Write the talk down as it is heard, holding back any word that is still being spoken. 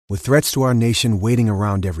With threats to our nation waiting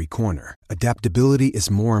around every corner, adaptability is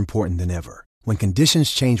more important than ever. When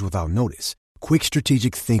conditions change without notice, quick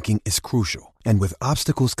strategic thinking is crucial. And with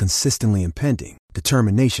obstacles consistently impending,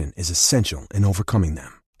 determination is essential in overcoming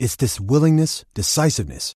them. It's this willingness,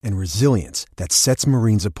 decisiveness, and resilience that sets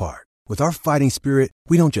Marines apart. With our fighting spirit,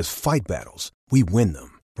 we don't just fight battles, we win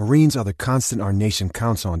them. Marines are the constant our nation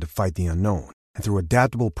counts on to fight the unknown. And through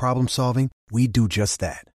adaptable problem solving, we do just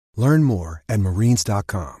that. Learn more at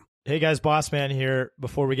marines.com. Hey guys, Boss Man here.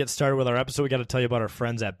 Before we get started with our episode, we got to tell you about our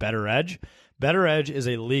friends at Better Edge. Better Edge is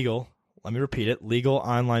a legal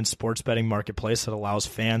online sports betting marketplace that allows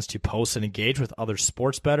fans to post and engage with other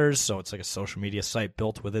sports bettors. So it's like a social media site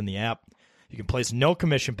built within the app. You can place no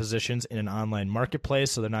commission positions in an online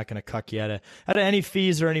marketplace, so they're not going to cuck you out of any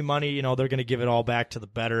fees or any money. You know, they're going to give it all back to the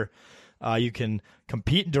bettor. You can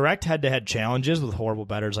compete in direct head-to-head challenges with horrible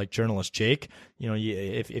bettors like journalist Jake. You know,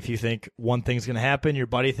 if you think one thing's going to happen, your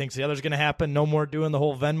buddy thinks the other's going to happen, no more doing the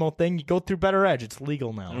whole Venmo thing, you go through Better Edge. It's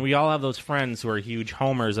legal now. And we all have those friends who are huge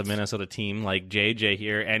homers of Minnesota team, like JJ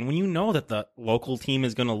here. And when you know that the local team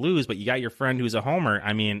is going to lose, but you got your friend who's a homer,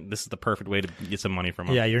 I mean, this is the perfect way to get some money from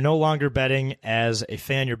him. Yeah, you're no longer betting as a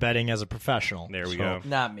fan, you're betting as a professional. There we go.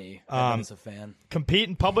 Not me. As a fan. Compete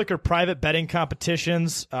in public or private betting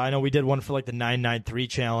competitions. I know we did one for like the 993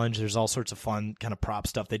 challenge. There's all sorts of fun kind of prop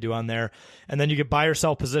stuff they do on there. And then you can buy or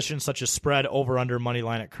sell positions such as spread, over, under, money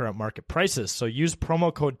line at current market prices. So use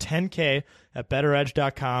promo code 10K at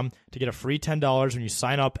betteredge.com to get a free $10 when you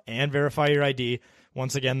sign up and verify your ID.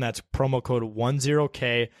 Once again, that's promo code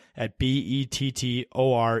 10K at betteredge.com.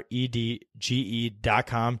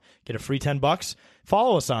 Get a free $10.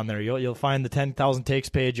 Follow us on there. You'll find the 10,000 Takes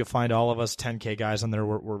page. You'll find all of us 10K guys on there.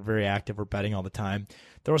 We're very active. We're betting all the time.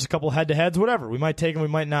 There was a couple head-to-heads, whatever. We might take them, we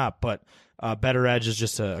might not. But Better Edge is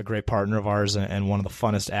just a great partner of ours and one of the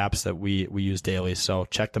funnest apps that we use daily. So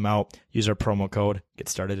check them out. Use our promo code. Get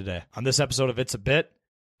started today. On this episode of It's a Bit,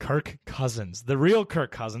 Kirk Cousins, the real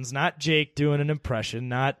Kirk Cousins, not Jake doing an impression,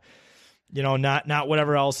 not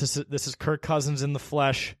whatever else. This is Kirk Cousins in the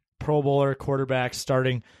flesh, Pro Bowler, quarterback,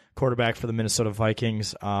 starting quarterback for the Minnesota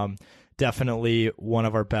Vikings. Definitely one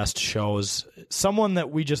of our best shows. Someone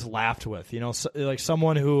that we just laughed with, like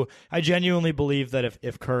someone who I genuinely believe that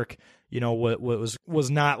if Kirk,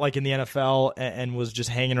 was not like in the NFL and was just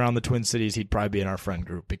hanging around the Twin Cities, he'd probably be in our friend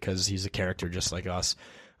group because he's a character just like us.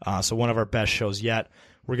 So one of our best shows yet.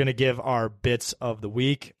 We're going to give our bits of the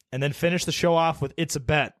week and then finish the show off with It's a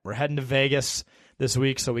Bet. We're heading to Vegas this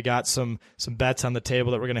week, so we got some bets on the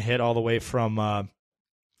table that we're going to hit all the way from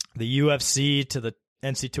the UFC to the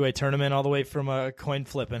NC2A tournament, all the way from a coin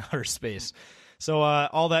flip in outer space. So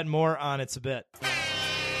all that and more on It's a Bit.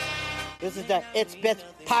 This is the It's Bit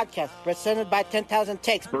podcast presented by 10,000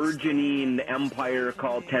 Takes. Burgeoning empire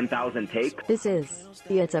called 10,000 Takes. This is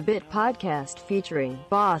the It's a Bit podcast featuring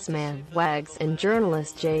Boss Man, Wags, and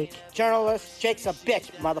journalist Jake. Journalist Jake's a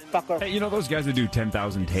bitch, motherfucker. Hey, those guys that do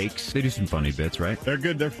 10,000 Takes, they do some funny bits, right? They're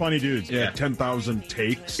good. They're funny dudes. Yeah. 10,000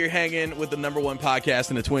 Takes. You're hanging with the number one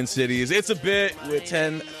podcast in the Twin Cities. It's a Bit with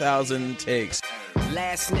 10,000 Takes.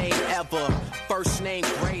 Last name ever, first name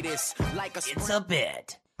greatest. It's a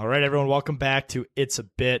Bit. All right, everyone, welcome back to It's a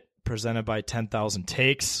Bit, presented by 10,000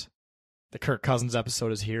 Takes. The Kirk Cousins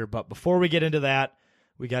episode is here, but before we get into that,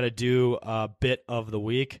 we got to do a bit of the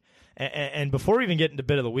week. And before we even get into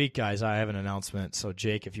bit of the week, guys, I have an announcement. So,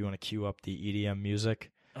 Jake, if you want to cue up the EDM music.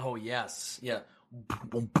 Oh, yes. Yeah.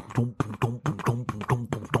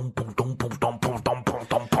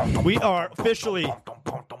 We are officially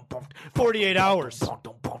 48 hours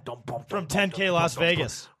from 10K Las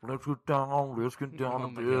Vegas.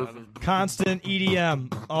 Constant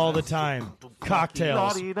EDM all the time.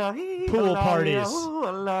 Cocktails, pool parties,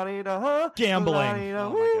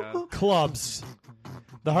 gambling, clubs.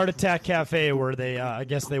 The Heart Attack Cafe where they, I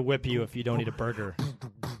guess they whip you if you don't eat a burger.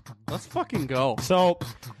 Let's fucking go. So,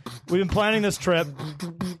 we've been planning this trip.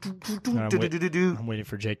 I'm waiting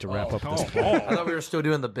for Jake to wrap up this. I thought we were still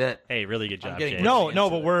doing the bit. Hey, really good job, Jake. No,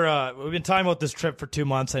 but we've been talking about this trip for 2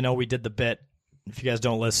 months. I know we did the bit. If you guys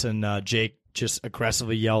don't listen, Jake just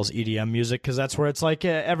aggressively yells EDM music because that's where it's like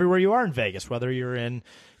everywhere you are in Vegas, whether you're in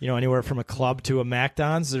anywhere from a club to a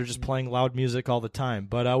McDonald's, they're just playing loud music all the time.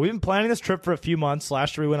 But we've been planning this trip for a few months.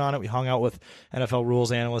 Last year we went on it. We hung out with NFL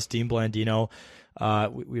rules analyst Dean Blandino.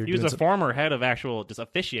 He was a former head of actual just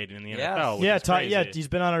officiating in the NFL. He's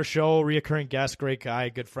been on our show, reoccurring guest, great guy,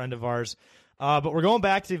 good friend of ours. But we're going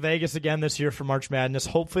back to Vegas again this year for March Madness,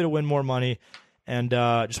 hopefully to win more money. And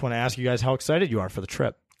just want to ask you guys how excited you are for the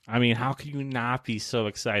trip. I mean, how can you not be so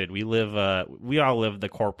excited? We all live the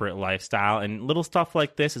corporate lifestyle, and little stuff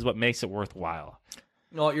like this is what makes it worthwhile.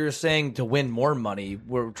 Well, you're saying to win more money,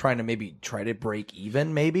 we're trying to maybe try to break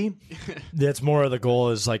even, maybe? That's more of the goal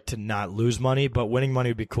is like to not lose money, but winning money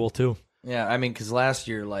would be cool too. Yeah, I mean, because last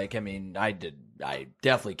year, I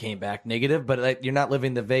definitely came back negative, but you're not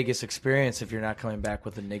living the Vegas experience if you're not coming back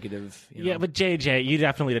with a negative. Yeah, but JJ, you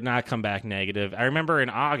definitely did not come back negative. I remember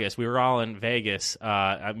in August, we were all in Vegas.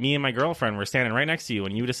 Me and my girlfriend were standing right next to you,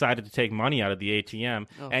 and you decided to take money out of the ATM,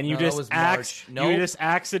 and you just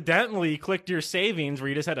accidentally clicked your savings, where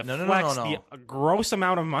you just had to flex the gross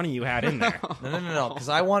amount of money you had in there. No, because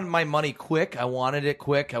I wanted my money quick. I wanted it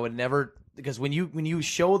quick. I would never. Because when you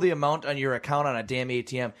show the amount on your account on a damn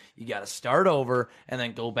ATM, you got to start over and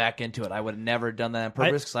then go back into it. I would have never done that on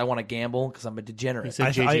purpose because I want to gamble because I'm a degenerate. He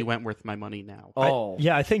said JG Wentworth my money now.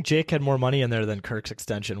 I think Jake had more money in there than Kirk's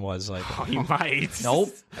extension was. Like, he might. Nope.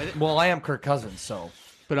 Well, I am Kirk Cousins, so.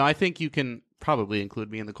 But I think you can probably include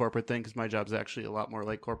me in the corporate thing because my job's actually a lot more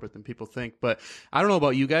like corporate than people think. But I don't know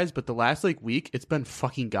about you guys, but the last week, it's been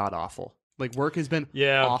fucking god awful. Like, work has been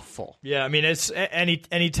awful. Yeah, I mean, it's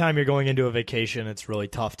anytime you're going into a vacation, it's really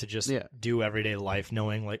tough to just do everyday life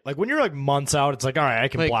knowing, like when you're like months out, it's like, all right, I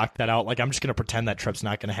can block that out. Like, I'm just going to pretend that trip's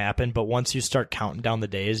not going to happen. But once you start counting down the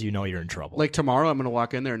days, you know you're in trouble. Like, tomorrow, I'm going to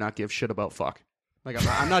walk in there and not give shit about fuck. Like,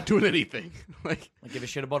 I'm not doing anything. Like, I give a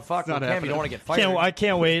shit about fuck. Not Cam, you don't want to get fired. I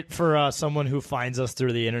can't wait for someone who finds us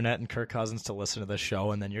through the internet and Kirk Cousins to listen to this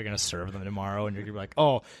show, and then you're going to serve them tomorrow, and you're going to be like,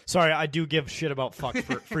 oh, sorry, I do give shit about fuck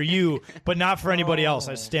for you, but not for anybody else.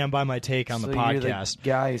 I stand by my take on the podcast. You're the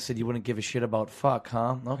guy who said you wouldn't give a shit about fuck,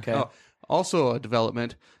 huh? Okay. Oh, also a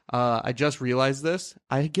development. I just realized this.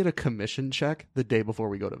 I get a commission check the day before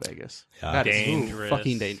we go to Vegas. Yeah. That is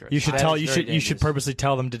fucking dangerous. You should purposely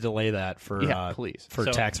tell them to delay that for please for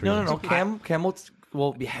tax reasons. No. Cam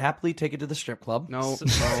will be happily take it to the strip club. No.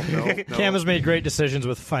 Cam has made great decisions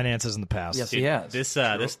with finances in the past. Yes, he has.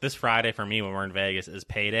 This Friday for me when we're in Vegas is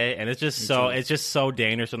payday, and it's just so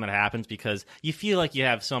dangerous when that happens because you feel like you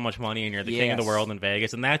have so much money and you're the king of the world in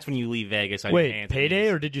Vegas, and that's when you leave Vegas. Wait, payday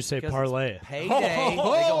or did you say parlay? Payday. They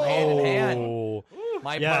go hand in hand.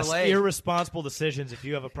 My parlay. Irresponsible decisions. If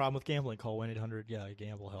you have a problem with gambling, call 1-800.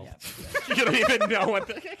 Gamble help. You don't even know what.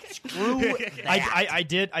 Screw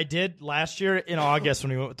that. I did last year in August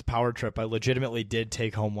when we went with the power trip. I legitimately did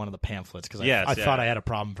take home one of the pamphlets because I thought I had a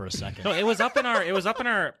problem for a second. No, it was up in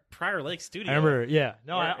our Prior Lake studio. I remember. Yeah.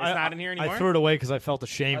 No, it's not in here anymore. I threw it away because I felt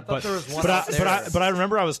ashamed. But I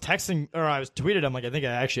remember I was texting or I was tweeted. I'm like, I think I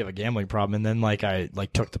actually have a gambling problem. And then I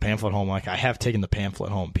took the pamphlet home. Like, I have taken the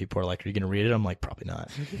pamphlet home. People are like, are you going to read it? I'm like, probably not.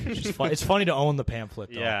 It's just fun. It's funny to own the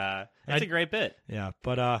pamphlet, though. Yeah, that's a great bit. Yeah,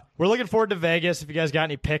 but we're looking forward to Vegas. If you guys got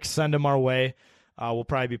any picks, send them our way. We'll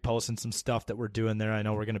probably be posting some stuff that we're doing there. I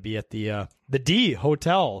know we're going to be at the D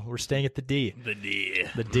Hotel. We're staying at the D. The D.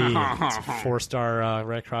 The D. It's a 4-star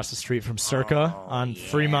right across the street from Circa on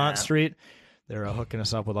Fremont Street. They're hooking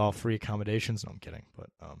us up with all free accommodations. No, I'm kidding. But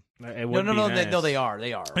no, they are.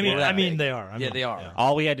 They are. I mean, they are. They are. Yeah.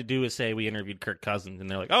 All we had to do was say we interviewed Kirk Cousins, and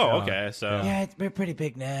they're like, "Oh, okay." So it's pretty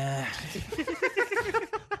big now.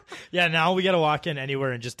 Yeah, now we got to walk in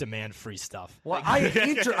anywhere and just demand free stuff. Well,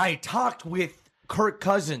 I talked with Kirk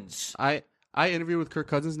Cousins. I interview with Kirk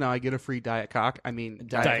Cousins. Now I get a free Diet Cock. I mean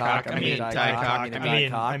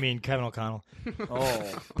Kevin O'Connell.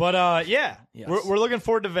 Oh, but yes. we're looking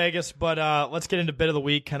forward to Vegas. But let's get into bit of the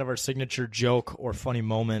week, kind of our signature joke or funny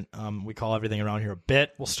moment. We call everything around here a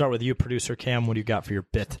bit. We'll start with you, producer Cam. What do you got for your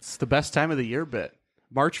bit? It's the best time of the year bit.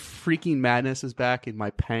 March freaking Madness is back, and my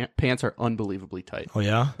pants are unbelievably tight. Oh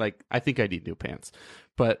yeah, I think I need new pants.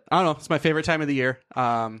 But I don't know. It's my favorite time of the year.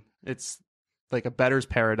 It's like a bettor's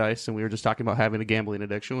paradise, and we were just talking about having a gambling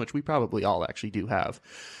addiction, which we probably all actually do have.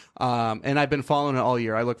 And I've been following it all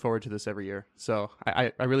year. I look forward to this every year, so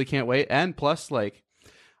I really can't wait. And plus,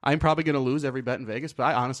 I'm probably going to lose every bet in Vegas, but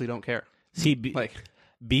I honestly don't care. See,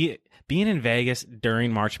 being in Vegas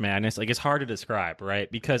during March Madness, it's hard to describe,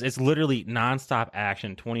 right? Because it's literally nonstop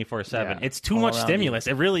action, 24/7. Yeah. It's too much stimulus.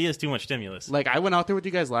 It really is too much stimulus. I went out there with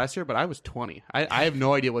you guys last year, but I was 20. I have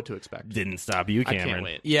no idea what to expect. Didn't stop you, Cameron. I can't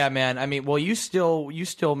wait. Yeah, man. I mean, well, you still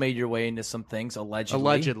made your way into some things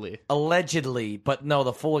allegedly. But no,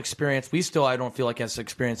 the full experience. I don't feel like has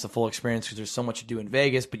experienced the full experience because there's so much to do in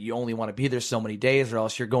Vegas, but you only want to be there so many days, or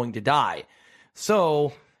else you're going to die.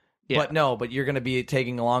 So. Yeah. But you're going to be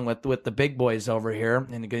taking along with the big boys over here,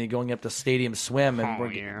 and going up to Stadium Swim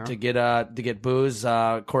and to get booze.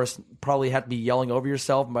 Of course, probably have to be yelling over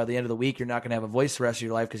yourself, and by the end of the week, you're not going to have a voice the rest of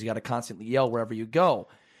your life because you got to constantly yell wherever you go.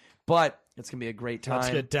 But It's going to be a great time. Let's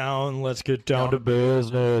get down to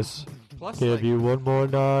business. Plus, Give you one more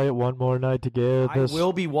night to get this. I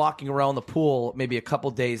will be walking around the pool maybe a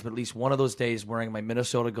couple days, but at least one of those days wearing my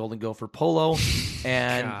Minnesota Golden Gopher polo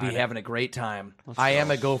and be having a great time. I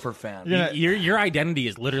am a Gopher fan. Your identity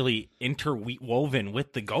is literally interwoven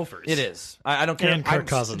with the Gophers. It is. I don't care. And Kirk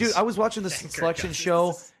Cousins. Dude, I was watching the selection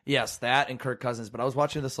show. Yes, that and Kirk Cousins. But I was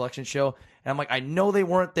watching the selection show, and I'm like, I know they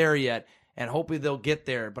weren't there yet. And hopefully they'll get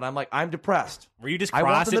there, but I'm like, I'm depressed. Were you just I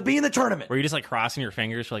want them to be in the tournament. Were you just like crossing your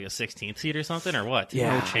fingers for like a 16th seed or something, or what?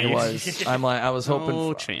 Yeah, no chance. I was hoping.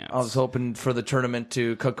 No chance. I was hoping for the tournament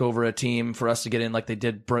to cook over a team for us to get in, like they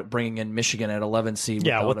did, bringing in Michigan at 11 seed.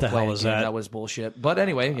 Yeah, what the hell is that? That was bullshit. But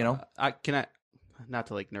anyway, I not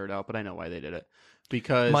to like nerd out, but I know why they did it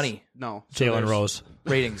because money. No, Jalen Rose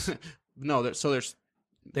ratings. No, there's.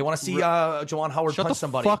 They want to see Juwan Howard punch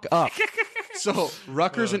somebody. Fuck up. So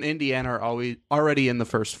Rutgers and Indiana are already in the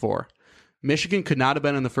first four. Michigan could not have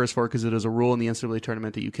been in the first four because it is a rule in the NCAA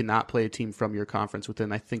tournament that you cannot play a team from your conference within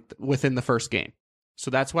the first game.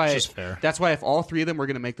 So that's why if all three of them were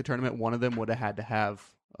going to make the tournament, one of them would have had to have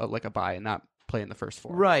a bye and not play in the first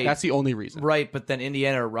four. Right. That's the only reason. Right, but then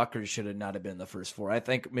Indiana or Rutgers should not have been in the first four. I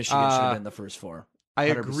think Michigan should have been in the first four. 100%. I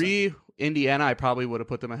agree. Indiana, I probably would have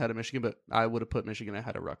put them ahead of Michigan, but I would have put Michigan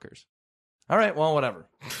ahead of Rutgers. All right, well, whatever.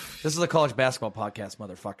 This is a college basketball podcast,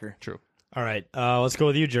 motherfucker. True. All right, let's go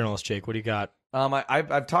with you, journalist Jake. What do you got?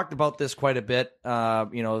 I've talked about this quite a bit,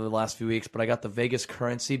 the last few weeks, but I got the Vegas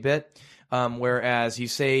currency bit. Whereas you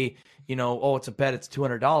say, it's a bet, it's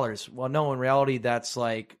 $200. Well, no, in reality, that's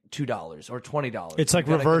like $2 or $20. It's like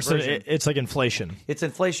reverse. It's like inflation. It's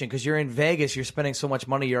inflation because you're in Vegas. You're spending so much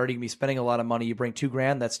money. You're already gonna be spending a lot of money. You bring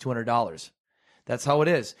 $2,000, that's $200. That's how it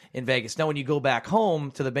is in Vegas. Now, when you go back home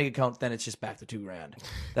to the bank account, then it's just back to $2,000.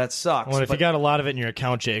 That sucks. Well, if you got a lot of it in your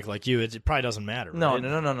account, Jake, like you, it probably doesn't matter. Right?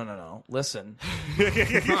 No. Listen. But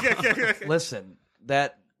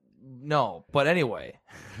anyway,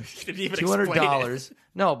 $200.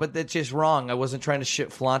 No, but that's just wrong. I wasn't trying to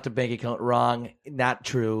flaunt a bank account. Wrong. Not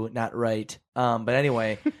true. Not right. But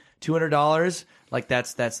anyway, $200. Like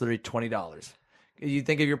that's literally $20. You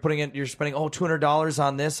think if you're spending $200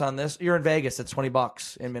 on this, you're in Vegas. It's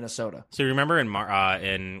 $20 in Minnesota. So you remember in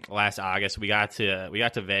last August we got to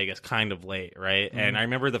Vegas kind of late, right? Mm-hmm. And I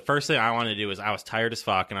remember the first thing I wanted to do was I was tired as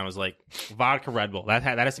fuck, and I was like, vodka Red Bull. That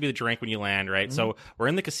has to be the drink when you land, right? Mm-hmm. So we're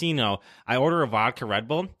in the casino. I order a vodka Red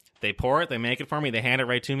Bull. They pour it. They make it for me. They hand it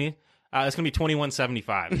right to me. It's gonna be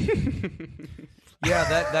 $21.75.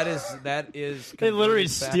 Yeah, that is. They literally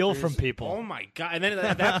steal from people. Oh my god! And then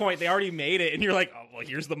at that point, they already made it, and you're like, "Oh, well,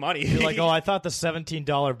 here's the money." You're like, "Oh, I thought the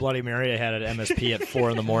 $17 Bloody Mary I had at MSP at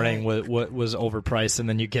 4 a.m. was overpriced," and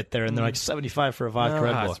then you get there, and they're like $75 for a vodka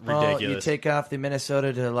Red Bull. It's ridiculous. You take off the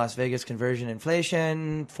Minnesota to Las Vegas conversion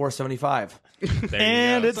inflation, $4.75,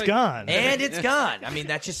 and it's gone. And it's gone. I mean,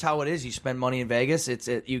 that's just how it is. You spend money in Vegas.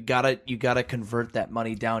 You gotta convert that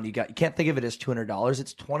money down. You can't think of it as $200.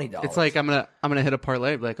 It's $20. It's like I'm gonna hit a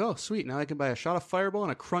parlay, like, oh sweet, now I can buy a shot of Fireball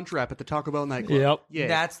and a Crunch Wrap at the Taco Bell nightclub. Yep, yeah,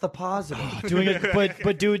 that's the positive. Doing it,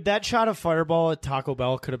 but dude, that shot of Fireball at Taco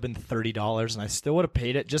Bell could have been $30, and I still would have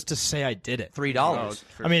paid it just to say I did it. $3.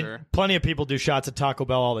 I mean, plenty of people do shots at Taco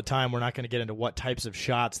Bell all the time. We're not going to get into what types of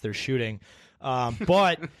shots they're shooting,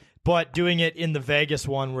 But doing it in the Vegas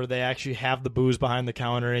one where they actually have the booze behind the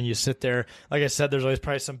counter and you sit there, like I said, there's always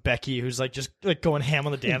probably some Becky who's like just like going ham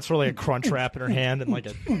on the dance floor, like a Crunch Wrap in her hand and like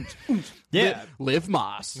a Liv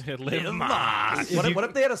Moss. Liv Moss. What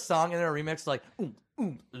if they had a song in their remix like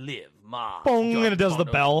Liv Moss? Boom, and it does the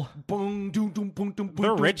bell.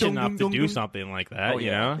 They're rich enough to do something like that,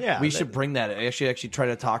 you know? Yeah, we should bring that. I actually try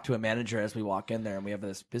to talk to a manager as we walk in there, and we have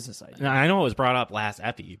this business idea. Now, I know it was brought up last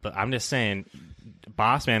epi, but I'm just saying,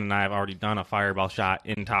 Bossman and I have already done a Fireball shot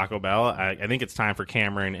in Taco Bell. I think it's time for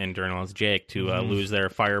Cameron and journalist Jake to lose their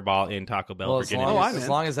Fireball in Taco Bell. Well, as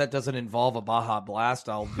long as that doesn't involve a Baja Blast,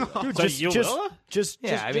 I'll do it.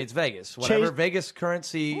 I mean, it's Vegas. Whatever Vegas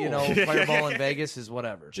currency, Fireball in Vegas is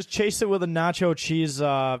whatever. Just chase it with a nacho cheese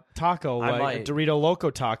taco, like a Dorito Loco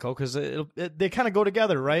taco, because they kind of go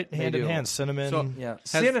together, right? Hand in hand, cinnamon.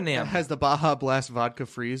 Synonym. Has the Baja Blast Vodka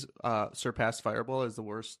Freeze surpassed Fireball as the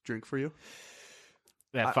worst drink for you?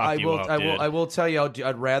 I will tell you,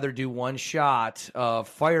 I'd rather do one shot of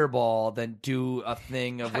Fireball than do a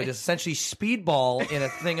thing of which is essentially Speedball in a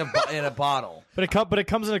thing in a bottle. But it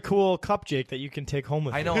comes in a cool cup, Jake, that you can take home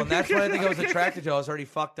with you. I know, and that's what I think I was attracted to. I was already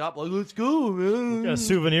fucked up. Like, let's go, man. Got a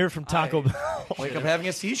souvenir from Taco Bell. Wake up having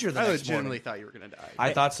a seizure the next legitimately morning. thought you were going to die.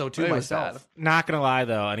 I thought so too myself. Not gonna lie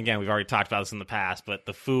though, and again, we've already talked about this in the past, but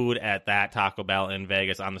the food at that Taco Bell in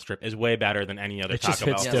Vegas on the Strip is way better than any other It just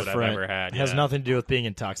Taco Bell hits food I've different. ever had. It has nothing to do with being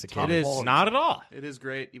intoxicated. It is not at all. It is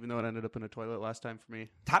great, even though it ended up in a toilet last time for me.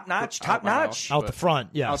 Top notch. Out the front,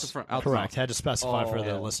 yes. Out the front. Correct. Had to specify for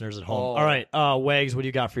the listeners at home. All right, Wags, what do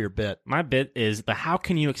you got for your bit? My bit is the how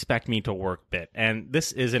can you expect me to work bit. And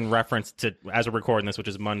this is in reference to, as we're recording this, which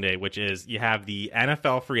is Monday, which is you have the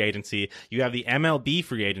NFL free agency, you have the MLB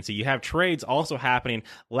free agency, you have trades also happening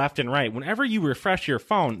left and right. Whenever you refresh your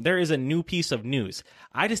phone, there is a new piece of news.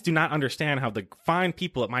 I just do not understand how the fine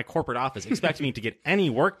people at my corporate office expect me to get any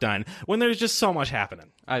work done when there's just so much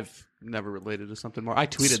happening. I've never related to something more. I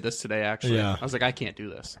tweeted this today, actually. Yeah. I was like, I can't do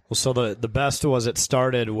this. Well, so the best was it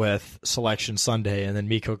started with Selection Sunday, and then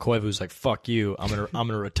Mikko Koivu's like, "Fuck you, I'm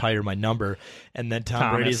gonna retire my number," and then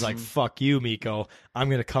Tom Brady's like, "Fuck you, Mikko, I'm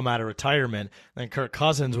gonna come out of retirement." And then Kirk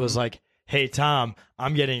Cousins was like, "Hey Tom,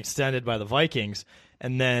 I'm getting extended by the Vikings."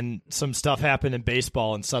 And then some stuff happened in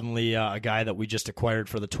baseball, and suddenly a guy that we just acquired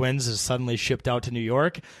for the Twins is suddenly shipped out to New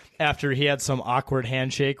York after he had some awkward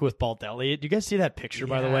handshake with Balt Elliott. Do you guys see that picture,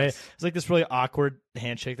 by the way? It's like this really awkward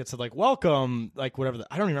handshake that said, like, welcome, like, whatever.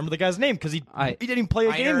 I don't even remember the guy's name because he didn't even play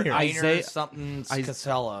a game here. Isaiah something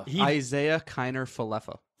Casella. Isaiah Kiner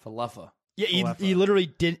Falefa. Yeah, he literally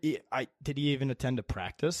did. Did he even attend to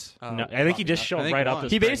practice? No, I think he just showed right up.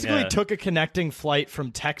 He basically took a connecting flight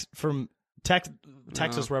from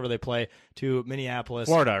Texas, wherever they play, to Minneapolis,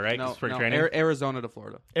 Florida, right? Spring training. Arizona to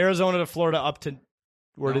Florida. Arizona to Florida, up to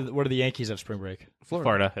where do the Yankees have spring break?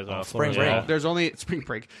 Florida as well. Spring break. There's only spring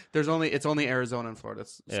break. It's only Arizona and Florida.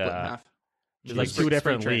 It's split in half. There's like two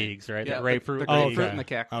different leagues, right? Yeah, the grapefruit, the grapefruit and the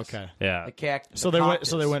cactus. Okay, yeah, the cactus. So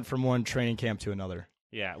they went from one training camp to another.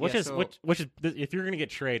 Yeah, which is if you're going to get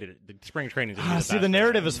traded, the spring training is the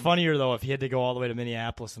narrative is funnier though if he had to go all the way to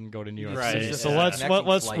Minneapolis and go to New York City. Right. So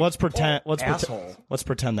let's pretend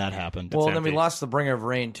that happened. Well, then we lost the bringer of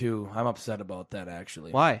rain too. I'm upset about that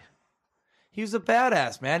actually. Why? He was a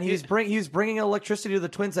badass, man. He was bringing electricity to the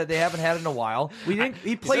Twins that they haven't had in a while.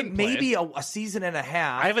 He played maybe a season and a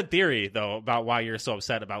half. I have a theory though about why you're so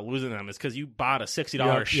upset about losing them. Is because you bought a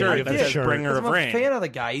 $60 shirt that says "Bringer of Rain." I'm a fan of the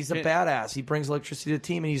guy. He's a badass. He brings electricity to the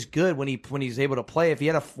team, and he's good when he's able to play. If he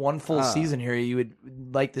had one full season here, you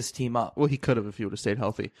would light this team up. Well, he could have if he would have stayed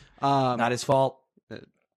healthy. Not his fault.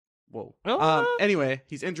 Whoa. Anyway,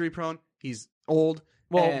 he's injury prone. He's old.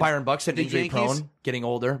 Well, Byron Buxton injury prone, getting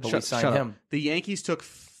older, but we signed him. The Yankees took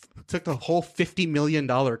the whole $50 million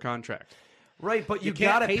contract. Right, but you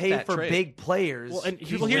got to pay for big players. Well, and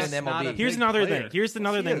here's another thing. Here's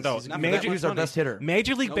another thing, though. Who's our best hitter?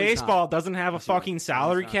 Major League Baseball doesn't have a fucking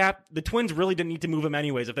salary cap. The Twins really didn't need to move him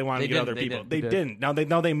anyways if they wanted to get other people. They didn't. Now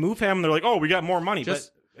they move him. They're like, oh, we got more money.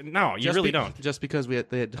 But no, you really don't. Just because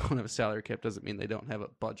they don't have a salary cap doesn't mean they don't have a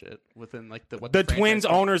budget within like the Twins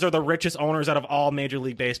owners are the richest owners out of all Major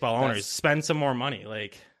League Baseball owners. Spend some more money,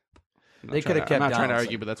 like. They could have kept. I'm not down, trying to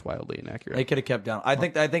argue, but that's wildly inaccurate. They could have kept down. I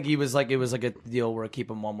think he was like it was like a deal where keep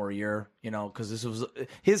him one more year, because this was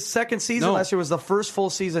his second season last year was the first full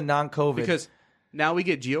season non-COVID. Because now we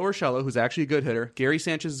get Gio Urshela, who's actually a good hitter. Gary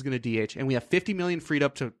Sanchez is going to DH, and we have $50 million freed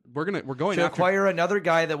up to. We're going to after, acquire another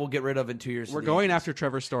guy that we'll get rid of in 2 years. We're going after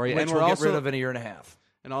Trevor Story, and we'll get rid of in a year and a half.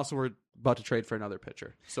 And also, we're about to trade for another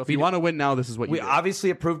pitcher. So if you want to win now, this is what you do. Obviously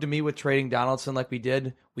it proved to me with trading Donaldson like we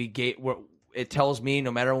did. It tells me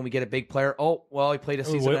no matter when we get a big player, he played a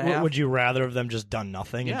season and a half. Would you rather have them just done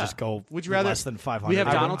nothing and just go less than 500? We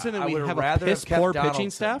have Donaldson and we have a piss-poor pitching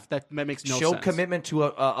staff? That makes no sense. Show commitment to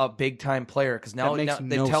a big-time player because now it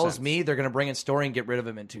tells me they're going to bring in Story and get rid of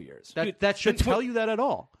him in 2 years. That shouldn't tell you that at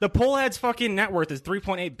all. The Pullhead's fucking net worth is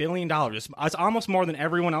 $3.8 billion. It's almost more than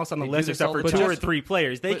everyone else on the list except for 2 or 3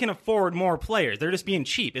 players. They can afford more players. They're just being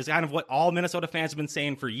cheap. It's kind of what all Minnesota fans have been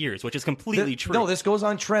saying for years, which is completely true. No, this goes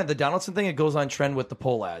on trend. The Donaldson thing, it goes on trend with the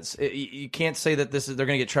poll ads. You can't say that they're going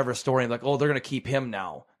to get Trevor Story and like, they're going to keep him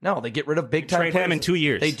now. No, they get rid of big time. Trade him in 2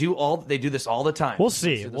 years. They do this all the time. We'll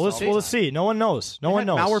see. We'll see. No one knows. No one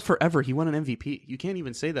knows. Mauer forever. He won an MVP. You can't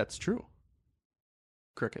even say that's true.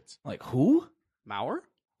 Crickets. Like who? Mauer?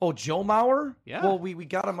 Oh, Joe Mauer? Yeah. Well, we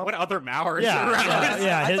got him up. What other Mauers?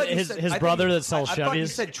 Yeah. His brother that sells Chevys. I thought you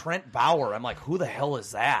said Trent Bauer. I'm like, who the hell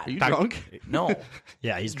is that? Are you drunk? No.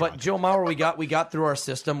 Yeah, he's drunk. But Joe Mauer, we got through our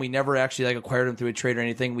system. We never actually acquired him through a trade or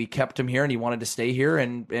anything. We kept him here, and he wanted to stay here,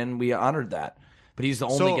 and we honored that. But he's the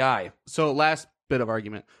only guy. So last bit of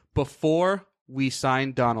argument. Before we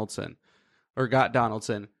signed Donaldson, or got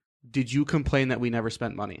Donaldson, did you complain that we never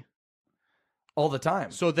spent money? all the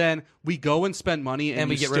time. So then we go and spend money and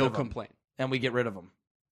we get still complain. And we get rid of them.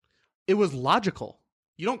 It was logical.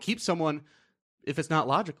 You don't keep someone if it's not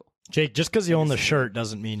logical. Jake, just because you own the shirt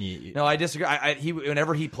doesn't mean you. No, I disagree.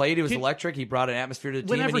 Whenever he played, he was electric. He brought an atmosphere to the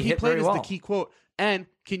team. Whenever and he played is well. the key quote. And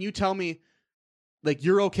can you tell me, like,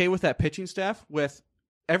 you're okay with that pitching staff? With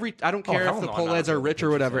I don't care if the Pohlads are rich or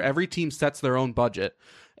whatever. Staff. Every team sets their own budget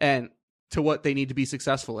and to what they need to be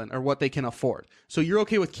successful in or what they can afford. So you're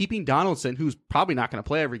okay with keeping Donaldson, who's probably not going to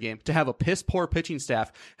play every game, to have a piss poor pitching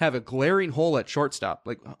staff, have a glaring hole at shortstop.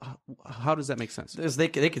 Like, how does that make sense? They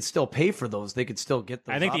could still pay for those. They could still get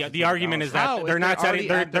those. I think the argument is that they're not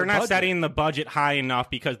setting the budget high enough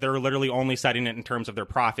because they're literally only setting it in terms of their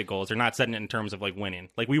profit goals. They're not setting it in terms of like winning.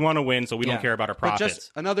 Like, we want to win, so we don't care about our profits. But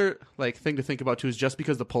just another thing to think about too is just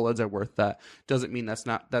because the Pohlads are worth that doesn't mean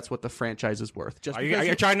that's what the franchise is worth. Just are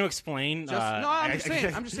you trying to explain? No, I'm just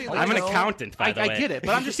saying. Like, I'm an accountant, by the way. I get it,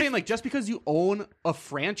 but I'm just saying, like, just because you own a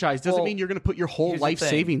franchise doesn't mean you're going to put your whole life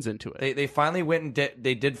savings into it. They finally went and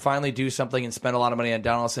they did finally do something and spend a lot of money on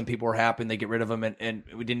Donaldson. People were happy, and they get rid of him, and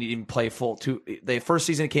we didn't even play full. The first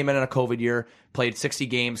season came in a COVID year, played 60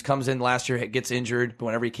 games, comes in last year, gets injured, but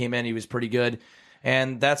whenever he came in, he was pretty good.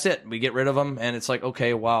 And that's it. We get rid of him, and it's like,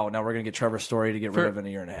 okay, wow, now we're going to get Trevor Story to get rid of in a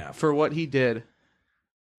year and a half. For what he did,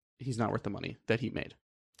 he's not worth the money that he made.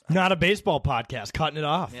 Not a baseball podcast. Cutting it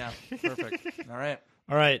off. Yeah, perfect. All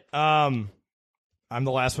right. I'm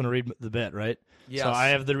the last one to read the bit, right? Yes. So I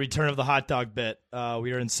have the return of the hot dog bit.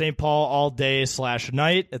 We are in St. Paul all day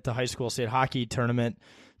 /night at the high school state hockey tournament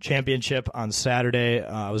championship on Saturday.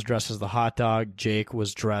 I was dressed as the hot dog. Jake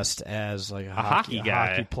was dressed as like a hockey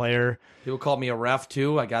player. People called me a ref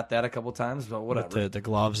too. I got that a couple times, but whatever. With the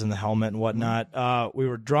gloves and the helmet and whatnot. We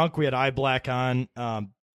were drunk. We had eye black on.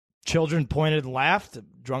 Children pointed and laughed.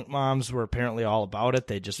 Drunk moms were apparently all about it.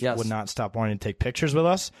 They just would not stop wanting to take pictures with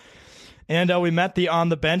us. And we met the On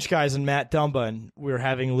the Bench guys and Matt Dumba, and we were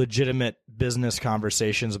having legitimate business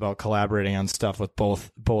conversations about collaborating on stuff with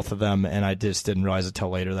both of them. And I just didn't realize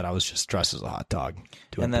until later that I was just dressed as a hot dog.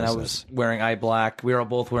 And then I was wearing eye black. We were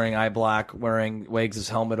both wearing eye black, wearing Wags'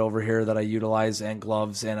 helmet over here that I utilize, and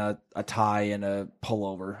gloves, and a tie and a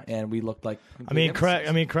pullover. And we looked like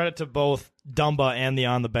credit to both Dumba and the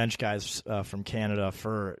On the Bench guys from Canada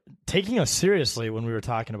for taking us seriously when we were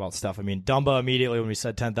talking about stuff. I mean, Dumba immediately when we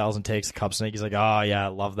said 10,000 takes Cup Snake, he's like, oh yeah, I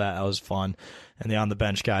love that. That was fun. And the On the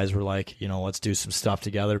Bench guys were like, let's do some stuff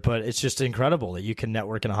together. But it's just incredible that you can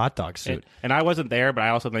network in a hot dog suit. And I wasn't there, but I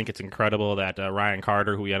also think it's incredible that Ryan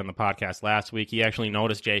Carter, who we had on the podcast last week, he actually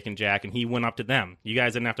noticed Jake and Jack, and he went up to them. You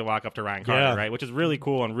guys didn't have to walk up to Ryan Carter, right? Which is really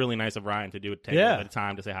cool and really nice of Ryan to do. Take a little bit of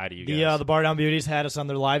time to say hi to you guys. The Bar Down Beauties had us on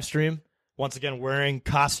their live stream. Once again, wearing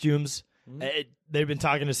costumes. They've been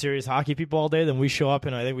talking to serious hockey people all day. Then we show up,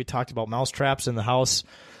 and I think we talked about mousetraps in the house,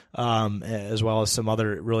 as well as some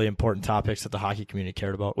other really important topics that the hockey community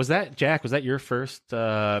cared about. Was that, Jack, was that your first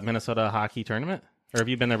Minnesota hockey tournament? Or have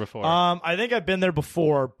you been there before? I think I've been there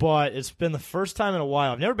before, but it's been the first time in a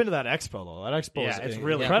while. I've never been to that expo, though. That expo is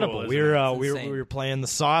really incredible. Cool, we were playing the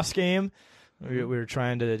sauce game. We were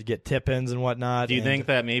trying to get tip-ins and whatnot. Do you think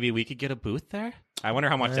that maybe we could get a booth there? I wonder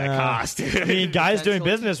how much that cost. I mean, guys doing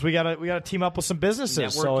business, we gotta team up with some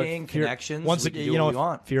businesses. Networking, connections.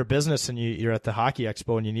 If you're a business and you're at the hockey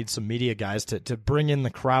expo and you need some media guys to bring in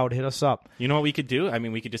the crowd, hit us up. You know what we could do? I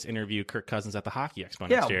mean, we could just interview Kirk Cousins at the hockey expo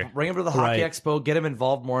next year. Yeah, bring him to the hockey expo, get him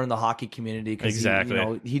involved more in the hockey community.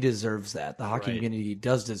 Exactly. He deserves that. The hockey community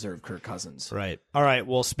does deserve Kirk Cousins. Right. All right.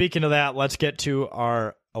 Well, speaking of that, let's get to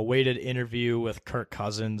our awaited interview with Kirk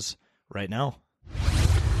Cousins right now.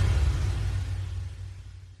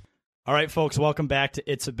 All right, folks, welcome back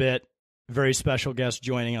to It's a Bit. Very special guest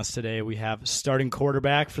joining us today. We have starting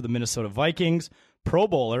quarterback for the Minnesota Vikings, Pro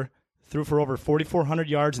Bowler, threw for over 4,400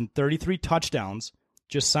 yards and 33 touchdowns,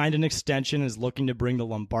 just signed an extension and is looking to bring the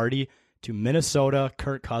Lombardi to Minnesota,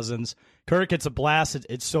 Kirk Cousins. Kirk, it's a blast.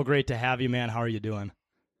 It's so great to have you, man. How are you doing?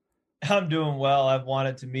 I'm doing well. I've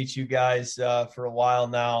wanted to meet you guys for a while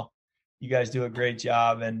now. You guys do a great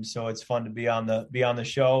job, and so it's fun to be on the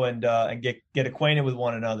show and get acquainted with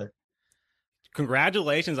one another.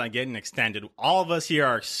 Congratulations on getting extended. All of us here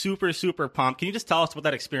are super, super pumped. Can you just tell us what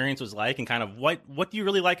that experience was like and kind of what do you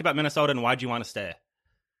really like about Minnesota and why do you want to stay?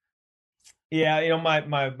 Yeah,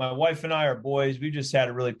 my wife and I are boys. We've just had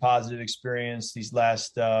a really positive experience these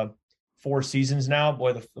last 4 seasons now.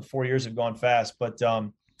 Boy, the 4 years have gone fast, but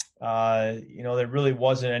there really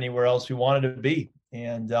wasn't anywhere else we wanted to be.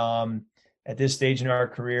 And at this stage in our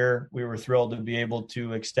career, we were thrilled to be able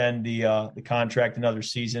to extend the contract another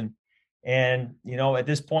season. And, at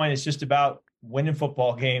this point, it's just about winning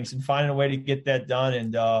football games and finding a way to get that done.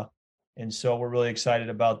 And And so we're really excited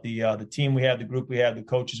about the team we have, the group we have, the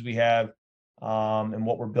coaches we have, and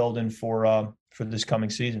what we're building for this coming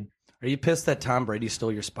season. Are you pissed that Tom Brady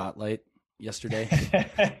stole your spotlight yesterday?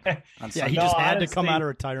 Yeah, he just had to come out of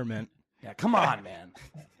retirement. Yeah, come on, man.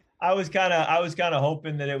 I was kind of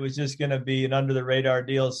hoping that it was just going to be an under the radar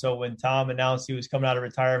deal. So when Tom announced he was coming out of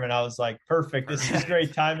retirement, I was like, perfect. This is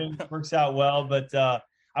great timing. Works out well. But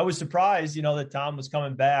I was surprised, that Tom was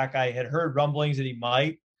coming back. I had heard rumblings that he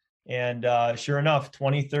might. And sure enough,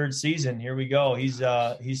 23rd season, here we go. He's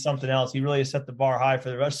something else. He really has set the bar high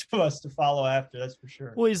for the rest of us to follow after. That's for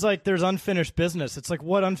sure. Well, he's like, there's unfinished business. It's like,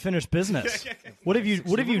 what unfinished business? What have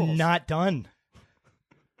you not done?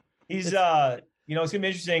 He's it's going to be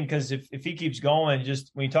interesting because if he keeps going,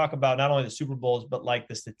 just when you talk about not only the Super Bowls, but like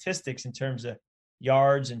the statistics in terms of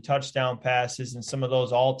yards and touchdown passes and some of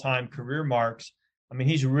those all-time career marks, I mean,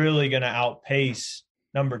 he's really going to outpace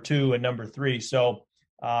number 2 and number 3. So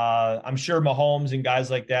I'm sure Mahomes and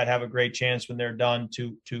guys like that have a great chance when they're done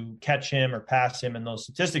to catch him or pass him in those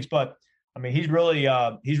statistics. But I mean, he's really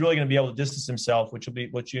going to be able to distance himself, which will be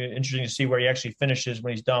interesting to see where he actually finishes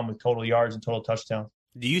when he's done with total yards and total touchdowns.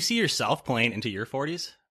 Do you see yourself playing into your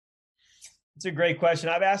 40s? It's a great question.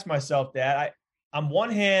 I've asked myself that. On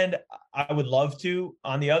one hand, I would love to.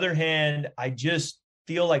 On the other hand, I just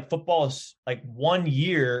feel like football is like 1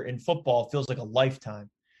 year in football feels like a lifetime.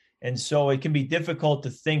 And so it can be difficult to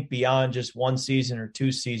think beyond just 1 season or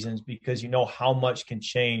 2 seasons because you know how much can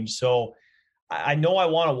change. So I know I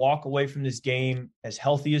want to walk away from this game as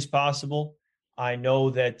healthy as possible. I know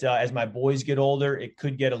that as my boys get older, it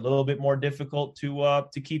could get a little bit more difficult to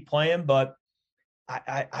keep playing, but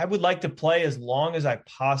I would like to play as long as I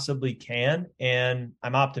possibly can. And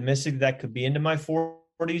I'm optimistic that could be into my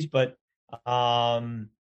 40s, but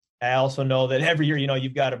I also know that every year,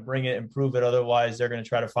 you've got to bring it and prove it. Otherwise, they're going to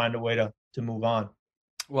try to find a way to move on.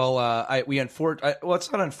 Well,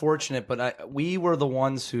 it's not unfortunate, but we were the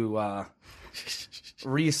ones who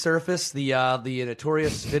resurfaced the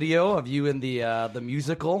notorious video of you in the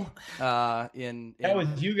musical. That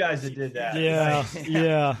was you guys that did that. Yeah, right?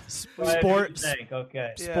 Yeah. Sports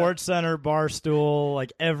Center, Barstool,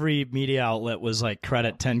 like every media outlet was like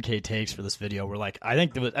credit 10K takes for this video. We're like, I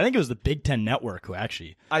think it was the Big Ten Network who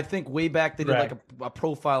actually. I think way back they did like a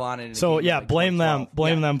profile on it. So yeah, blame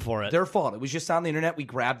them for it. Their fault. It was just on the internet. We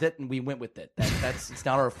grabbed it and we went with it. It's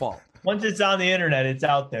not our fault. Once it's on the internet, it's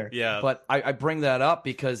out there. Yeah. But I bring that up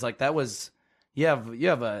because like that was you have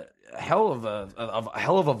a hell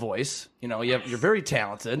of a voice. You're very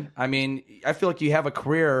talented. I mean, I feel like you have a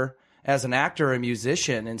career as an actor and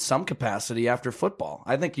musician in some capacity after football.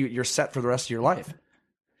 I think you're set for the rest of your life.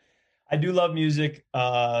 I do love music.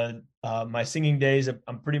 My singing days,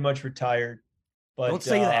 I'm pretty much retired. But don't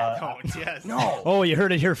say that. Oh, yes. No. Oh, you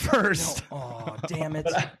heard it here first. No. Oh, damn it.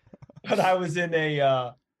 But I was in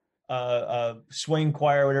a swing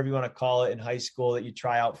choir, whatever you want to call it, in high school that you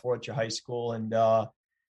try out for at your high school, and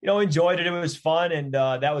enjoyed it. It was fun, and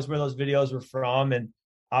that was where those videos were from. And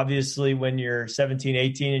obviously, when you're 17,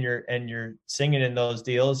 18, and you're singing in those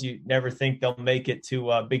deals, you never think they'll make it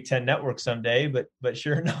to Big Ten Network someday. But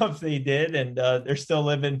sure enough, they did, and they're still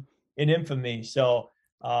living in infamy. So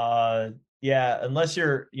unless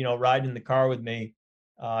you're riding in the car with me,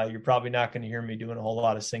 you're probably not going to hear me doing a whole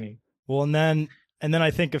lot of singing. Well, and then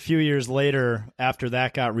I think a few years later, after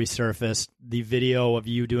that got resurfaced, the video of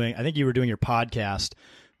you doing, I think you were doing your podcast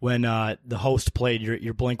when the host played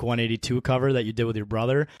your Blink-182 cover that you did with your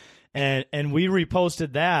brother. And we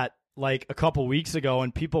reposted that like a couple weeks ago,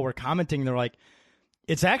 and people were commenting. They're like,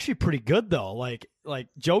 it's actually pretty good, though. Like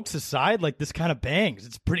jokes aside, like this kind of bangs.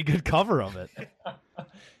 It's a pretty good cover of it.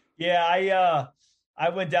 Yeah, I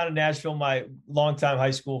went down to Nashville. My longtime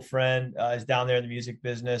high school friend is down there in the music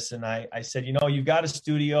business. And I said, you've got a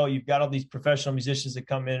studio. You've got all these professional musicians that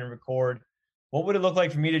come in and record. What would it look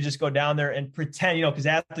like for me to just go down there and pretend, because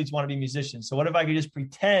athletes want to be musicians. So what if I could just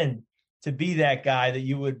pretend to be that guy that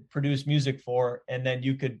you would produce music for, and then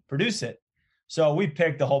you could produce it? So we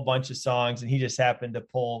picked a whole bunch of songs, and he just happened to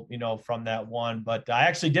pull, from that one. But I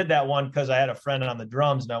actually did that one because I had a friend on the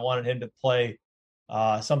drums, and I wanted him to play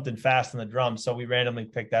something fast on the drums. So we randomly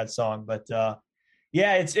picked that song. But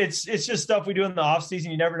it's just stuff we do in the off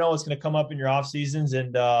season. You never know what's going to come up in your off seasons.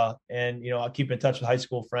 And I'll keep in touch with high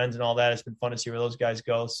school friends and all that. It's been fun to see where those guys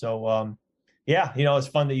go. So it's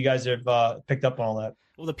fun that you guys have picked up on all that.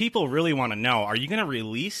 Well, the people really want to know, are you going to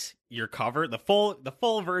release your cover, the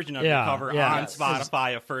full version of your cover on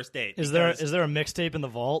Spotify of First Date? Is there a mixtape in the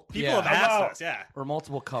vault? People have asked us, or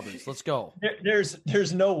multiple covers. Let's go.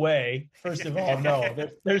 There's no way. First of all, no.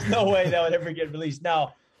 There's no way that would ever get released.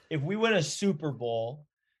 Now, if we win a Super Bowl,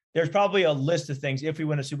 there's probably a list of things. If we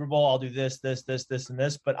win a Super Bowl, I'll do this, this, this, this, and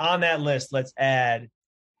this. But on that list, let's add,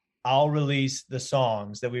 I'll release the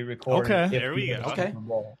songs that we recorded. Okay, there we go. Okay.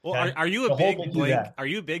 Well, are you a big Blink? Are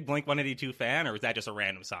you a big Blink 182 fan, or was that just a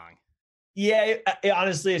random song? Yeah,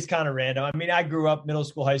 honestly, it's kind of random. I mean, I grew up middle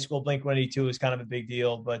school, high school. Blink 182 was kind of a big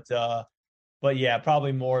deal, but yeah,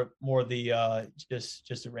 probably more the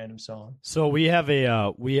just a random song. So we have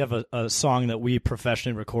a song that we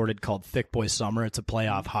professionally recorded called "Thick Boy Summer." It's a play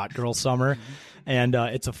off "Hot Girl Summer," and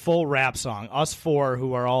it's a full rap song. Us four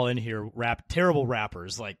who are all in here terrible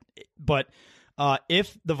rappers, but.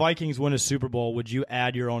 If the Vikings win a Super Bowl, would you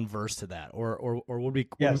add your own verse to that, or would we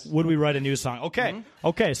would we write a new song? Okay,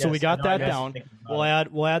 okay, so we got that down. We'll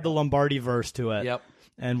add the Lombardi verse to it. Yep,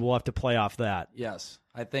 and we'll have to play off that. Yes,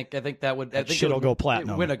 I think that would. I think shit'll go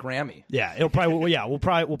platinum. Win a Grammy. Yeah, it'll probably. Yeah, we'll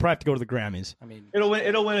probably have to go to the Grammys. I mean, it'll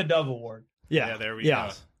win a Dove Award. Yeah, there we go.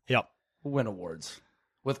 Yep, we'll win awards.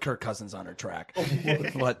 With Kirk Cousins on her track.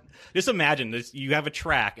 What? Just imagine this: you have a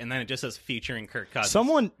track, and then it just says featuring Kirk Cousins.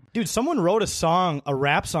 Someone wrote a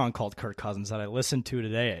rap song called Kirk Cousins that I listened to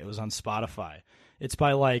today. It was on Spotify. It's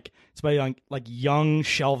by young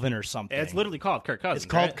Shelvin or something. It's literally called Kirk Cousins.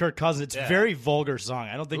 It's called Kirk Cousins. It's a very vulgar song.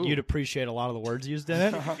 I don't think you'd appreciate a lot of the words used in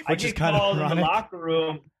it, which is kind of ironic. In the locker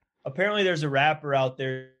room. Apparently, there's a rapper out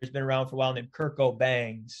there who's been around for a while named Kirko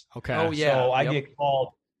Bangs. Okay. Oh yeah. So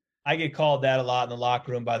I get called that a lot in the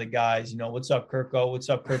locker room by the guys. You know, what's up, Kirko? What's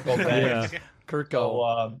up, Kirko Bangs?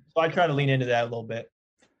 Kirko. So I try to lean into that a little bit.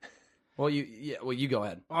 Well, you go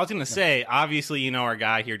ahead. Well, I was going to say, obviously, our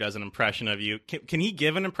guy here does an impression of you. Can he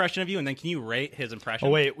give an impression of you, and then can you rate his impression?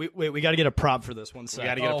 Oh wait, we got to get a prop for this one. We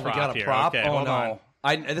got to get a prop. We got a here. prop. Okay, hold on.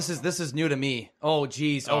 This is new to me. Oh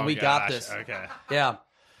geez. We got this. Okay. Yeah.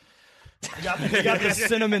 You got the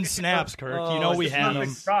cinnamon snaps, Kirk. We had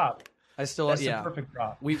them. Prop. That's a perfect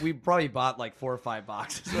prop. We probably bought like 4 or 5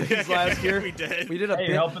 boxes of these last year. We did. We did a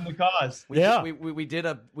bit helping the cause. We did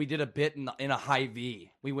a bit in a high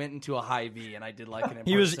V. We went into a high V, and I did like an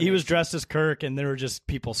impersonation. He was dressed as Kirk, and there were just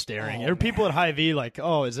people staring. There were people at high V like,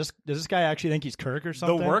 oh, does this guy actually think he's Kirk or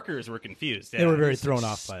something? The workers were confused. Yeah. They were very thrown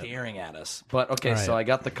off by it. Staring at us. But okay, so I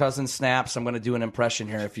got the cousin snaps. I'm going to do an impression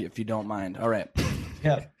here if you don't mind. All right.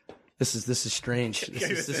 Yeah. This is strange.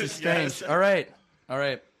 This is strange. Yes. All right.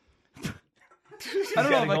 He's got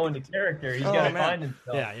to go into character. He's got to find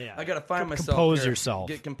himself. Yeah. I got to find myself. Compose yourself.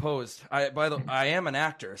 Get composed. I am an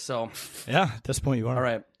actor, so. Yeah, at this point you are. All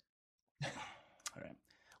right.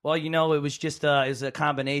 Well, it was just it was a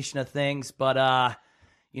combination of things, but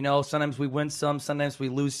sometimes we win some, sometimes we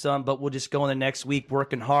lose some, but we'll just go in the next week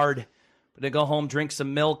working hard. But to go home, drink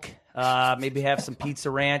some milk, maybe have some pizza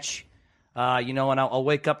ranch, and I'll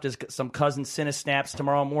wake up to some cousin Cinesnaps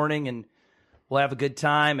tomorrow morning, and we'll have a good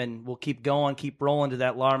time, and we'll keep going, keep rolling to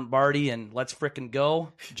that Lombardi, and let's frickin'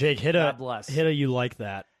 go. Jake, God bless. you like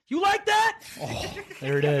that. You like that? Oh,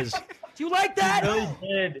 there it is. Do you like that?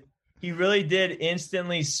 He really did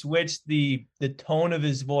instantly switch the tone of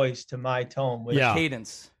his voice to my tone with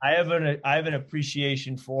cadence. I have an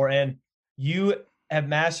appreciation for, and you have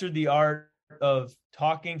mastered the art of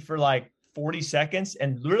talking for like 40 seconds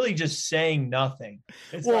and literally just saying nothing.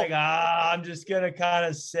 It's I'm just going to kind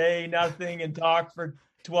of say nothing and talk for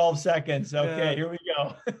 12 seconds. Okay, here we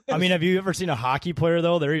go. I mean, have you ever seen a hockey player,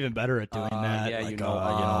 though? They're even better at doing that.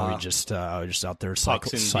 Yeah, we just out there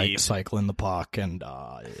cycling the puck. And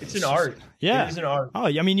it's an art. Yeah. It is an art. Oh,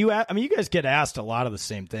 I mean, you guys get asked a lot of the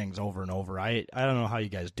same things over and over. I don't know how you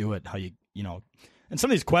guys do it, and some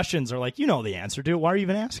of these questions are like, the answer to it. Why are you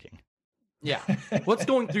even asking? Yeah. What's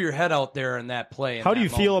going through your head out there in that play? How do you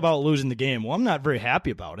feel about losing the game? Well, I'm not very happy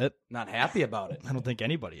about it. Not happy about it? I don't think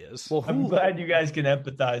anybody is. Well, I'm glad you guys can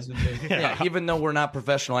empathize with me. Yeah, even though we're not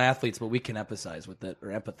professional athletes, but we can empathize with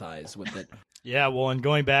it. Yeah, well, and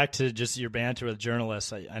going back to just your banter with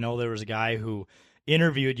journalists, I know there was a guy who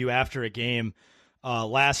interviewed you after a game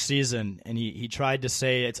last season, and he tried to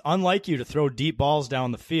say it's unlike you to throw deep balls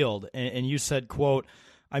down the field, and you said, quote,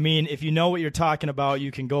 I mean, if you know what you're talking about, you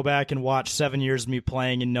can go back and watch 7 years of me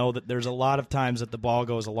playing and know that there's a lot of times that the ball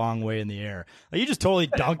goes a long way in the air. Like, you just totally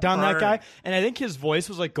dunked on that guy. And I think his voice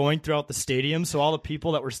was like going throughout the stadium, so all the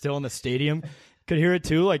people that were still in the stadium could hear it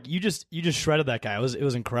too. Like, you just shredded that guy. It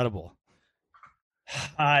was incredible.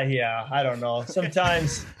 Yeah, I don't know.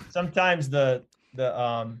 Sometimes the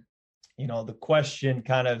question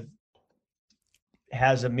kind of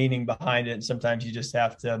has a meaning behind it, and sometimes you just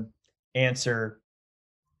have to answer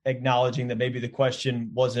acknowledging that maybe the question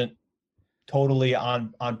wasn't totally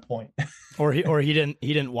on point. or he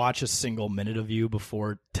didn't watch a single minute of you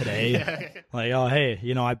before today. Like, oh, hey,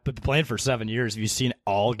 I've been playing for 7 years. Have you seen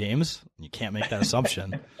all games? You can't make that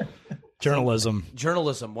assumption. Journalism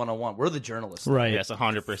 101. We're the journalists. Right. Yes,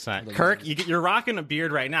 100%. Kirk, you're rocking a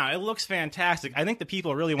beard right now. It looks fantastic. I think the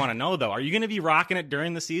people really want to know, though, are you going to be rocking it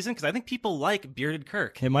during the season? Because I think people like bearded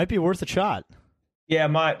Kirk. It might be worth a shot. Yeah,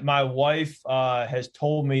 my wife has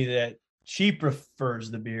told me that she prefers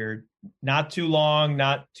the beard. Not too long,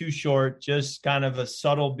 not too short, just kind of a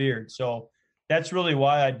subtle beard. So that's really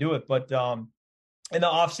why I do it. But in the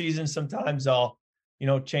off season, sometimes I'll,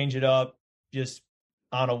 change it up just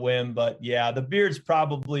on a whim. But yeah, the beard's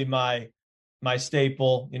probably my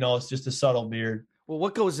staple. It's just a subtle beard. Well,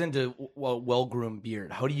 what goes into a well-groomed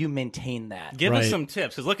beard? How do you maintain that? Give us some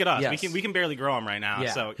tips, because look at us. Yes. We can barely grow them right now,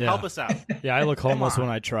 so help us out. Yeah, I look homeless when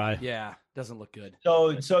I try. Yeah, doesn't look good.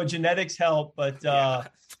 So genetics help, but I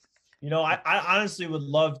honestly would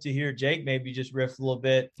love to hear Jake maybe just riff a little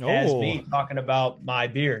bit as me talking about my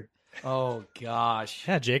beard. Oh gosh.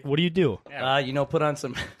 Yeah, Jake, what do you do? Put on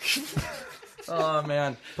some oh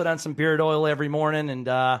man, put on some beard oil every morning and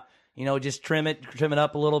just trim it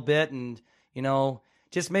up a little bit and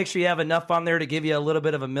just make sure you have enough on there to give you a little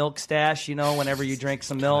bit of a milk stash, whenever you drink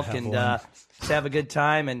some milk and just have a good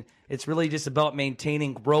time. And it's really just about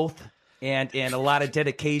maintaining growth and a lot of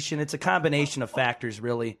dedication. It's a combination of factors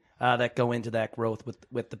really that go into that growth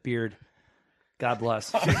with the beard. God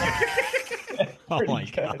bless. Oh my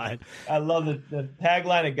God. I love the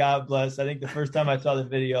tagline of God bless. I think the first time I saw the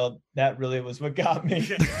video, that really was what got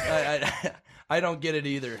me. I don't get it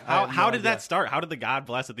either. How did that start? How did the God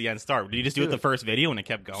bless at the end start? Did you just do it the first video and it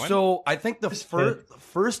kept going? So I think the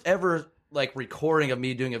first ever recording of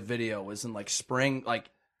me doing a video was in spring,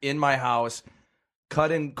 in my house,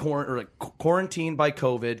 quarantined by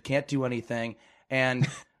COVID, can't do anything, and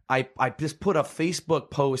I just put a Facebook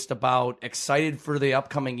post about excited for the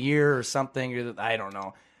upcoming year or something. I don't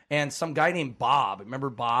know. And some guy named Bob. Remember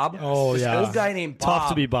Bob? Oh, this yeah. old guy named Bob. Tough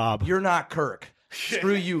to be Bob. You're not Kirk.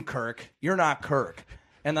 Screw you, Kirk. You're not Kirk.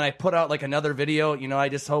 And then I put out another video.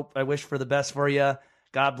 I wish for the best for you.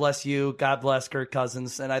 God bless you. God bless Kirk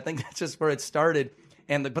Cousins. And I think that's just where it started.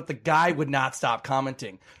 But the guy would not stop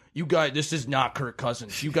commenting. You guys, this is not Kirk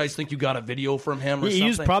Cousins. You guys think you got a video from him or something?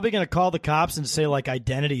 He's probably going to call the cops and say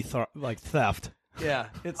identity theft. Yeah,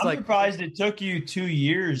 I'm surprised it took you 2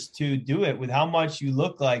 years to do it with how much you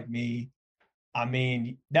look like me. I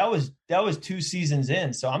mean, that was 2 seasons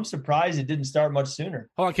in, so I'm surprised it didn't start much sooner.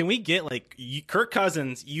 Hold on, can we get Kirk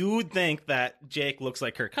Cousins? You would think that Jake looks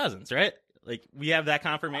like Kirk Cousins, right? We have that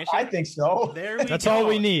confirmation. I think so. That's all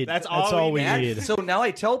we need. That's all we need. So now I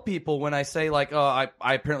tell people when I say I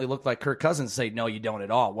apparently look like Kirk Cousins, say no, you don't at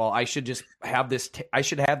all. Well, I should just have this. I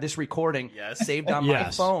should have this recording saved on my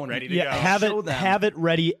phone, ready to go. Have it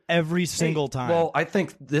ready every single time. Well, I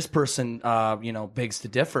think this person, begs to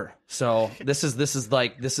differ. So this is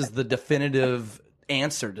the definitive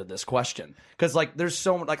answer to this question because there's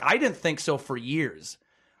so much. I didn't think so for years.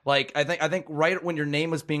 I think right when your name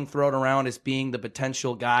was being thrown around as being the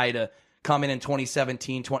potential guy to come in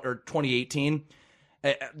 2017 or 2018,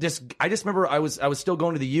 I just remember I was still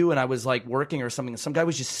going to the U and I was working or something. And some guy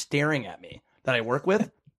was just staring at me that I work with.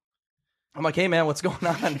 I'm like, hey man, what's going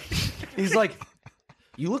on? He's like,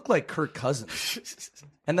 you look like Kirk Cousins.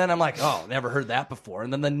 And then I'm like, oh, never heard that before.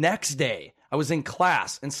 And then the next day I was in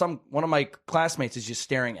class and one of my classmates is just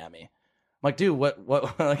staring at me. I'm like, dude, what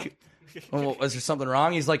well, is there something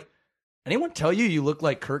wrong? He's like, anyone tell you look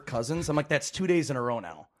like Kirk Cousins? I'm like, that's 2 days in a row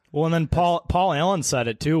now. Well, and then Paul Allen said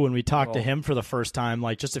it too when we talked to him for the first time,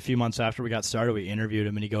 just a few months after we got started. We interviewed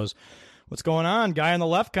him, and he goes, "What's going on? Guy on the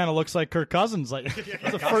left kind of looks like Kirk Cousins." That's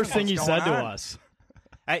the first thing he said to us.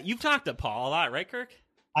 You've talked to Paul a lot, right, Kirk?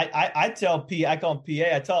 I tell P. I call him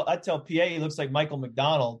PA. I tell PA he looks like Michael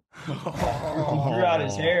McDonald. He grew out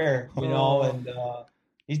his hair, and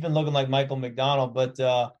he's been looking like Michael McDonald,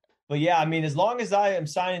 But yeah, I mean, as long as I am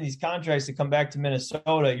signing these contracts to come back to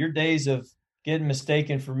Minnesota, your days of getting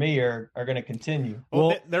mistaken for me are going to continue.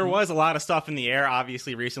 Well, there was a lot of stuff in the air,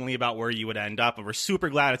 obviously, recently about where you would end up, and we're super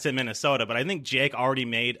glad it's in Minnesota. But I think Jake already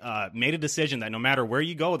made a decision that no matter where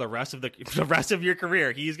you go, the rest of your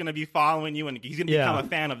career, he's going to be following you, and he's going to become a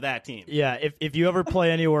fan of that team. Yeah, if you ever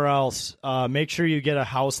play anywhere else, make sure you get a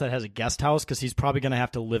house that has a guest house because he's probably going to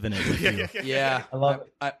have to live in it with you. Yeah, I love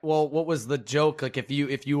it. Well, what was the joke? If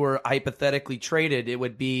you were hypothetically traded, it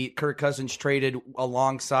would be Kirk Cousins traded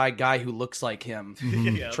alongside guy who looks like him,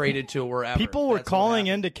 traded to wherever. People were calling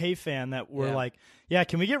into K-Fan that were like, yeah,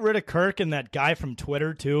 can we get rid of Kirk and that guy from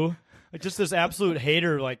Twitter too? Just this absolute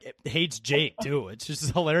hater, hates Jake too. It's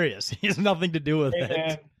just hilarious. He has nothing to do with it.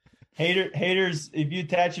 Man. Haters, if you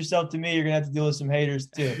attach yourself to me, you're going to have to deal with some haters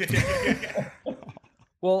too.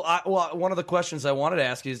 Well, one of the questions I wanted to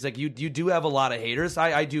ask you is like you do have a lot of haters.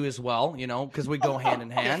 I do as well, because we go hand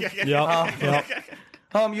in hand.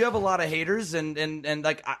 You have a lot of haters, and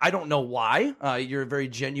like I don't know why. You're a very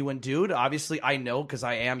genuine dude. Obviously, I know because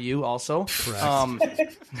I am you also.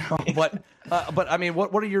 But I mean,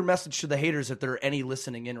 what are your message to the haters if there are any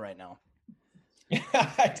listening in right now?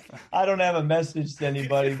 I don't have a message to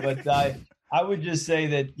anybody, but I would just say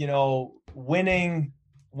that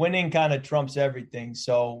winning kind of trumps everything.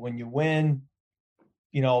 So when you win,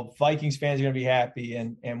 Vikings fans are going to be happy,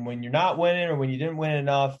 and when you're not winning or when you didn't win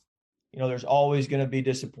enough, there's always going to be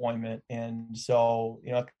disappointment. And so,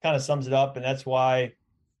 it kind of sums it up. And that's why,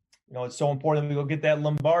 it's so important that we go get that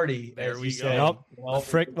Lombardi. There we go. Yep.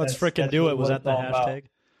 Let's frickin' do it. Was that the hashtag? About.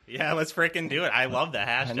 Yeah, let's frickin' do it. I love the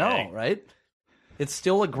hashtag. I know, right? It's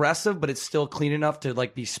still aggressive, but it's still clean enough to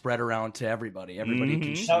like be spread around to everybody. Everybody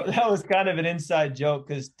can see. That was kind of an inside joke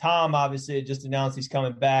because Tom obviously had just announced he's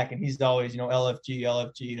coming back, and he's always,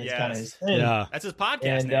 LFG. That's kind of his thing. Yeah. That's his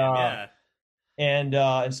podcast name, yeah. And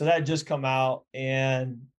so that just come out,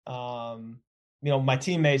 and my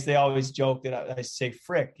teammates, they always joke that I say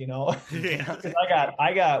frick, Yeah.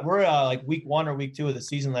 We're like week 1 or week 2 of the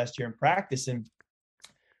season last year in practice, and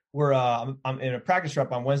I'm in a practice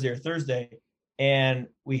rep on Wednesday or Thursday, and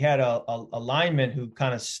we had a lineman who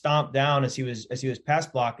kind of stomped down as he was pass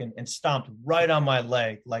blocking and stomped right on my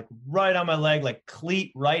leg, like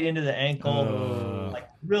cleat right into the ankle, like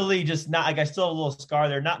really just not like I still have a little scar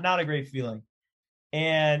there, not a great feeling.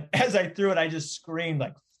 And as I threw it, I just screamed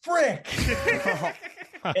like frick.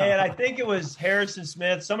 And I think it was Harrison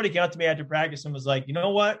Smith. Somebody came up to me after practice and was like, you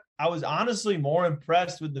know what? I was honestly more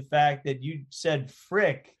impressed with the fact that you said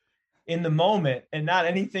frick in the moment and not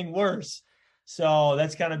anything worse. So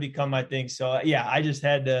that's kind of become my thing. So yeah, I just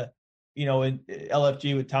had to, in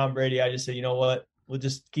LFG with Tom Brady, I just said, you know what? We'll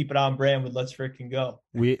just keep it on brand with let's frickin' go.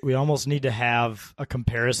 We almost need to have a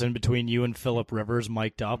comparison between you and Phillip Rivers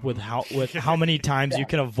mic'd up with how many times you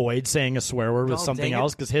can avoid saying a swear word with something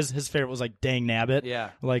else, because his favorite was like dang nabbit,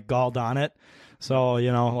 like galled on it. So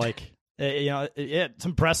it's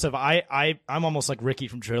impressive. I'm almost like Ricky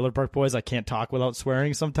from Trailer Park Boys. I can't talk without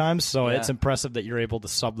swearing sometimes. So it's impressive that you're able to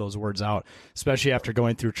sub those words out, especially after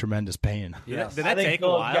going through tremendous pain. Yeah, did that take a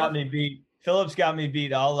while? Got me beat. Phillip's got me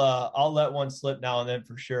beat. I'll let one slip now and then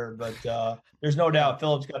for sure, but there's no doubt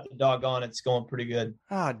Phillip's got the doggone it's going pretty good.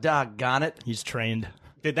 Doggone it. He's trained.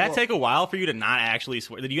 Did that take a while for you to not actually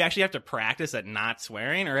swear? Did you actually have to practice at not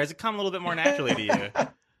swearing, or has it come a little bit more naturally to you?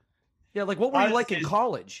 Yeah, like what were you like in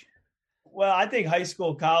college? Well, I think high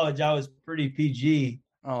school, college, I was pretty PG.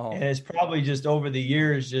 Oh. And it's probably just over the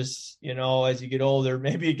years, just, as you get older,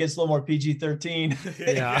 maybe it gets a little more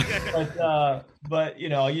PG-13. Yeah. but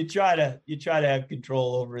you try to have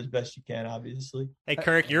control over as best you can, obviously. Hey,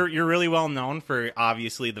 Kirk, you're really well known for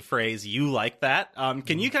obviously the phrase "you like that."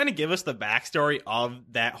 Can you kind of give us the backstory of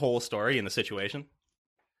that whole story and the situation?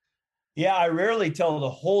 Yeah, I rarely tell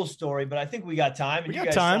the whole story, but I think we got time, and you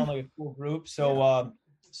guys sound like a cool group. So,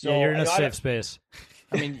 So you're in a safe space.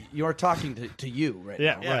 I mean, you're talking to you right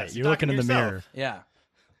now. Yeah, right. You're looking in the mirror. Yeah.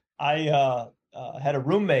 I had a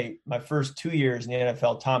roommate my first 2 years in the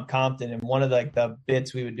NFL, Tom Compton, and one of the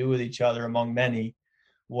bits we would do with each other, among many,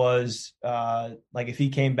 was like if he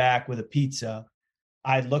came back with a pizza,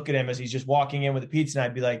 I'd look at him as he's just walking in with a pizza, and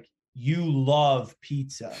I'd be like, "You love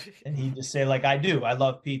pizza," and he'd just say, like, "I do. I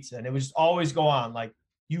love pizza," and it would just always go on, like,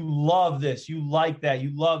 "You love this. You like that.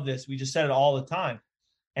 You love this." We just said it all the time.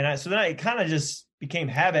 And so then it kind of just became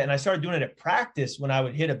habit. And I started doing it at practice when I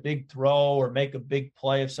would hit a big throw or make a big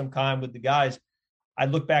play of some kind with the guys.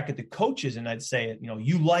 I'd look back at the coaches and I'd say it,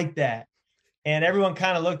 "You like that." And everyone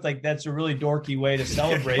kind of looked like that's a really dorky way to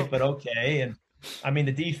celebrate, but okay. And I mean,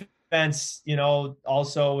 the defense,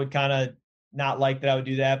 also would kind of not like that I would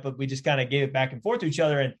do that, but we just kind of gave it back and forth to each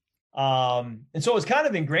other. And so it was kind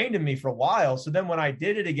of ingrained in me for a while. So then when I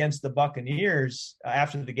did it against the Buccaneers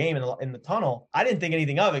after the game in the tunnel, I didn't think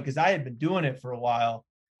anything of it because I had been doing it for a while,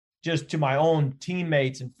 just to my own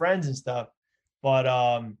teammates and friends and stuff. But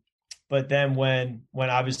then when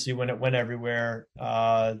it went everywhere,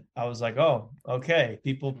 I was like, oh, okay.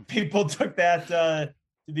 People took that to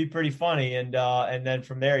be pretty funny, and then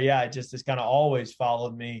from there, it just has kind of always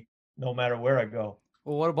followed me no matter where I go.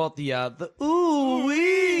 Well, what about the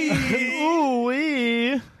ooh-wee?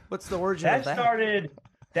 Ooh-wee. What's the origin of that?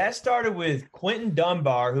 That started with Quentin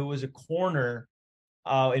Dunbar, who was a corner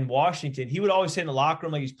in Washington. He would always say in the locker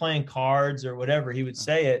room, like he's playing cards or whatever, he would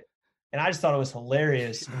say it. And I just thought it was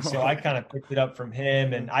hilarious. And so I kind of picked it up from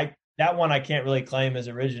him. And that one I can't really claim as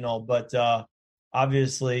original, but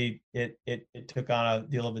obviously it took on a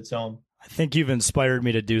deal of its own. I think you've inspired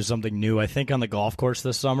me to do something new. I think on the golf course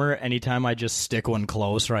this summer, anytime I just stick one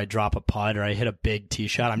close or I drop a putt or I hit a big tee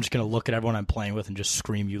shot, I'm just going to look at everyone I'm playing with and just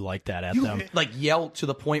scream "you like that" at them. Like yell to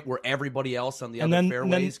the point where everybody else on the other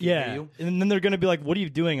fairways can hear you? And then they're going to be like, "What are you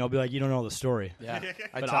doing?" I'll be like, "You don't know the story." Yeah.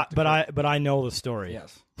 But I know the story.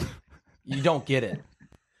 Yes. You don't get it.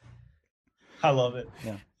 I love it.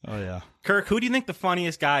 Yeah. Oh, yeah. Kirk, who do you think the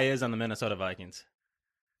funniest guy is on the Minnesota Vikings?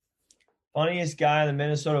 Funniest guy on the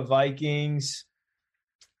Minnesota Vikings.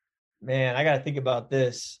 Man, I got to think about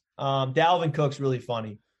this. Dalvin Cook's really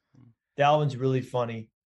funny. Dalvin's really funny.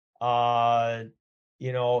 He'll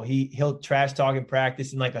trash talk in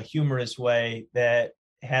practice in like a humorous way that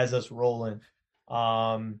has us rolling.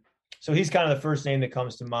 So he's kind of the first name that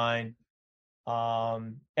comes to mind.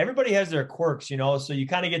 Everybody has their quirks, so you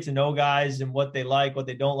kind of get to know guys and what they like, what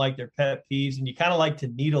they don't like, their pet peeves, and you kind of like to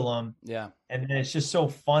needle them. Yeah. And then it's just so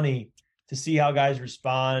funny to see how guys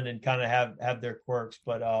respond and kind of have their quirks.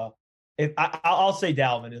 But I'll say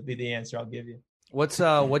Dalvin, it'll be the answer I'll give you.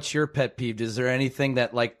 What's your pet peeve? Is there anything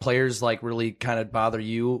that like players like really kind of bother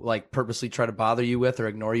you, like purposely try to bother you with or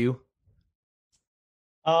ignore you?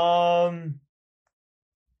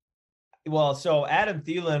 Well, so Adam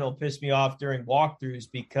Thielen will piss me off during walkthroughs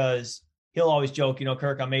because he'll always joke,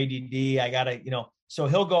 Kirk, I'm ADD. I gotta, so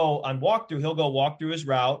he'll go on walkthrough. He'll go walk through his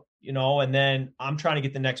route, and then I'm trying to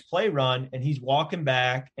get the next play run, and he's walking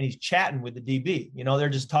back and he's chatting with the DB. They're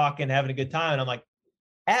just talking, having a good time, and I'm like,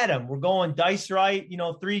 Adam, we're going dice right,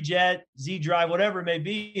 3-jet, Z drive, whatever it may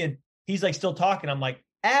be, and he's like still talking. I'm like,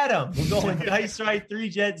 Adam, we're going dice right,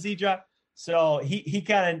 3-jet, Z drive. So he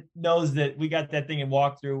kind of knows that we got that thing in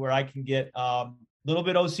walkthrough where I can get a little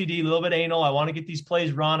bit OCD, a little bit anal. I want to get these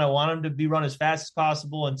plays run. I want them to be run as fast as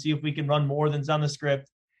possible and see if we can run more than's on the script.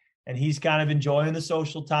 And he's kind of enjoying the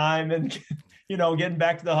social time and, getting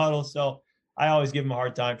back to the huddle. So I always give him a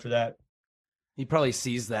hard time for that. He probably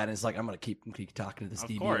sees that and is like, I'm going to keep talking to this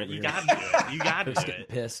DB. Of course, you got to do it. You got to do it. Getting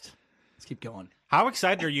pissed. Let's keep going. How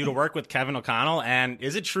excited are you to work with Kevin O'Connell? And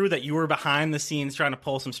is it true that you were behind the scenes trying to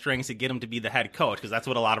pull some strings to get him to be the head coach? Because that's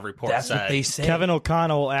what a lot of reports said. What they say. Kevin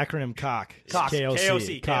O'Connell, acronym COC.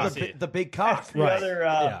 KOC. Cock. The big cock.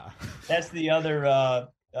 That's the other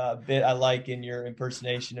bit I like in your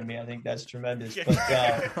impersonation of me. I think that's tremendous.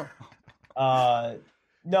 But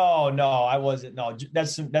no, I wasn't. No,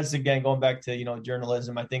 that's again going back to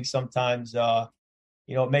journalism. I think sometimes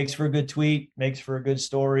it makes for a good tweet, makes for a good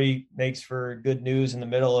story, makes for good news in the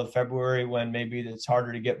middle of February when maybe it's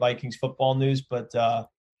harder to get Vikings football news. But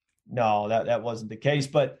no, that wasn't the case.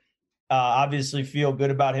 But obviously feel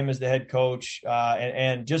good about him as the head coach,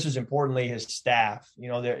 and just as importantly, his staff.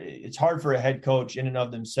 It's hard for a head coach in and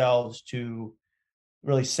of themselves to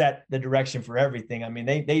really set the direction for everything. I mean,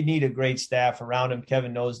 they need a great staff around him.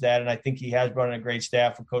 Kevin knows that, and I think he has brought in a great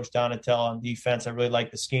staff from Coach Donatel on defense. I really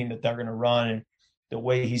like the scheme that they're going to run and the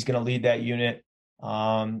way he's going to lead that unit.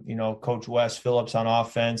 Coach Wes Phillips on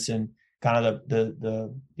offense and kind of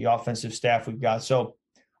the offensive staff we've got. So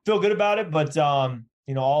feel good about it, but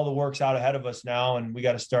all the work's out ahead of us now, and we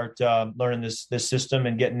got to start learning this system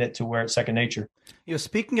and getting it to where it's second nature.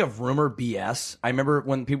 Speaking of rumor BS, I remember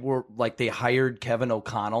when people were like, they hired Kevin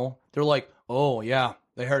O'Connell. They're like, oh yeah,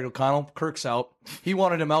 they hired O'Connell. Kirk's out. He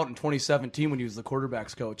wanted him out in 2017 when he was the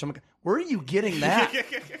quarterback's coach. I'm like, where are you getting that?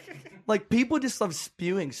 Like, people just love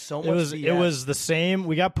spewing so much BS. It was the same.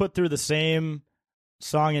 We got put through the same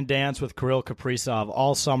song and dance with Kirill Kaprizov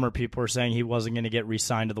all summer. People were saying he wasn't going to get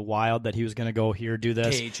re-signed to the Wild, that he was going to go here, do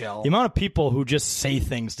this. KHL. The amount of people who just say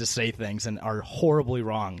things to say things and are horribly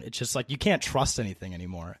wrong. It's just like you can't trust anything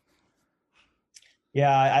anymore.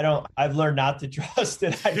 Yeah, I've learned not to trust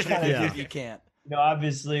it. You can't.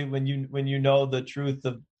 Obviously, when you know the truth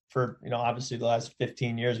for obviously the last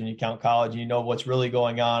 15 years when you count college, and you know what's really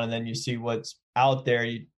going on, and then you see what's out there,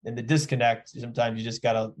 and the disconnect. Sometimes you just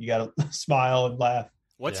gotta smile and laugh.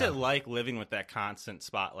 What's it like living with that constant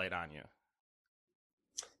spotlight on you?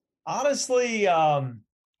 Honestly,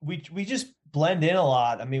 we just blend in a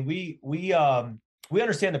lot. I mean, we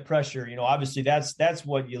understand the pressure. Obviously that's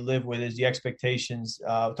what you live with, is the expectations.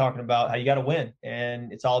 Talking about how you got to win,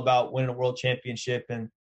 and it's all about winning a world championship and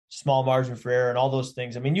small margin for error and all those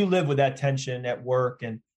things. I mean, you live with that tension at work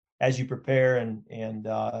and as you prepare, and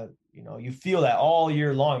you feel that all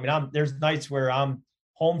year long. I mean, there's nights where I'm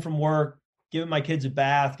home from work, giving my kids a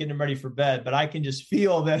bath, getting them ready for bed, but I can just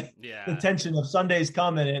feel that the tension of Sunday's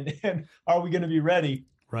coming and are we going to be ready?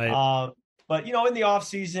 Right. But in the off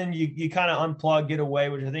season, you kind of unplug, get away,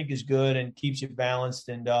 which I think is good and keeps you balanced.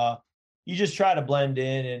 And you just try to blend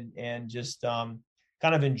in and just kind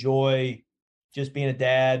of enjoy just being a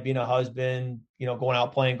dad, being a husband, going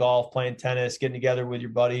out playing golf, playing tennis, getting together with your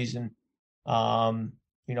buddies and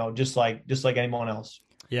Just like anyone else.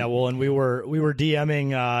 Yeah, well, and we were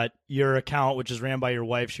DMing your account, which is ran by your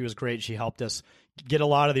wife. She was great. She helped us get a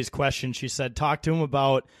lot of these questions. She said, talk to him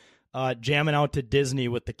about jamming out to Disney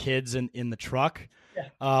with the kids in the truck.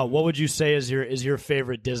 Yeah. What would you say is your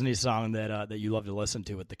favorite Disney song that you love to listen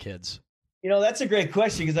to with the kids? That's a great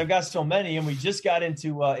question because I've got so many, and we just got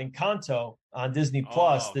into Encanto on Disney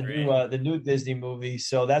Plus, the new Disney movie.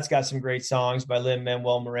 So that's got some great songs by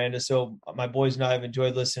Lin-Manuel Miranda. So my boys and I have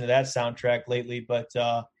enjoyed listening to that soundtrack lately. But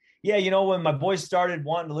when my boys started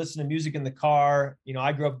wanting to listen to music in the car,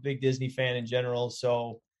 I grew up a big Disney fan in general.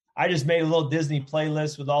 So I just made a little Disney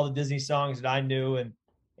playlist with all the Disney songs that I knew,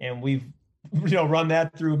 and we've run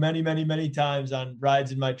that through many, many, many times on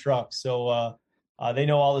rides in my truck. So they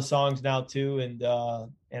know all the songs now too, and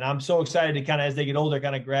I'm so excited to kind of, as they get older,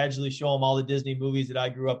 kind of gradually show them all the Disney movies that I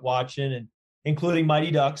grew up watching, and including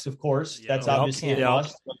Mighty Ducks, of course. Yeah, that's obviously a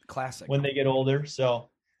must classic when they get older. So,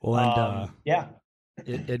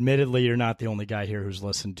 admittedly, you're not the only guy here who's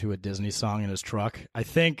listened to a Disney song in his truck. I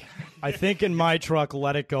think in my truck,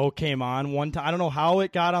 "Let It Go" came on one time. I don't know how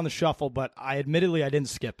it got on the shuffle, but I didn't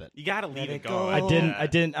skip it. You got to leave it go. I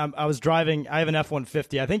didn't. I was driving. I have an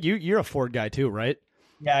F-150. I think you're a Ford guy too, right?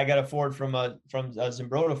 Yeah, I got a Ford from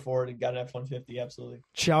Zimbrota Ford and got an F-150. Absolutely.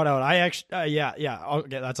 Shout out. I actually, yeah.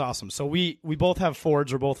 Okay, that's awesome. So we both have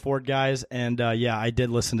Fords. We're both Ford guys, and I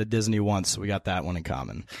did listen to Disney once, so we got that one in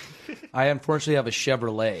common. I unfortunately have a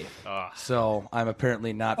Chevrolet, so I'm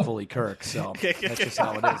apparently not fully Kirk. So that's just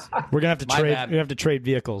how it is. We're gonna have to trade. We have to trade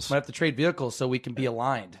vehicles. We have to trade vehicles so we can be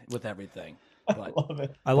aligned with everything. But I love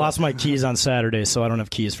it. I lost my keys on Saturday, so I don't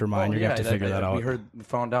have keys for mine. You're gonna have to figure that out. We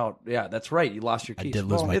found out. Yeah, that's right. You lost your keys. I did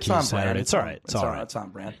lose my keys Saturday. It's all right. It's all right. It's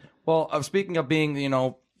on brand. Well, speaking of being,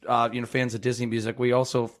 fans of Disney music, we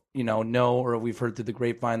also, know, or we've heard through the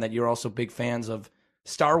grapevine that you're also big fans of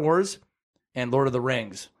Star Wars and Lord of the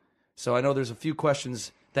Rings. So I know there's a few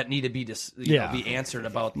questions that need to be be answered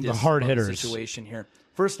about this, the hard hitters situation here.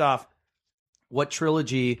 First off, what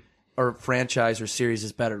trilogy or franchise or series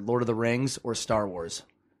is better, Lord of the Rings or Star Wars?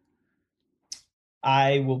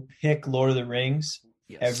 I will pick Lord of the Rings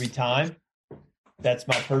every time. That's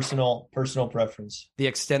my personal preference. The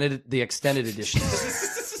extended edition.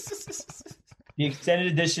 The extended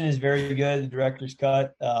edition is very good. The director's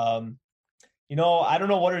cut. I don't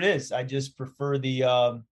know what it is. I just prefer the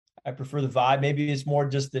vibe. Maybe it's more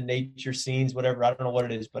just the nature scenes, whatever. I don't know what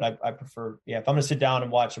it is, but I prefer. Yeah, if I'm gonna sit down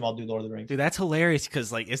and watch them, I'll do Lord of the Rings. Dude, that's hilarious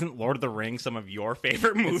because isn't Lord of the Rings some of your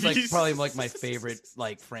favorite movies? It's probably my favorite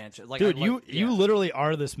franchise. Dude, you literally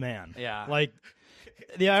are this man. Yeah.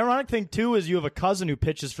 The ironic thing too is you have a cousin who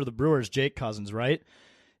pitches for the Brewers, Jake Cousins, right?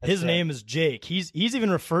 His name is Jake. He's even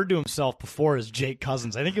referred to himself before as Jake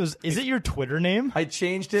Cousins. I think it was. Is it your Twitter name? I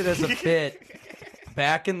changed it as a bit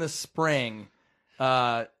back in the spring.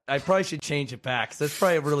 I probably should change it back because that's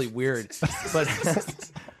probably really weird.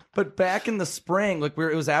 But back in the spring, it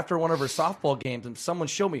was after one of our softball games, and someone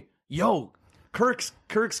showed me, "Yo, Kirk's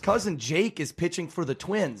cousin Jake is pitching for the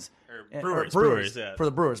Twins." Brewers, yeah. For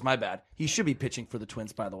the Brewers, my bad. He should be pitching for the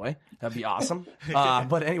Twins, by the way. That'd be awesome.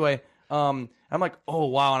 But anyway, I'm like, oh,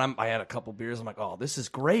 wow. And I had a couple beers. I'm like, oh, this is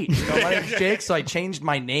great. My name's Jake. So I changed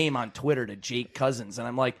my name on Twitter to Jake Cousins. And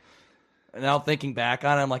I'm like, now thinking back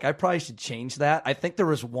on it, I'm like, I probably should change that. I think there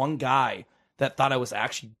was one guy that thought I was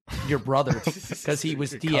actually your brother because he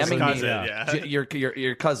was DMing me.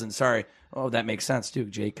 Your cousin, sorry. Oh, that makes sense, too.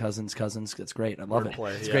 Jake Cousins. That's great. I love it.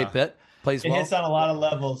 It's a great bit. Plays well. It hits on a lot of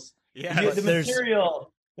levels. Yeah, the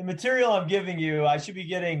material I'm giving you, I should be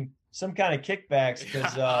getting some kind of kickbacks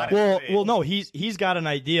because. No, he's got an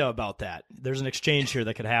idea about that. There's an exchange here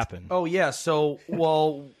that could happen. Oh yeah, so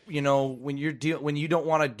when you don't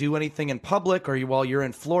want to do anything in public, or while you're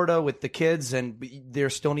in Florida with the kids, and there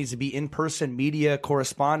still needs to be in-person media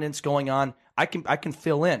correspondence going on, I can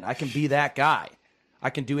fill in. I can be that guy. I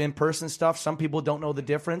can do in-person stuff. Some people don't know the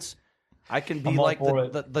difference. I can be like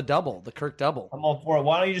the double, the Kirk double. I'm all for it.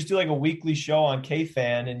 Why don't you just do a weekly show on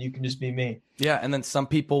K-Fan and you can just be me? Yeah, and then some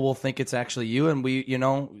people will think it's actually you, and we,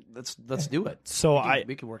 let's do it. So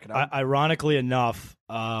we can work it out. Ironically enough,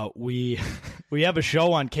 we have a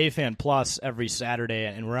show on K-Fan Plus every Saturday,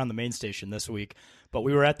 and we're on the main station this week. But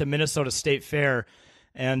we were at the Minnesota State Fair.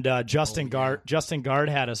 And Justin Gard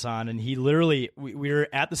had us on, and he literally we were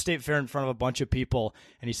at the State Fair in front of a bunch of people,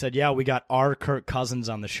 and he said, "Yeah, we got our Kirk Cousins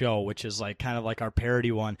on the show, which is kind of like our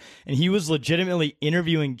parody one." And he was legitimately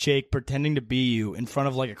interviewing Jake, pretending to be you in front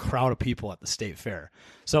of a crowd of people at the State Fair.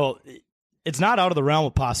 So it's not out of the realm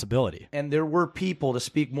of possibility. And there were people, to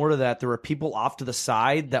speak more to that, there were people off to the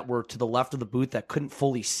side that were to the left of the booth that couldn't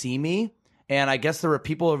fully see me. And I guess there were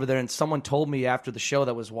people over there, and someone told me after the show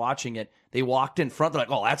that was watching it, they walked in front, they're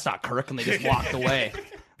like, oh, that's not Kirk, and they just walked away.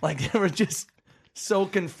 Like, they were just so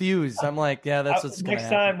confused. I'm like, yeah, that's what's going to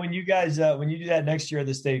happen. Next time when you guys, when you do that next year at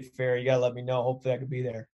the State Fair, you got to let me know. Hopefully I could be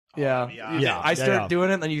there. Yeah. I start doing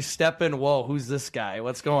it, and then you step in, whoa, who's this guy?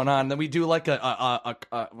 What's going on? And then we do like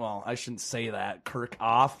well, I shouldn't say that, Kirk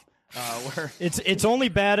off. Where it's only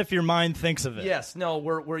bad if your mind thinks of it. Yes, no,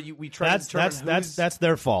 we try to determine that's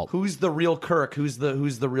their fault. Who's the real Kirk? Who's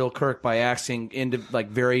the real Kirk by asking into like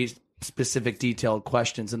very specific, detailed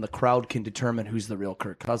questions, and the crowd can determine who's the real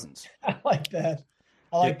Kirk Cousins. I like that.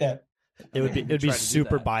 I like that. It'd be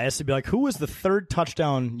super biased. It'd be like, who was the third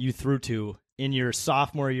touchdown you threw to in your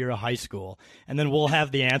sophomore year of high school? And then we'll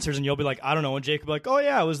have the answers, and you'll be like, I don't know. And Jake will be like, oh,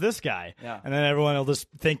 yeah, it was this guy. Yeah. And then everyone will just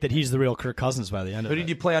think that he's the real Kirk Cousins by the end of it. Who did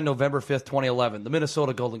you play on November 5th, 2011? The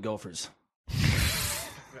Minnesota Golden Gophers.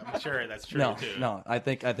 I'm sure that's true, too. No, I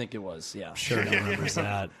think it was, yeah. I'm sure he remembers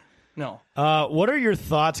that. No. What are your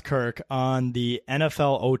thoughts, Kirk, on the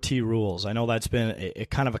NFL OT rules? I know that's been a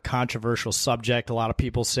kind of a controversial subject. A lot of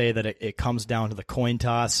people say that it comes down to the coin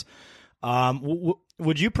toss.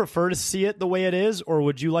 Would you prefer to see it the way it is, or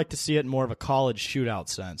would you like to see it in more of a college shootout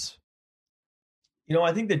sense?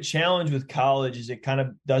 I think the challenge with college is it kind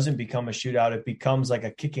of doesn't become a shootout. It becomes like a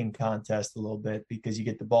kicking contest a little bit because you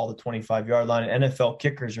get the ball to the 25-yard line. And NFL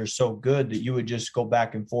kickers are so good that you would just go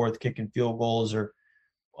back and forth kicking field goals or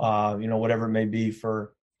whatever it may be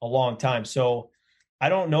for a long time. So I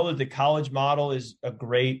don't know that the college model is a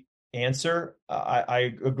great answer.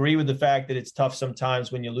 I agree with the fact that it's tough sometimes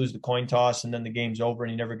when you lose the coin toss and then the game's over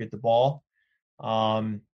and you never get the ball.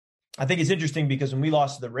 I think it's interesting because when we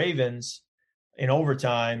lost to the Ravens in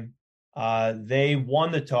overtime, they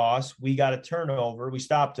won the toss. We got a turnover. We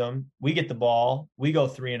stopped them. We get the ball. We go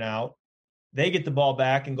 3 and out. They get the ball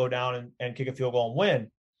back and go down and kick a field goal and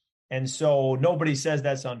win. And so nobody says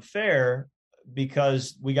that's unfair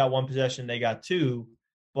because we got one possession, they got 2.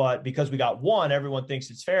 But because we got 1, everyone thinks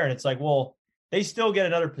it's fair. And it's like, well, they still get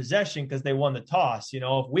another possession because they won the toss.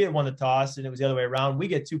 If we had won the toss and it was the other way around, we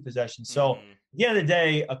get 2 possessions. So at the end of the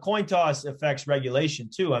day, a coin toss affects regulation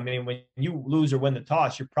too. I mean, when you lose or win the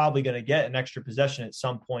toss, you're probably going to get an extra possession at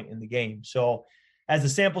some point in the game. So as the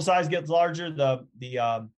sample size gets larger,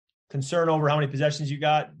 the concern over how many possessions you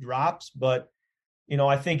got drops. But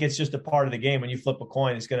I think it's just a part of the game. When you flip a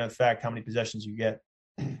coin, it's going to affect how many possessions you get.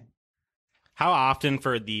 How often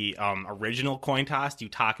for the original coin toss do you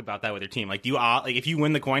talk about that with your team? Like, if you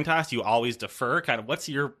win the coin toss, do you always defer? Kind of, what's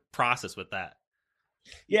your process with that?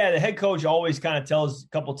 Yeah, the head coach always kind of tells a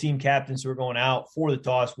couple team captains who are going out for the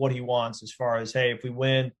toss what he wants as far as, hey, if we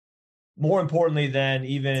win, more importantly than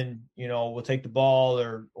even, we'll take the ball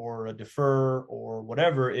or a defer or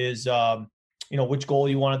whatever is, which goal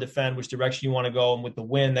you want to defend, which direction you want to go. And with the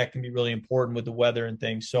win, that can be really important with the weather and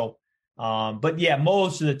things. So, but yeah,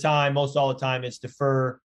 most all the time it's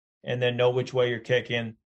defer and then know which way you're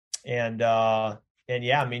kicking. And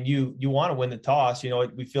yeah, I mean, you want to win the toss.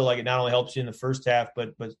 We feel like it not only helps you in the first half,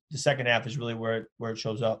 but the second half is really where it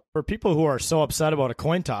shows up. For people who are so upset about a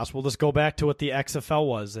coin toss, we'll just go back to what the XFL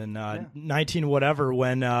was in 19 whatever,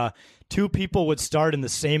 when 2 people would start in the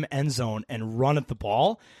same end zone and run at the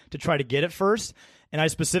ball to try to get it first. And I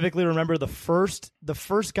specifically remember the first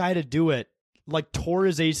guy to do it tore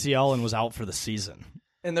his ACL and was out for the season.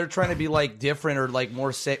 And they're trying to be different or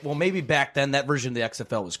more safe. Well, maybe back then that version of the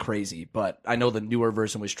XFL was crazy, but I know the newer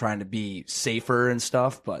version was trying to be safer and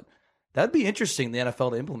stuff. But that'd be interesting, the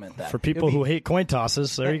NFL to implement that for people who hate coin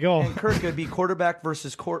tosses. There you go. And Kirk, it'd be quarterback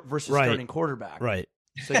versus starting quarterback. Right.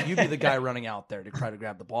 So you'd be the guy running out there to try to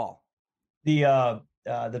grab the ball. The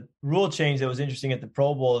rule change that was interesting at the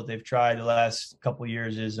Pro Bowl that they've tried the last couple of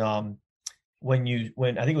years is when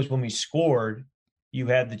I think it was when we scored, you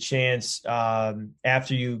had the chance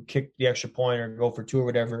after you kick the extra point or go for 2 or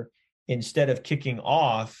whatever, instead of kicking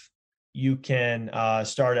off, you can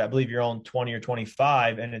start at, I believe, your own 20 or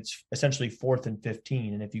 25, and it's essentially 4th and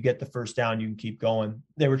 15. And if you get the first down, you can keep going.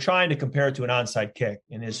 They were trying to compare it to an onside kick,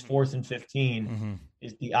 and his 4th and 15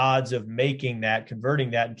 is the odds of making that,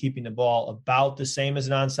 converting that, and keeping the ball about the same as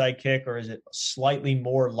an onside kick, or is it slightly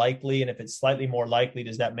more likely? And if it's slightly more likely,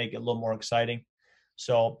 does that make it a little more exciting?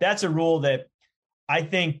 So that's a rule that I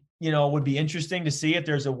think, would be interesting to see if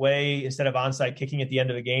there's a way, instead of onside kicking at the end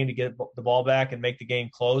of the game, to get the ball back and make the game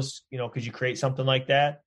close, because you create something like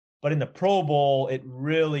that. But in the Pro Bowl, it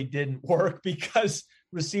really didn't work because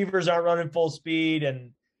receivers aren't running full speed.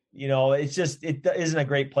 And, it isn't a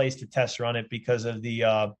great place to test run it because of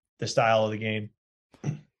the style of the game.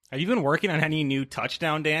 Have you been working on any new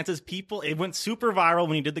touchdown dances? It went super viral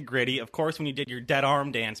when you did the gritty. Of course, when you did your dead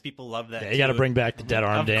arm dance, people love that. Yeah, you got to bring back the dead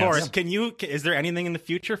arm dance. Of course. Is there anything in the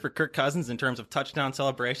future for Kirk Cousins in terms of touchdown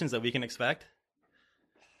celebrations that we can expect?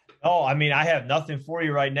 Oh, I mean, I have nothing for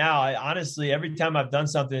you right now. Honestly, every time I've done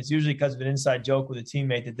something, it's usually because of an inside joke with a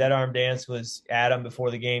teammate. The dead arm dance was Adam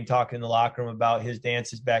before the game talking in the locker room about his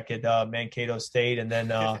dances back at Mankato State. And then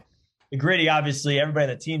the gritty, obviously, everybody on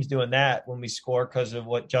the team's doing that when we score because of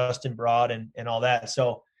what Justin brought and all that.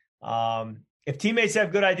 So if teammates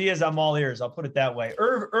have good ideas, I'm all ears. I'll put it that way.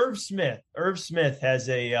 Irv Smith has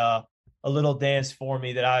a little dance for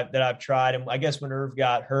me that I've tried. And I guess when Irv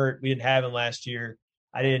got hurt, we didn't have him last year.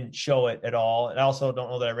 I didn't show it at all. And I also don't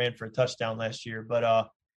know that I ran for a touchdown last year. But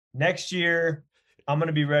next year, I'm going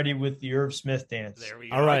to be ready with the Irv Smith dance. There we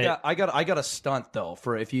go. All right. I got a stunt, though,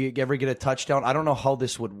 for if you ever get a touchdown. I don't know how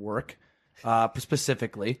this would work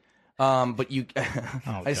specifically. But you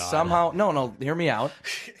somehow – no, hear me out.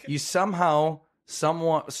 You somehow,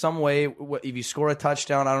 some way, if you score a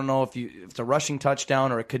touchdown, I don't know if it's a rushing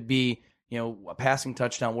touchdown or it could be, a passing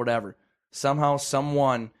touchdown, whatever. Somehow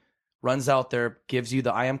someone – runs out there, gives you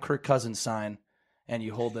the I am Kirk Cousins sign, and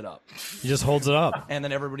you hold it up. He just holds it up. And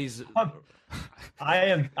then everybody's...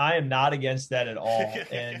 I am not against that at all.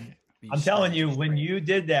 And I'm telling you, when you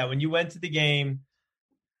did that, when you went to the game,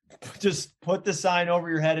 just put the sign over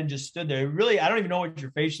your head and just stood there. Really, I don't even know what your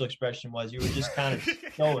facial expression was. You were just kind of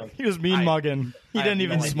showing. He was mean-mugging. He didn't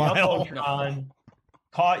even smile.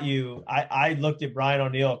 Caught you. I looked at Brian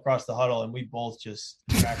O'Neill across the huddle, and we both just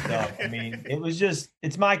cracked up. I mean,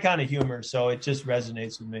 it's my kind of humor, so it just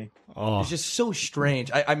resonates with me. Oh. It's just so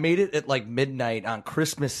strange. I made it at like midnight on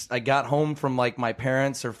Christmas. I got home from like my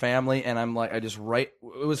parents or family, and I'm like, I just write.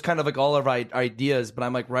 It was kind of like all of our ideas, but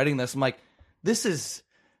I'm like writing this. I'm like, this is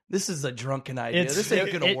a drunken idea. This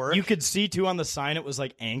ain't gonna work. You could see too on the sign it was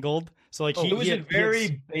like angled. So like it was a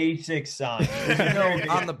very basic sign.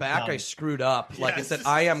 On the back, I screwed up. Like it said,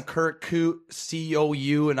 I am Kirk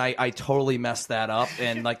COU, and I totally messed that up.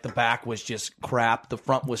 And like the back was just crap. The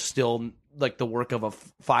front was still like the work of a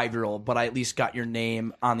 5-year-old, but I at least got your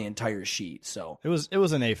name on the entire sheet. So it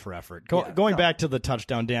was an A for effort. Going back to the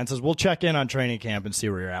touchdown dances, we'll check in on training camp and see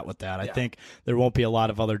where you're at with that. I think there won't be a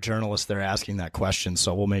lot of other journalists there asking that question,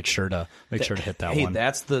 so we'll make sure to hit that one.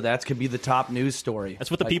 That could be the top news story. That's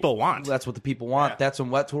what the people want. That's what the people want. Yeah. That's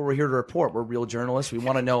what we're here to report. We're real journalists. We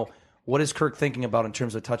want to know, what is Kirk thinking about in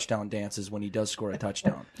terms of touchdown dances when he does score a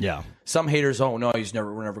touchdown? Yeah. Some haters, we're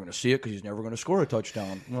never going to see it because he's never going to score a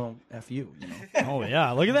touchdown. Well, F you. Oh,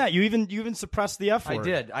 yeah. Look at that. You even suppressed the F word. I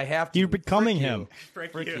did. I have to. You're becoming him.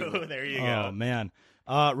 Frick you. There you go. Oh, man.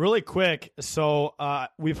 Really quick. So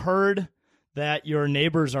we've heard that your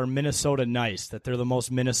neighbors are Minnesota nice, that they're the most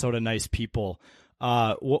Minnesota nice people.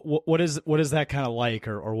 What is that kind of like,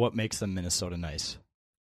 or what makes them Minnesota nice?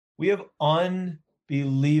 We have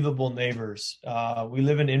unbelievable neighbors. We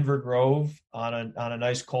live in Inver Grove on a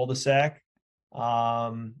nice cul-de-sac.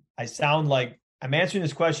 I sound like I'm answering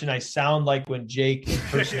this question. I sound like when Jake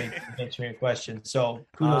impersonates answering a question. So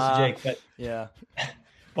kudos to Jake. But yeah,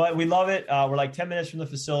 but we love it. We're like 10 minutes from the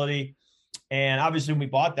facility, and obviously when we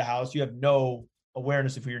bought the house, you have no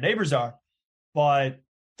awareness of who your neighbors are. But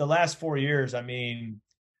the last 4 years, I mean,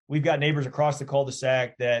 we've got neighbors across the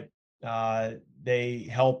cul-de-sac that they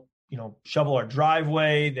help, shovel our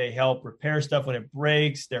driveway. They help repair stuff when it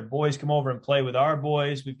breaks. Their boys come over and play with our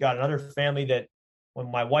boys. We've got another family that when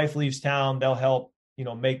my wife leaves town, they'll help,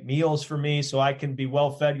 make meals for me so I can be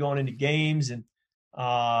well fed going into games. And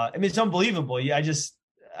I mean, it's unbelievable.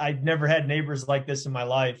 I've never had neighbors like this in my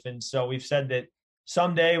life. And so we've said that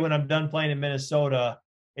someday when I'm done playing in Minnesota,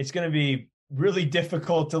 it's going to be really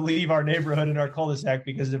difficult to leave our neighborhood and our cul-de-sac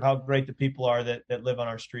because of how great the people are that live on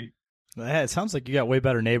our street. Yeah, it sounds like you got way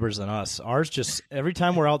better neighbors than us. Ours just, every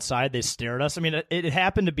time we're outside, they stare at us. I mean, it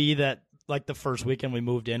happened to be that, like, the first weekend we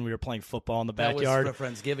moved in, we were playing football in the backyard. That was for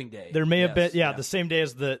Friendsgiving Day. There may have been, the same day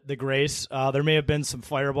as the Grace. There may have been some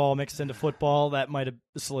fireball mixed into football that might have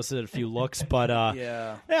solicited a few looks, but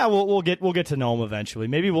we'll get to know him eventually.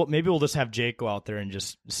 Maybe we'll just have Jake go out there and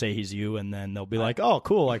just say he's you, and then they'll be like, oh,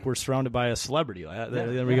 cool, like we're surrounded by a celebrity.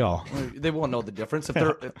 There we go. They won't know the difference.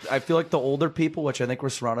 I feel like the older people, which I think we're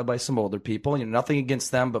surrounded by some older people. Nothing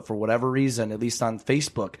against them, but for whatever reason, at least on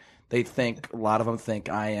Facebook, a lot of them think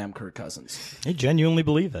I am Kirk Cousins. They genuinely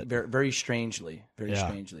believe it. Very, very strangely.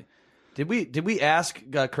 Strangely. Did we ask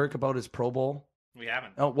Kirk about his Pro Bowl? We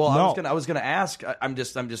haven't. Oh well, no. I was gonna ask. I'm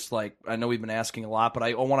just like, I know we've been asking a lot, but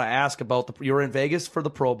I want to ask about you were in Vegas for the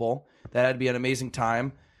Pro Bowl. That had to be an amazing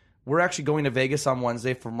time. We're actually going to Vegas on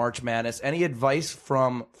Wednesday for March Madness. Any advice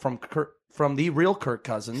from the real Kirk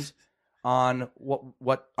Cousins on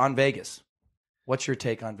what on Vegas. What's your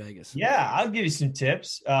take on Vegas? Yeah, I'll give you some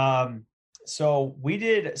tips. So we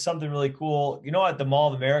did something really cool. You know, at the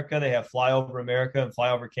Mall of America, they have Flyover America and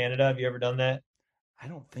Flyover Canada. Have you ever done that? I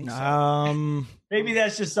don't think so. Maybe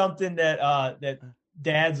that's just something that that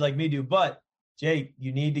dads like me do. But Jake,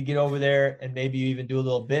 you need to get over there and maybe you even do a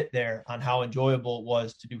little bit there on how enjoyable it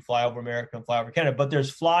was to do Flyover America and Flyover Canada. But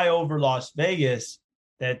there's Flyover Las Vegas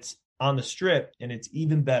that's on the Strip, and it's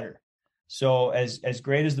even better. So as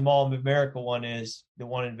great as the Mall of America one is, the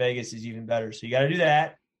one in Vegas is even better. So you got to do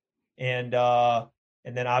that. And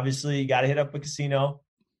then obviously you got to hit up a casino.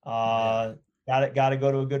 Got to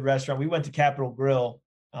go to a good restaurant. We went to Capitol Grill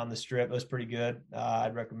on the Strip. It was pretty good.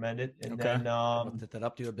 I'd recommend it. And then Hit that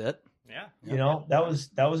up to a bit. Yeah. You know, that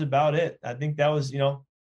was about it. I think that was, kind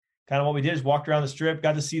of what we did is walked around the Strip,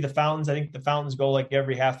 got to see the fountains. I think the fountains go like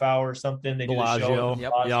every half hour or something. They do the show.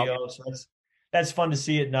 Bellagio. So that's fun to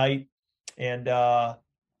see at night. And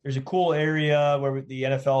there's a cool area where the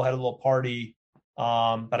NFL had a little party.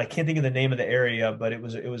 But I can't think of the name of the area, but it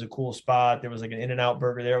was a cool spot. There was like an In-N-Out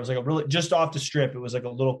burger there. It was like a really just off the Strip. It was like a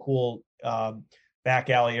little cool back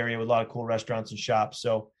alley area with a lot of cool restaurants and shops.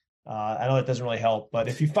 So I know that doesn't really help, but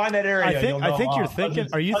if you find that area, I think you're thinking.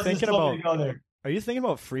 Are you thinking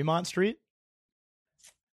about Fremont Street?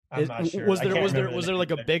 I'm not sure. Was there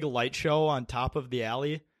like a big light show on top of the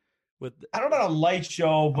alley? I don't know about a light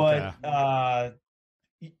show, but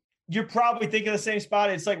you're probably thinking the same spot.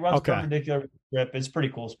 It's like runs perpendicular to the Strip. It's a pretty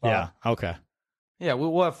cool spot. Yeah. Okay. Yeah,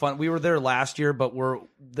 we'll have fun. We were there last year, but we're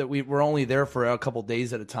only there for a couple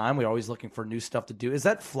days at a time. We're always looking for new stuff to do. Is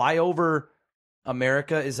that Flyover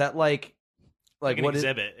America? Is that like an what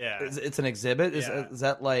exhibit? Yeah, it's an exhibit. Is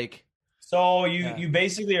that like? So you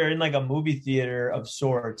basically are in like a movie theater of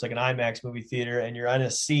sorts, like an IMAX movie theater, and you're on a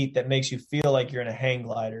seat that makes you feel like you're in a hang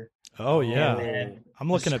glider. Oh yeah, I'm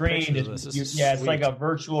looking at pictures of this. It's like a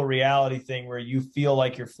virtual reality thing where you feel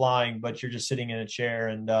like you're flying, but you're just sitting in a chair,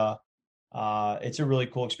 and it's a really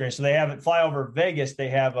cool experience. So they have at Flyover Vegas, they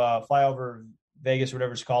have Flyover Vegas,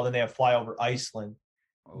 whatever it's called, and they have Flyover Iceland.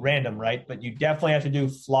 Random, right? But you definitely have to do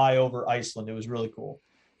Flyover Iceland. It was really cool.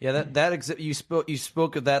 Yeah, that exhibit you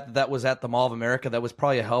spoke of that was at the Mall of America. That was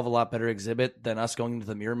probably a hell of a lot better exhibit than us going to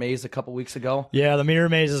the Mirror Maze a couple weeks ago. Yeah, the Mirror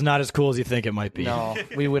Maze is not as cool as you think it might be. No,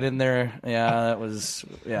 we went in there. Yeah,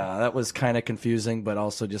 that was kind of confusing, but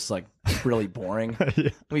also just like really boring.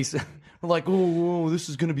 We're like, oh, this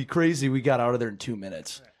is gonna be crazy. We got out of there in 2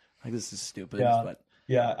 minutes. Like this is stupid. Yeah. But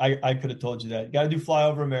yeah, I could have told you that. You got to do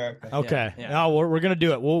Flyover America. Okay. Yeah. No, we're gonna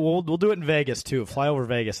do it. We'll do it in Vegas too. Flyover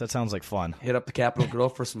Vegas. That sounds like fun. Hit up the Capitol Grill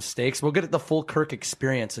for some steaks. We'll get the full Kirk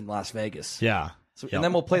experience in Las Vegas. Yeah. And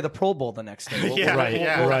then we'll play the Pro Bowl the next day.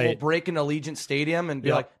 We'll break into Allegiant Stadium and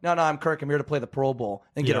be like, no, I'm Kirk. I'm here to play the Pro Bowl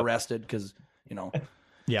and get arrested because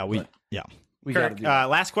Yeah, we Kirk, got to do that.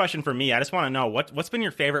 last question for me. I just want to know what's been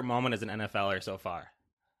your favorite moment as an NFLer so far?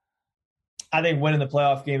 I think winning the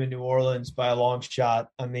playoff game in New Orleans by a long shot.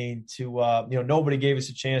 I mean, nobody gave us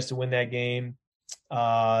a chance to win that game.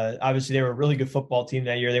 Obviously, they were a really good football team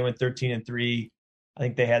that year. They went 13-3. I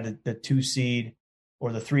think they had the 2 seed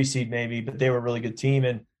or the 3 seed maybe, but they were a really good team.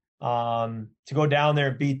 And to go down there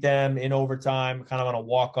and beat them in overtime, kind of on a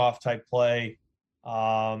walk-off type play,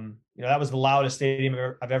 that was the loudest stadium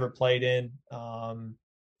I've ever played in.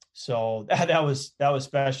 So that was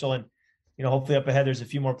special. And hopefully up ahead, there's a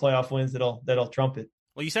few more playoff wins that'll trump it.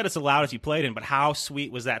 Well, you said it's the loudest you played in, but how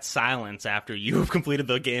sweet was that silence after you completed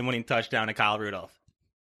the game-winning touchdown to Kyle Rudolph?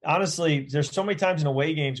 Honestly, there's so many times in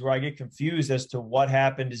away games where I get confused as to what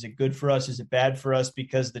happened. Is it good for us? Is it bad for us?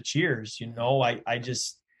 Because the cheers, I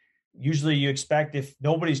just usually you expect if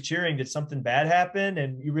nobody's cheering, did something bad happen?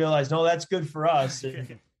 And you realize, no, that's good for us.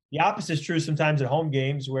 And the opposite is true sometimes at home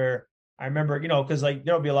games where I remember, because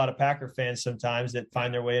there'll be a lot of Packer fans sometimes that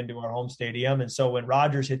find their way into our home stadium. And so when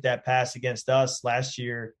Rodgers hit that pass against us last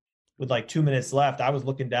year with 2 minutes left, I was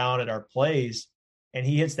looking down at our plays and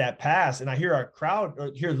he hits that pass and I hear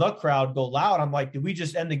the crowd go loud. I'm like, did we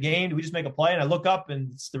just end the game? Did we just make a play? And I look up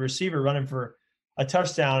and it's the receiver running for a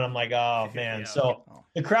touchdown. And I'm like, oh man. So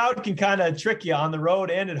the crowd can kind of trick you on the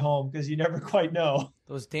road and at home because you never quite know.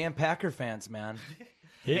 Those damn Packer fans, man.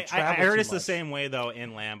 I heard it's the same way though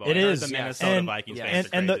in Lambeau. It is. The Minnesota Vikings fans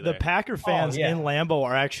and the Packer fans in Lambeau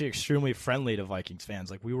are actually extremely friendly to Vikings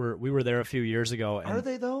fans. Like we were there a few years ago. And are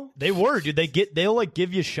they though? They were, dude. They'll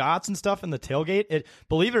give you shots and stuff in the tailgate.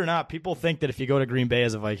 Believe it or not, people think that if you go to Green Bay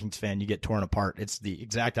as a Vikings fan, you get torn apart. It's the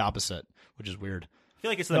exact opposite, which is weird. I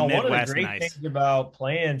feel like it's the Midwest. One of the great things about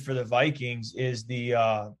playing for the Vikings is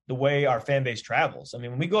the way our fan base travels. I mean,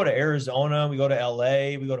 when we go to Arizona, we go to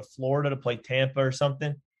LA, we go to Florida to play Tampa or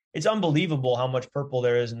something, it's unbelievable how much purple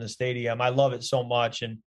there is in the stadium. I love it so much.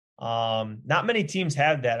 And not many teams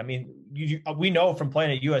have that. I mean, we know from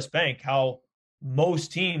playing at US Bank how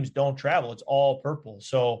most teams don't travel. It's all purple.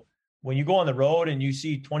 So when you go on the road and you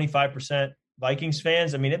see 25% Vikings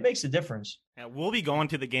fans, I mean, it makes a difference. Yeah, we'll be going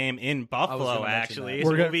to the game in Buffalo, actually.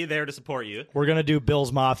 So we'll be there to support you. We're going to do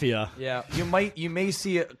Bills Mafia. Yeah, you may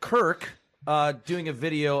see Kirk doing a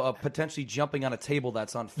video of potentially jumping on a table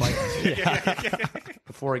that's on fire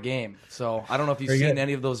before a game. So I don't know if you've seen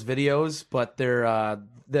any of those videos, but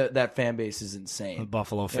that fan base is insane. The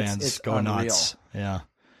Buffalo fans it's go unreal. Nuts. Yeah.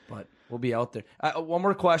 But we'll be out there. One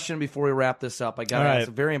more question before we wrap this up. I got to ask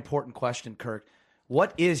a very important question, Kirk.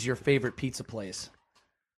 What is your favorite pizza place?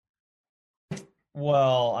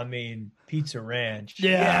 Well, I mean, Pizza Ranch.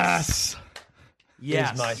 Yes.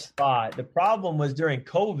 Is my spot. The problem was during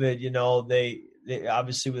COVID, they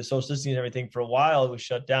obviously with social distancing and everything for a while, it was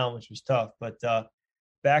shut down, which was tough. But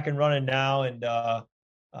back and running now, and I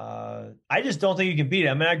just don't think you can beat it.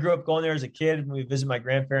 I mean, I grew up going there as a kid when we visited my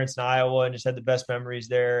grandparents in Iowa and just had the best memories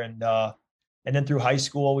there. And then through high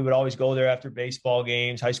school, we would always go there after baseball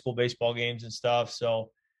games, high school baseball games and stuff.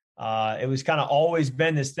 So it was kind of always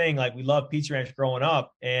been this thing. Like we loved Pizza Ranch growing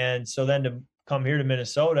up. And so then to come here to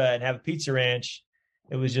Minnesota and have a Pizza Ranch,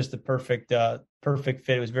 it was just the perfect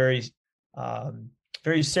fit. It was very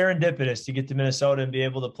serendipitous to get to Minnesota and be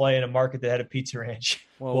able to play in a market that had a Pizza Ranch.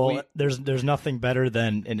 Well, there's nothing better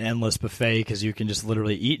than an endless buffet because you can just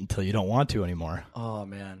literally eat until you don't want to anymore. Oh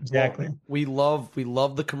man, exactly. Well, we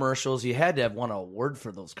love the commercials. You had to have won an award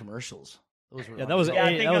for those commercials. I think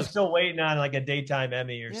I'm still waiting on like a daytime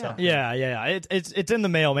Emmy or something. Yeah. It's in the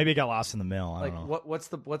mail. Maybe it got lost in the mail. I don't know. What's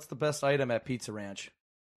the best item at Pizza Ranch?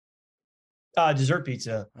 Dessert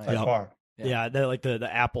pizza by far. Yeah, they're like the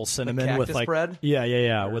apple cinnamon with like bread.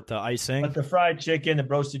 Yeah, with the icing. But the fried chicken, the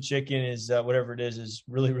roasted chicken is whatever it is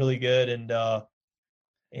really really good. And I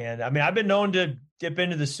mean, I've been known to dip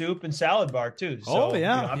into the soup and salad bar too. So,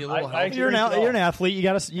 you're an athlete.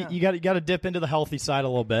 You gotta dip into the healthy side a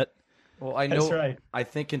little bit. Well, I know. That's right. I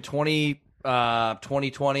think in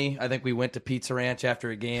 2020, I think we went to Pizza Ranch after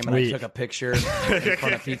a game, and I took a picture in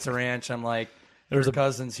front of Pizza Ranch. I'm like, there's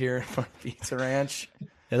cousins here in front of Pizza Ranch.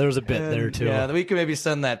 Yeah, there was a bit there too. Yeah, we could maybe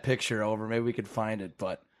send that picture over. Maybe we could find it.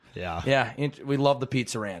 But yeah, we love the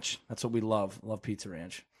Pizza Ranch. That's what we love. Love Pizza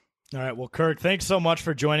Ranch. All right. Well, Kirk, thanks so much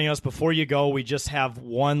for joining us. Before you go, we just have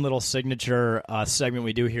one little signature segment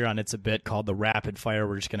we do here on It's a Bit called the Rapid Fire.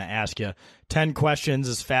 We're just going to ask you 10 questions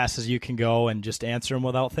as fast as you can go and just answer them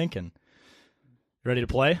without thinking. Ready to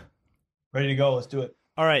play? Ready to go. Let's do it.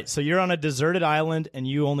 All right. So you're on a deserted island, and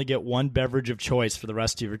you only get one beverage of choice for the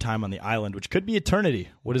rest of your time on the island, which could be eternity.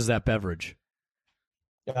 What is that beverage?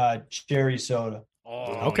 Cherry soda.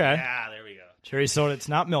 Oh, okay. Yeah, there we go. Cherry soda. It's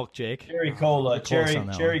not milk, Jake. Cherry cola.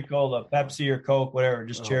 Cherry cola. Pepsi or Coke, whatever.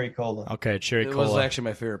 Just cherry cola. Okay, cherry cola. It was actually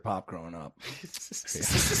my favorite pop growing up.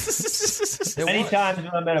 Many times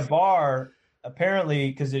when I'm at a bar,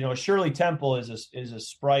 apparently, because Shirley Temple is a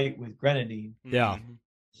Sprite with grenadine. Yeah.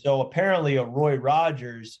 So apparently a Roy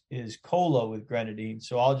Rogers is cola with grenadine.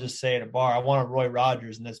 So I'll just say at a bar, I want a Roy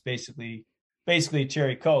Rogers, and that's basically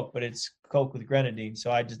cherry Coke, but it's Coke with grenadine. So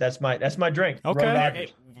that's my drink.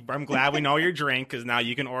 Okay. I'm glad we know your drink because now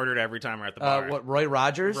you can order it every time we're at the bar. What, Roy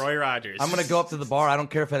Rogers? Roy Rogers. I'm going to go up to the bar. I don't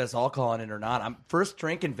care if it has alcohol in it or not. I'm first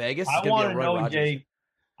drink in Vegas. I want to know, Jake.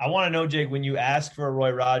 I want to know, Jake, when you ask for a Roy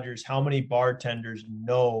Rogers, how many bartenders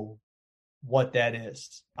know what that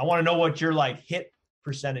is? I want to know what your hit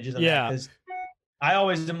percentages on that, because I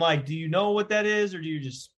always am like, do you know what that is, or do you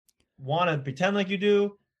just want to pretend like you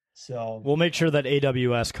do? So we'll make sure that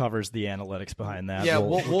AWS covers the analytics behind that. Yeah,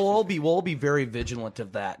 we'll be very vigilant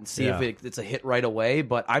of that and see if it's a hit right away.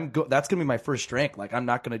 But that's gonna be my first drink. Like, I'm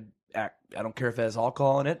not gonna act. I don't care if it has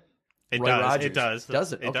alcohol in it. Roy Rogers. It does.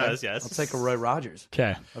 Does it? It does. Yes. Let's take a Roy Rogers.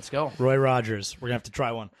 Okay, let's go. Roy Rogers. We're gonna have to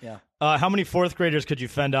try one. Yeah. How many fourth graders could you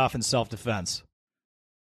fend off in self-defense?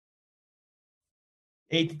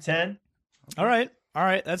 8 to 10. All right.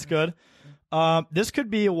 That's good. This could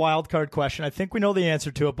be a wild card question. I think we know the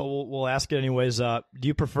answer to it, but we'll ask it anyways. Do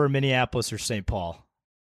you prefer Minneapolis or St. Paul?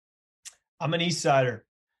 I'm an East Sider.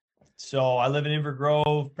 So I live in Inver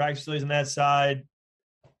Grove, practice facilities on that side.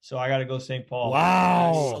 So I got to go St. Paul.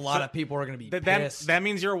 Wow. A lot of people are going to be pissed. That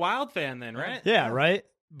means you're a Wild fan then, right? Yeah, right?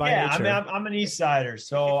 By nature. I mean, I'm an East Sider.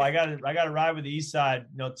 So I got to ride with the East Side.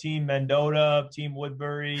 Team Mendota, Team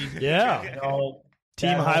Woodbury. Yeah.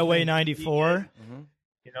 Team Highway 94. Mm-hmm.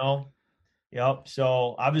 Yep.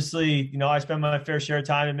 So obviously, I spend my fair share of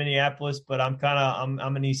time in Minneapolis, but I'm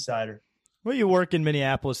an East Sider. Well, you work in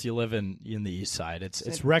Minneapolis, you live in the East Side.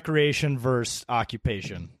 It's recreation versus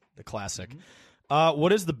occupation, the classic.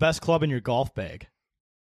 What is the best club in your golf bag?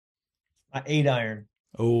 My 8-iron.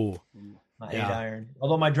 Oh, my 8-iron.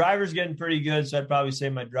 Although my driver's getting pretty good, so I'd probably say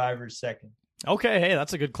my driver's second. Okay, hey,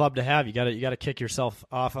 that's a good club to have. You got to kick yourself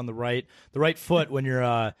off on the right foot when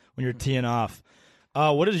you're teeing off.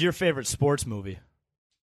 What is your favorite sports movie?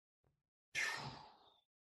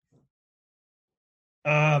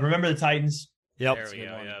 Remember the Titans. Yep. There we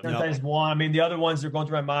go. Yeah. Titans 1. I mean, the other ones that are going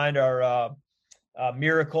through my mind are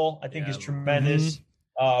Miracle, I think is tremendous.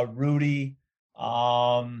 Rudy.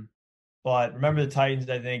 But remember the Titans,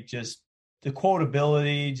 I think just the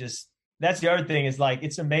quotability, that's the other thing is like,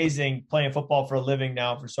 it's amazing playing football for a living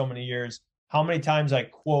now for so many years. How many times I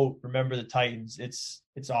quote, remember the Titans. It's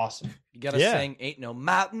awesome. You got to sing, ain't no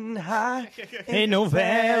mountain high, ain't no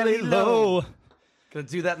valley low. Gonna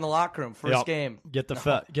do that in the locker room, first game. Get the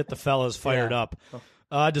fellas fired up.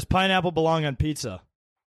 Does pineapple belong on pizza?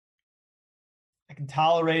 I can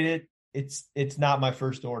tolerate it. It's not my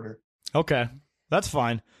first order. Okay, that's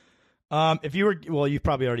fine. If you were, you've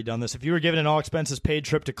probably already done this. If you were given an all expenses paid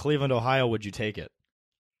trip to Cleveland, Ohio, would you take it?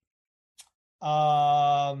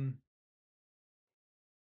 No.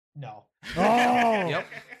 Oh, yep.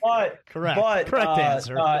 But correct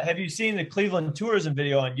answer. Have you seen the Cleveland tourism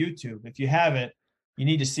video on YouTube? If you haven't, you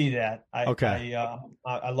need to see that. I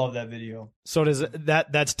love that video. So does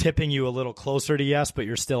that's tipping you a little closer to yes, but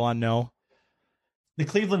you're still on no? The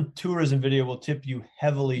Cleveland tourism video will tip you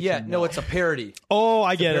heavily. Yeah, to no, it's a parody. Oh,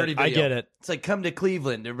 I get it. I get it. It's like come to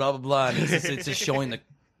Cleveland and blah blah blah. And it's just showing the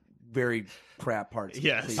very crap parts.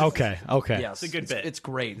 Yes. Okay. Yes, it's a good bit. It's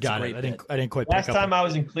great. Got it. I didn't quite. Last pick up time I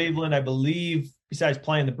was in Cleveland, I believe, besides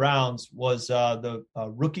playing the Browns, was the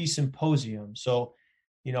rookie symposium. So,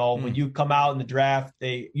 when you come out in the draft,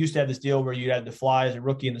 they used to have this deal where you had to fly as a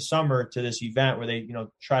rookie in the summer to this event where they,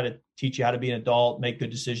 try to teach you how to be an adult, make good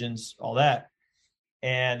decisions, all that.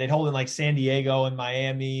 And they'd hold in like San Diego and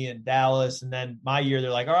Miami and Dallas. And then my year, they're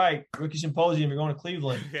like, all right, rookie symposium, you're going to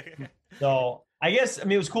Cleveland. So I guess, it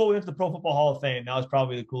was cool. We went to the Pro Football Hall of Fame. That was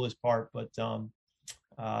probably the coolest part. But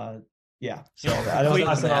yeah. So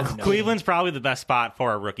Cleveland's probably the best spot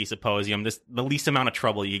for a rookie symposium. This the least amount of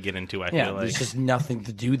trouble you get into, I feel like. There's just nothing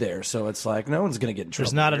to do there. So it's like, no one's going to get in trouble.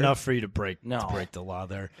 There's not enough for you to break the law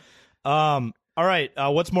there. All right.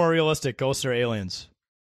 What's more realistic, ghosts or aliens?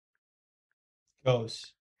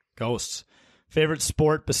 Ghosts. Favorite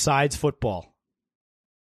sport besides football?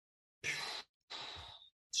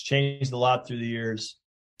 It's changed a lot through the years.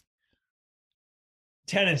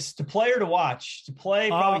 Tennis. To play or to watch? To play,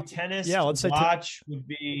 probably tennis. Yeah, let's say to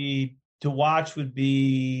watch would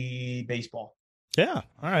be baseball. Yeah.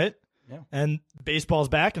 All right. Yeah. And baseball's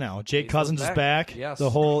back now. Jake Cousins is back. Yes. The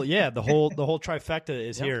whole trifecta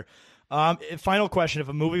is here. Final question: if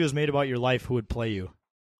a movie was made about your life, who would play you?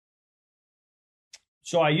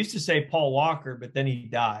 So I used to say Paul Walker, but then he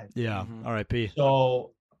died. Yeah. R.I.P.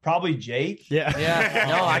 So probably Jake. Yeah. Yeah.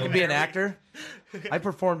 No, I can be an actor. I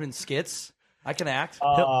performed in skits. I can act.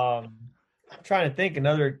 I'm trying to think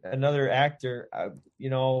another actor. I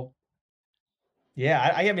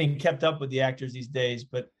haven't even kept up with the actors these days,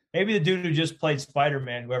 but maybe the dude who just played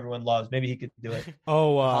Spider-Man, who everyone loves, maybe he could do it.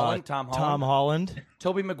 Tom Holland.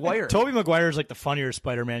 Tobey Maguire. Tobey Maguire is like the funnier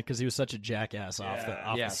Spider-Man because he was such a jackass off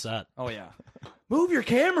the set. Oh yeah. Move your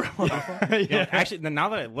camera. Actually, now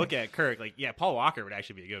that I look at Kirk, Paul Walker would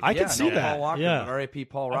actually be a good one. I can see that. Paul Walker. Yeah. R.I.P.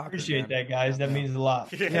 Paul Walker. I appreciate that, guys. That means a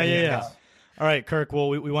lot. Yeah. All right, Kirk. Well,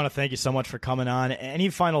 we want to thank you so much for coming on. Any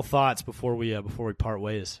final thoughts before we part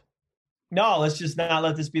ways? No, let's just not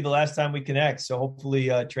let this be the last time we connect. So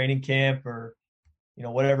hopefully, training camp or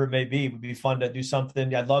whatever it may be, would be fun to do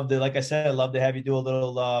something. I'd love to, like I said, I'd love to have you do a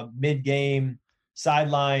little mid-game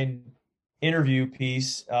sideline interview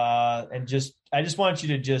piece, and I just want you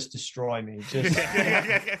to just destroy me.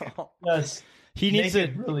 Just he needs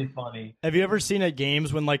it really funny. Have you ever seen at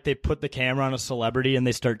games when they put the camera on a celebrity and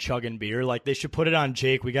they start chugging beer? They should put it on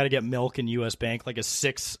Jake. We got to get milk in U.S. Bank,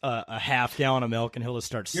 a half gallon of milk, and he'll just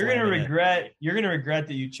start. You're gonna regret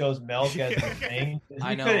that you chose milk as the thing.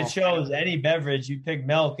 I know. You could have chose any beverage. You picked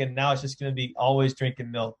milk, and now it's just gonna be always drinking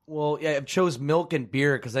milk. Well, yeah, I chose milk and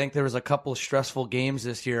beer because I think there was a couple of stressful games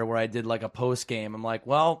this year where I did a post game. I'm like,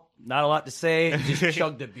 well, not a lot to say. Just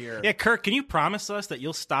chugged a beer. Yeah, Kirk, can you promise us that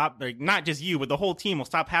you'll stop? Not just you, but the whole team will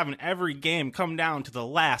stop having every game come down to the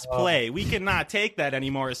last play. We cannot take that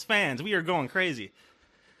anymore as fans. We are going crazy.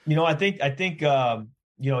 I think you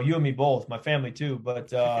and me both, my family too.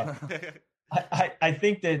 But I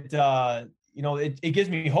think that it gives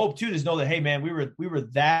me hope too to know that, hey man, we were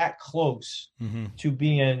that close to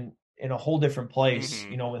being in a whole different place.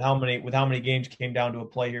 With how many games came down to a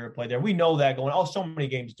play here, a play there. We know that going. So many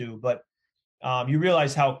games do, but you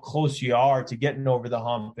realize how close you are to getting over the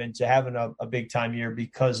hump and to having a big time year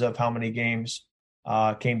because of how many games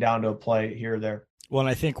came down to a play here or there. Well, and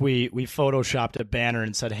I think we photoshopped a banner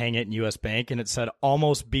and said hang it in U.S. Bank, and it said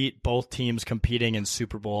almost beat both teams competing in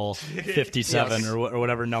Super Bowl 57 yes. or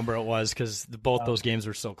whatever number it was, because both those games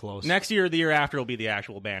were so close. Next year or the year after will be the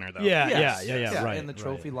actual banner, though. Yeah, right. And the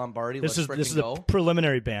trophy right. Lombardi. This is a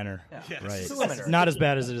preliminary banner. Yeah. Yes. Right. Preliminary. Not as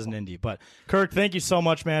bad as it is in Indy. But, Kirk, thank you so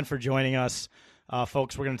much, man, for joining us.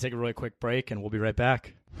 Folks, we're going to take a really quick break, and we'll be right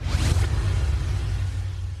back.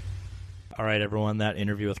 All right, everyone, that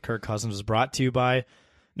interview with Kirk Cousins was brought to you by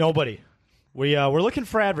nobody. We're looking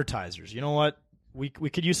for advertisers. You know what? We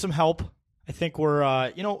could use some help. I think we're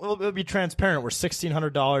we'll be transparent. We're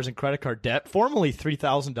 $1,600 in credit card debt. Formerly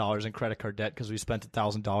 $3,000 in credit card debt because we spent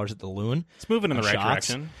 $1,000 at the Loon. It's moving in the right shots.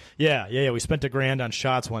 direction. Yeah. We spent $1,000 on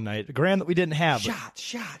shots one night. $1,000 that we didn't have.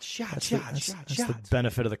 Shots. That's the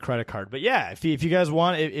benefit of the credit card. But yeah, if you guys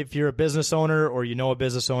want, if you're a business owner or you know a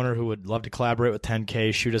business owner who would love to collaborate with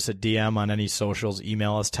 10K, shoot us a DM on any socials.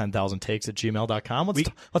 Email us 10,000takes@gmail.com.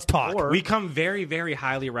 Let's talk. We come very, very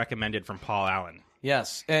highly recommended from Paul Allen.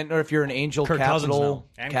 Yes, or if you're an angel Kirk capital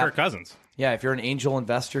Kirk Cousins. Yeah, if you're an angel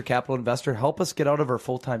investor, capital investor, help us get out of our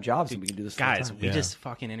full-time jobs and we can do this Guys, full-time. we just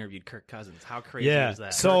fucking interviewed Kirk Cousins. How crazy is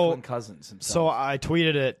that? Kirkland Cousins himself. So I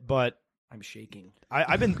tweeted it, but I'm shaking.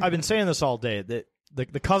 I've been saying this all day. That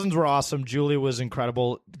the Cousins were awesome. Julie was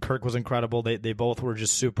incredible. Kirk was incredible. They both were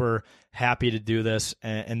just super happy to do this,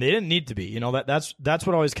 and they didn't need to be. That's what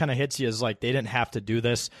always kind of hits you, is like they didn't have to do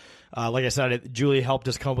this. Like I said, Julie helped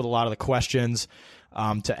us come up with a lot of the questions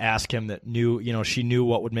to ask him that she knew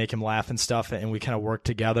what would make him laugh and stuff, and we kind of worked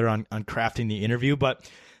together on crafting the interview. But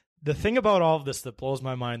the thing about all of this that blows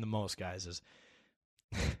my mind the most, guys, is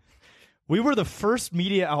we were the first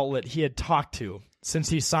media outlet he had talked to since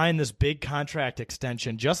he signed this big contract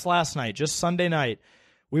extension just last night, just Sunday night.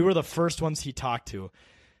 We were the first ones he talked to.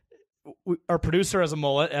 Our producer has a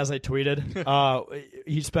mullet, as I tweeted.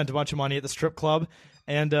 He spent a bunch of money at the strip club,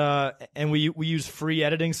 and we use free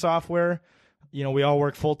editing software. We all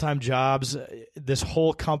work full-time jobs. This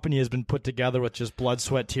whole company has been put together with just blood,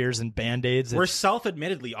 sweat, tears, and Band-Aids. We're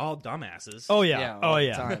self-admittedly all dumbasses. Oh, yeah. Oh,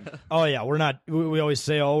 yeah. We're not. We always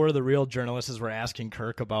say, we're the real journalists as we're asking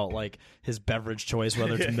Kirk about, like, his beverage choice,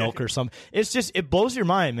 whether it's milk or something. It's just, it blows your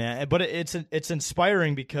mind, man. But it's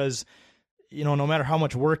inspiring because, no matter how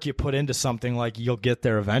much work you put into something, like, you'll get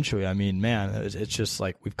there eventually. I mean, man, it's just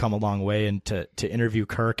like we've come a long way, and to interview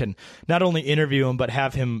Kirk, and not only interview him, but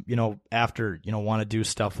have him, after, want to do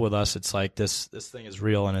stuff with us. It's like this thing is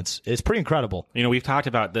real, and it's pretty incredible. We've talked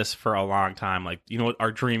about this for a long time. Like,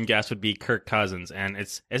 our dream guest would be Kirk Cousins, and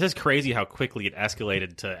it's just crazy how quickly it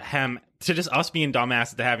escalated to just us being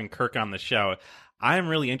dumbasses to having Kirk on the show. I am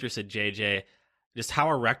really interested, JJ. Just how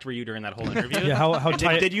erect were you during that whole interview? Yeah, how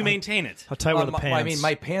tight did you maintain it? How tight were the pants? I mean,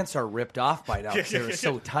 my pants are ripped off by now because they were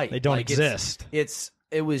so tight. They don't exist.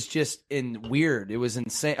 It was just weird. It was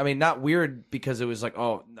insane. I mean, not weird because it was like,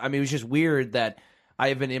 it was just weird that I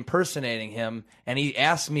have been impersonating him, and he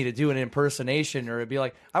asked me to do an impersonation, or it'd be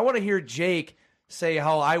like, I want to hear Jake say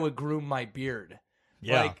how I would groom my beard.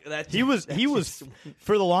 Yeah, he was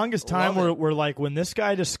for the longest time. We're like, when this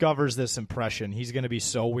guy discovers this impression, he's going to be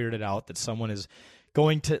so weirded out that someone is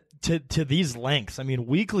going to these lengths. I mean,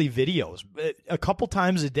 weekly videos, a couple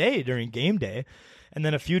times a day during game day, and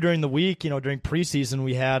then a few during the week. During preseason,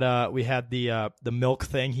 we had the milk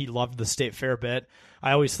thing. He loved the State Fair bit.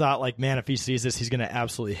 I always thought, like, man, if he sees this, he's going to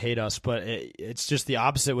absolutely hate us. But it's just the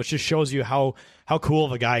opposite, which just shows you how cool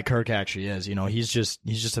of a guy Kirk actually is. He's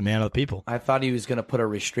just a man of the people. I thought he was going to put a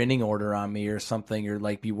restraining order on me or something, or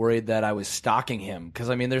like be worried that I was stalking him. Because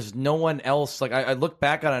I mean, there's no one else. Like, I look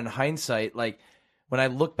back on it in hindsight, like when I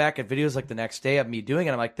look back at videos like the next day of me doing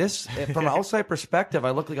it, I'm like, this, from an outside perspective, I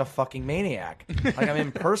look like a fucking maniac. Like, I'm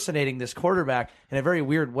impersonating this quarterback in a very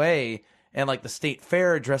weird way. And like the State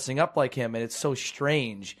Fair dressing up like him, and it's so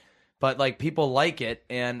strange, but like people like it,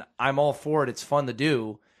 and I'm all for it. It's fun to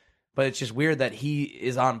do, but it's just weird that he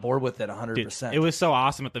is on board with it 100%. It was so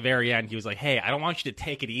awesome at the very end. He was like, "Hey, I don't want you to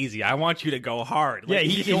take it easy. I want you to go hard." Like,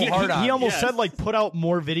 he almost said, like, put out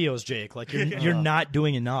more videos, Jake. Like, you're not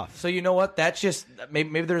doing enough. So you know what? That's just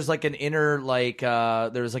maybe there's like an inner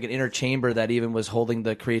there's like an inner chamber that even was holding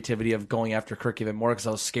the creativity of going after Kirk even more, because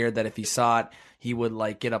I was scared that if he saw it, he would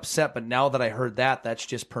like get upset. But now that I heard that's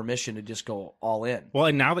just permission to just go all in. Well,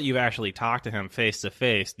 and now that you've actually talked to him face to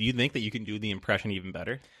face, do you think that you can do the impression even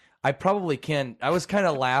better? I probably can. I was kind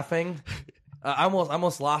of laughing I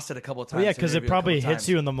almost lost it a couple of times. Well, yeah, because it probably hits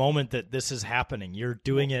you in the moment that this is happening. You're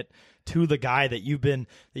doing it to the guy that you've been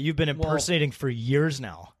impersonating for years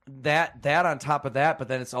now. That on top of that, but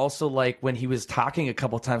then it's also like when he was talking a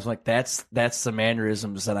couple of times, like that's the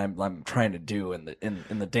mannerisms that I'm trying to do in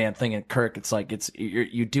the damn thing. And Kirk, it's like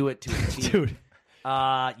you do it to a T. Dude. There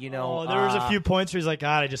was a few points where he's like,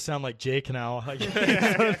 God, I just sound like Jake now.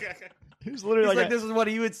 He was literally like, this is what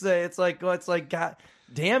he would say. It's like, God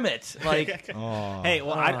damn it. Like, Hey,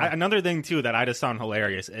 well, another thing too that I just found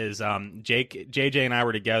hilarious is JJ and I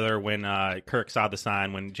were together when Kirk saw the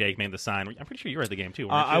sign, when Jake made the sign. I'm pretty sure you were at the game too,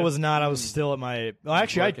 weren't you? I was not. I was still at my... Well,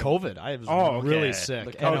 actually, I had COVID. I was really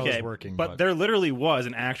sick, and I was working. But there literally was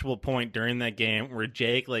an actual point during that game where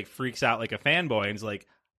Jake like freaks out like a fanboy and is like,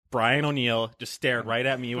 Brian O'Neill just stared right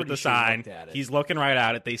at me with the sign. He's looking right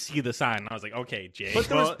at it. They see the sign. And I was like, okay, Jake. But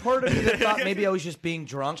there was part of me that thought maybe I was just being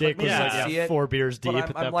drunk. Jake was like 4 beers deep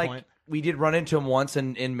at that point. We did run into him once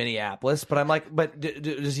in Minneapolis, but I'm like,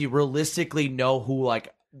 does he realistically know who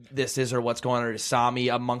like this is or what's going on, or saw me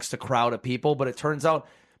amongst a crowd of people? But it turns out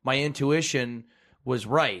my intuition was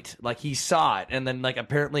right. Like he saw it. And then like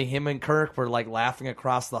apparently him and Kirk were like laughing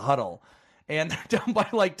across the huddle. And they're down by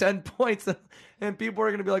like 10 points. And people are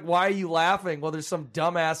going to be like, why are you laughing? Well, there's some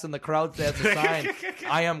dumbass in the crowd that has a sign.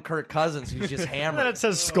 I am Kirk Cousins, who's just hammered. And then it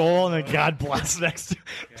says Skull and then God bless next to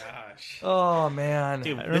Gosh. Oh, man.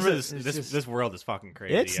 Dude, this world is fucking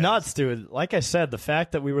crazy. It's nuts, dude. Like I said, the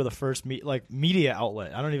fact that we were the first media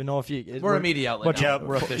outlet. I don't even know if you... We're a media outlet now.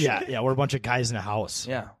 We're official. Yeah, we're a bunch of guys in a house.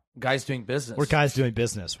 Yeah. Guys doing business. We're guys doing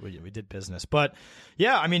business. We did business. But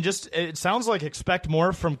yeah, I mean, just it sounds like expect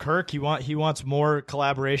more from Kirk. He wants more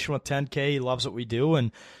collaboration with 10K. He loves what we do.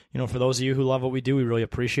 And, for those of you who love what we do, we really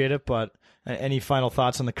appreciate it. But any final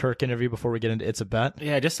thoughts on the Kirk interview before we get into It's a Bet?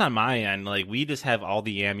 Yeah, just on my end, like we just have all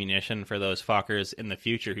the ammunition for those fuckers in the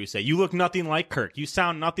future who say, you look nothing like Kirk. You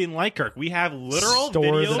sound nothing like Kirk. We have literal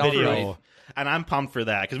video. And I'm pumped for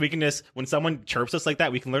that because we can just, when someone chirps us like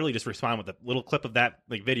that, we can literally just respond with a little clip of that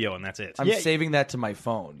like video, and that's it. I'm saving that to my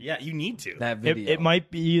phone. Yeah, you need to. That video. It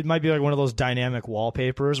might be like one of those dynamic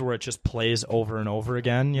wallpapers where it just plays over and over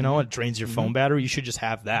again. It drains your phone battery. You should just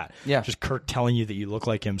have that. Yeah, just Kirk telling you that you look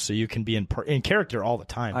like him, so you can be in character all the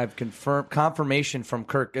time. I've confirmation from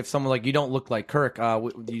Kirk. If someone like you don't look like Kirk,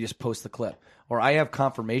 you just post the clip. Or I have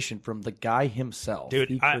confirmation from the guy himself.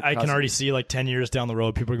 Dude, I can already see like 10 years down the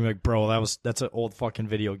road, people are going to be like, bro, that's an old fucking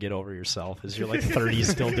video. Get over yourself. Is you're like 30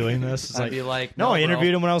 still doing this? It's I'd be like, no, I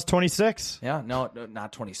interviewed him when I was 26. Yeah, no,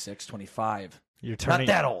 not 26, 25. You're turning,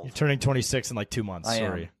 not that old. You're turning 26 in like 2 months.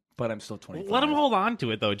 Sorry. But I'm still 25. Let him hold on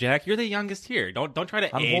to it, though, Jack. You're the youngest here. Don't try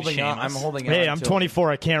to age shame us. I'm holding on. Hey, I'm 24.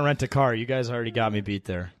 I can't rent a car. You guys already got me beat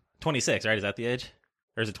there. 26, right? Is that the age?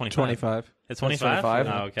 Or is it 25? 25. It's 25?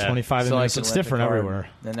 Oh, okay. 25 in Minnesota. It's different everywhere.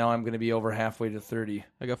 And now I'm going to be over halfway to 30.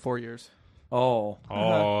 I got 4 years. Oh.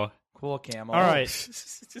 Cool, Camo. All right.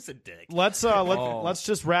 Just a dick. Let's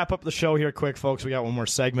just wrap up the show here quick, folks. We got one more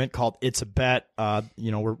segment called It's a Bet.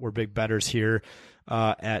 We're big bettors here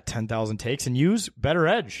at 10,000 Takes. And use Better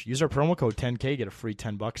Edge. Use our promo code 10K. Get a free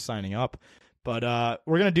 $10 signing up. But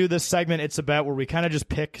we're going to do this segment, It's a Bet, where we kind of just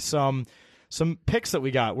pick some picks that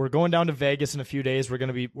we got. We're going down to Vegas in a few days. We're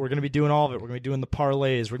gonna be doing all of it. We're gonna be doing the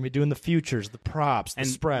parlays. We're gonna be doing the futures, the props, the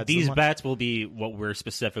spreads. These bets will be what we're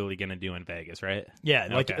specifically gonna do in Vegas, right? Yeah,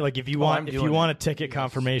 like if you want a ticket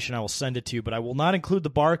confirmation, I will send it to you, but I will not include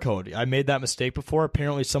the barcode. I made that mistake before.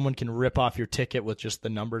 Apparently, someone can rip off your ticket with just the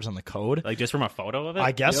numbers on the code, like just from a photo of it.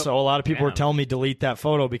 I guess so. A lot of people were telling me delete that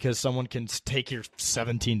photo because someone can take your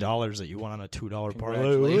 $17 that you won on a $2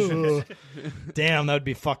 parlay. Damn, that would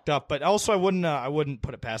be fucked up. But also, I wouldn't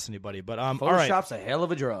put it past anybody. But all right. Photoshop's a hell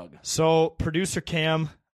of a drug. So, producer Cam,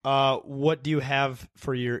 what do you have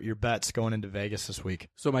for your bets going into Vegas this week?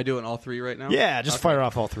 So, am I doing all three right now? Yeah, just fire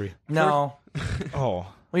off all three. No.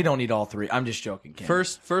 We don't need all three. I'm just joking, Cam.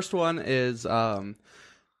 First one is, over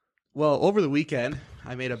the weekend,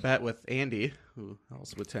 I made a bet with Andy, who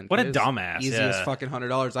also with 10K. What a dumbass. Easiest fucking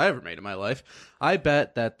 $100 I ever made in my life. I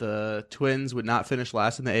bet that the Twins would not finish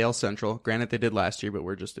last in the AL Central. Granted, they did last year, but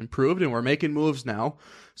we're just improved and we're making moves now.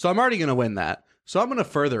 So I'm already going to win that. So I'm going to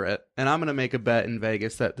further it, and I'm going to make a bet in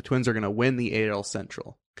Vegas that the Twins are going to win the AL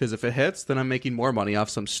Central. Because if it hits, then I'm making more money off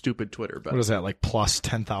some stupid Twitter bet. What is that, like plus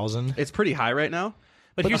 10,000? It's pretty high right now.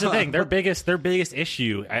 But here's the thing: their biggest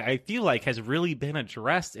issue, I feel like, has really been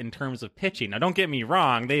addressed in terms of pitching. Now, don't get me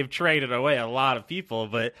wrong; they've traded away a lot of people,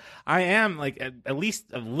 but I am like at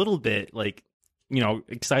least a little bit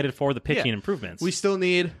excited for the pitching improvements. We still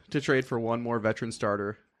need to trade for one more veteran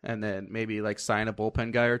starter, and then maybe like sign a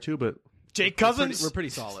bullpen guy or two. But Jake Cousins. We're pretty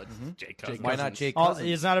solid. Jake Cousins. Why not Jake Cousins?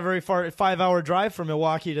 It's not a very far 5-hour drive from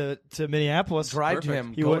Milwaukee to Minneapolis. Drive to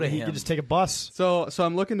him. He could just take a bus. So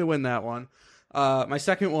I'm looking to win that one. My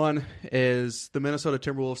second one is the Minnesota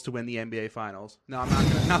Timberwolves to win the NBA Finals. Now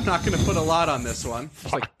I'm not gonna put a lot on this one.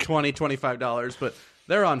 It's like $20-$25, but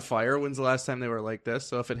they're on fire. When's the last time they were like this?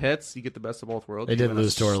 So if it hits, you get the best of both worlds. They did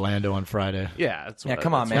lose to Orlando on Friday. Yeah,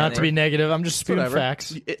 come on, man. Not to be negative, I'm just spewing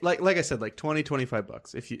facts. Like I said, like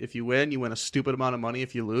 $20-$25. If you win, you win a stupid amount of money.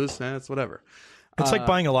 If you lose, it's whatever. It's like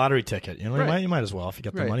buying a lottery ticket. Right. You might as well if you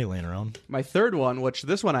got the money laying around. My third one, which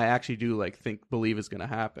this one I actually do believe is going to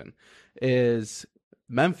happen, is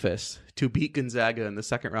Memphis to beat Gonzaga in the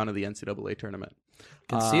second round of the NCAA tournament.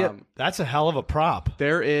 Can see it. That's a hell of a prop.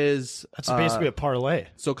 That's basically a parlay.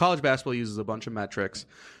 So college basketball uses a bunch of metrics.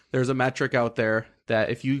 There's a metric out there that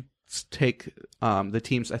if you take the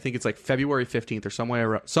teams, I think it's like February 15th or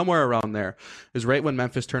somewhere around there, is right when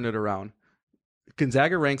Memphis turned it around.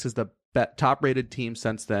 Gonzaga ranks as the top-rated team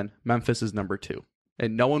since then. Memphis is number 2.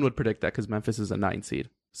 And no one would predict that because Memphis is a 9 seed.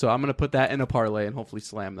 So I'm going to put that in a parlay and hopefully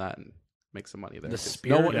slam that and make some money there.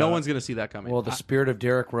 No one's going to see that coming. Well, the spirit of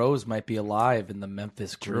Derrick Rose might be alive in the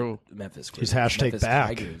Memphis group. He's hashtag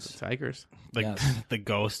back. Tigers. The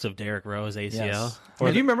ghost of Derrick Rose, ACL. Yes. Do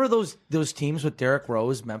you remember those teams with Derrick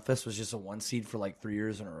Rose? Memphis was just a 1 seed for like 3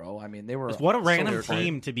 years in a row. I mean, they were what a random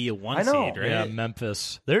team to be a 1 seed, right? Yeah,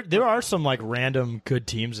 Memphis. There are some like random good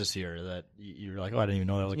teams this year that you're like, I didn't even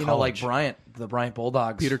know that was a college. Like the Bryant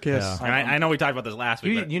Bulldogs. Peter Kiss. Yeah. And I know we talked about this last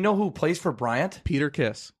week. You know who plays for Bryant? Peter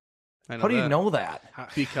Kiss. How do you know that?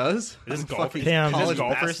 Because this golfer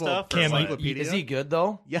stuff. Is he good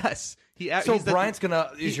though? Yes. So Bryant's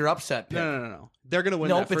is your upset pick? No. They're gonna win.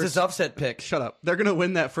 Nope, it's his upset pick. Shut up. They're gonna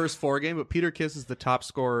win that first 4 game, but Peter Kiss is the top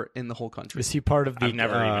scorer in the whole country. Is he part of the? I've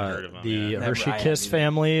never even heard of him. The Hershey Kiss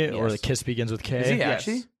family, or the Kiss begins with K? Is he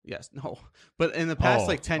actually? Yes. No. But in the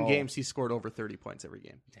past 10 games, he scored over 30 points every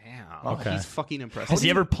game. Damn. Okay. He's fucking impressive. Has he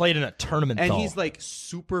ever played in a tournament? And though? he's like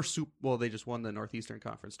super. Well, they just won the Northeastern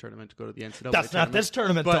Conference tournament to go to the NCAA. That's not this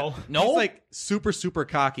tournament though. No. He's like super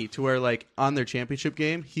cocky to where like on their championship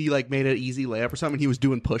game, he like made an easy layup or something. He was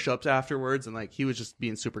doing push-ups afterwards, and like he was just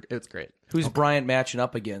being super. It's great. Who's Bryant matching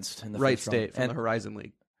up against in the Wright first round? State from the Horizon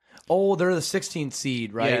League? Oh, they're the 16th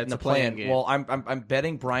seed, right? Yeah, in it's the a play-in play-in. game. Well, I'm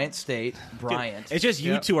betting Bryant State. Bryant. It's just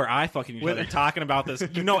you two are eye-fucking each other talking about this.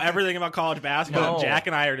 You know everything about college basketball. And Jack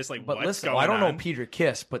and I are just like, but what's listen, going on? I don't know Peter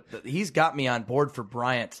Kiss, but he's got me on board for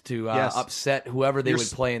Bryant to upset whoever they would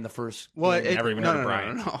play in the first. Well, game. Never even heard of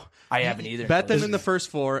Bryant. No. I haven't either. Bet them in the first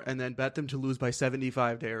 4, and then bet them to lose by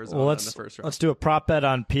 75 to Arizona in the first round. Let's do a prop bet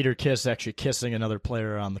on Peter Kiss actually kissing another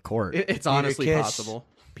player on the court. It's honestly possible.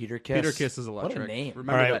 Peter Kiss. Peter Kiss is electric. What a name.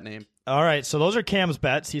 Remember that name. All right, so those are Cam's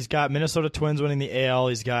bets. He's got Minnesota Twins winning the AL.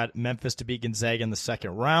 He's got Memphis to beat Gonzaga in the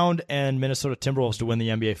second round, and Minnesota Timberwolves to win the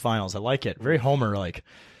NBA Finals. I like it. Very Homer-like.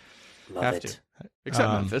 Love it. Except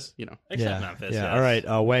Memphis, you know. Except Memphis, yeah. yes. All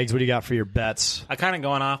right, Wags, what do you got for your bets? I kind of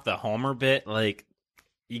going off the Homer bit, like,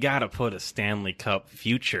 you got to put a Stanley Cup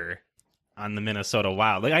future on the Minnesota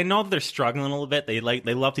Wild. Like, I know that they're struggling a little bit. They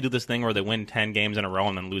love to do this thing where they win 10 games in a row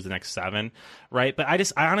and then lose the next 7, right? But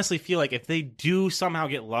I honestly feel like if they do somehow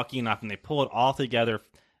get lucky enough and they pull it all together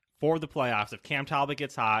for the playoffs, if Cam Talbot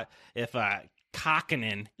gets hot, if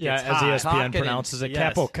Kakkonen gets hot. As ESPN pronounces it,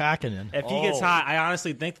 Capo Kakkonen. If he gets hot, I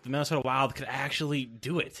honestly think that the Minnesota Wild could actually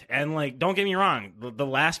do it. And like, don't get me wrong, the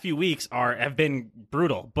last few weeks have been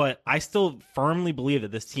brutal, but I still firmly believe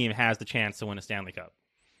that this team has the chance to win a Stanley Cup.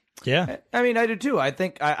 Yeah, I mean, I do too. I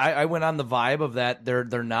think I went on the vibe of that they're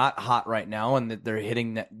not hot right now, and that they're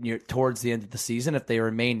hitting towards the end of the season. If they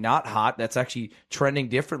remain not hot, that's actually trending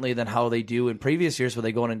differently than how they do in previous years, where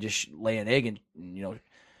they go in and just lay an egg and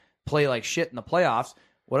play like shit in the playoffs.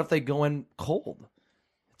 What if they go in cold?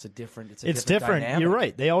 It's different. Dynamic. You're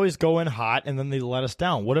right. They always go in hot and then they let us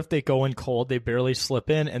down. What if they go in cold, they barely slip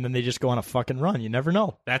in, and then they just go on a fucking run? You never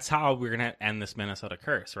know. That's how we're going to end this Minnesota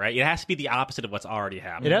curse, right? It has to be the opposite of what's already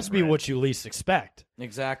happened. It has to be what you least expect.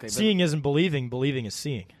 Exactly. Seeing isn't believing. Believing is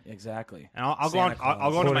seeing. Exactly. And I'll go on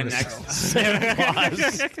to my next. Santa Claus.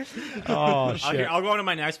 Oh shit! I'll go on to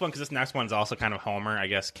my next one because this next one's also kind of Homer. I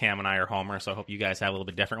guess Cam and I are Homer, so I hope you guys have a little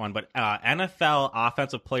bit different one. But NFL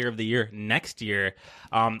Offensive Player of the Year next year.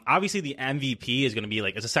 Obviously, the MVP is going to be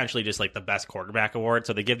it's essentially just like the best quarterback award.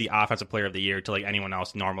 So they give the Offensive Player of the Year to like anyone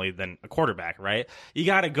else normally than a quarterback, right? You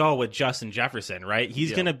got to go with Justin Jefferson, right?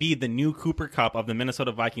 He's going to be the new Cooper Kupp of the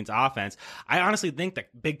Minnesota Vikings offense. I honestly think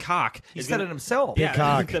that Big Cock he said it himself. Big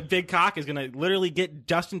Cock. The Big Cock is going to literally get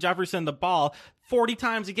Justin Jefferson the ball 40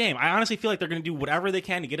 times a game. I honestly feel like they're going to do whatever they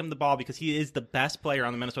can to get him the ball because he is the best player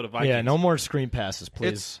on the Minnesota Vikings. Yeah, no more screen passes,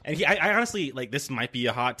 please. I honestly, like, this might be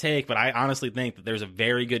a hot take, but I honestly think that there's a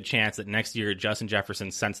very good chance that next year Justin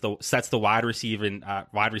Jefferson sets the wide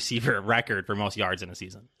receiver record for most yards in a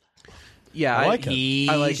season. Yeah, I like it.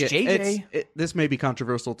 JJ. This may be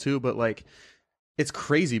controversial too, but like, it's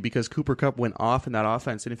crazy because Cooper Kupp went off in that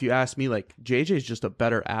offense, and if you ask me, like, JJ's just a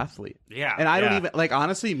better athlete. Yeah, and I don't even like,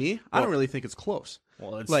 honestly, I don't really think it's close.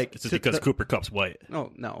 Well, it's just because Cooper Kupp's white.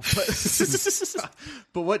 No,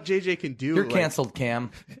 but what JJ can do, you're canceled,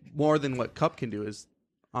 Cam. More than what Kupp can do is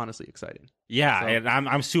honestly exciting. Yeah, and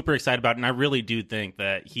I'm super excited about it, and I really do think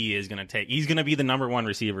that he's going to be the number one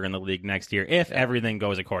receiver in the league next year if everything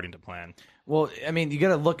goes according to plan. Well, I mean, you got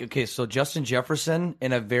to look. Okay, so Justin Jefferson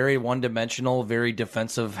in a very one-dimensional, very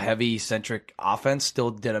defensive-heavy centric offense still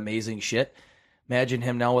did amazing shit. Imagine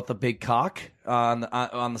him now with a big cock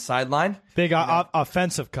on the sideline. Big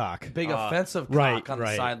offensive cock. Big offensive cock on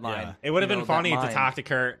the sideline. Yeah. It would have been funny to talk to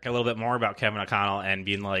Kirk a little bit more about Kevin O'Connell and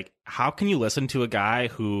being like, how can you listen to a guy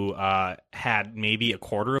who had maybe a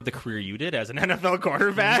quarter of the career you did as an NFL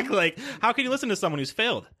quarterback? Like, how can you listen to someone who's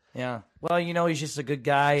failed? Yeah. Well, he's just a good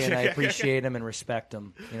guy, and I appreciate him and respect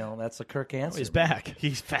him. That's a Kirk answer. He's back.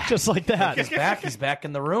 He's back. Just like that. He's back. He's back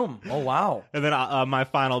in the room. Oh, wow. And then my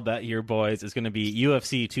final bet here, boys, is going to be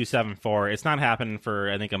UFC 274. It's not happening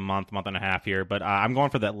for, I think, a month and a half here, but I'm going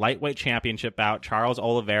for that lightweight championship bout. Charles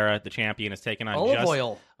Oliveira, the champion, is taking on Olive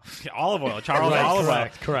oil. Charles Olive Oil.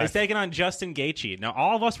 Correct. Is taking on Justin Gaethje. Now,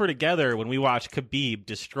 all of us were together when we watched Khabib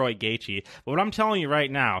destroy Gaethje. But what I'm telling you right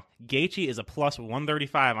now, Gaethje is a plus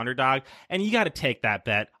 135 underdog, and you got to take that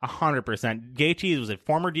bet 100%. Gaethje was a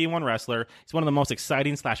former D1 wrestler. He's one of the most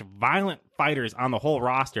exciting / violent fighters on the whole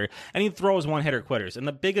roster, and he throws one-hitter quitters. And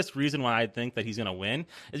the biggest reason why I think that he's going to win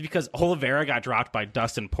is because Oliveira got dropped by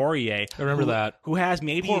Dustin Poirier. I remember that. Who has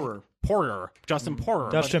maybe... Justin Porter.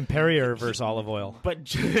 Dustin Perrier versus Olive Oil. But and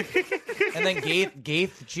then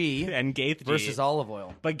Gaethje versus Olive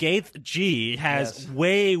Oil. But Gaethje has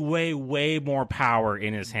way, way, way more power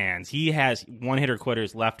in his hands. He has one-hitter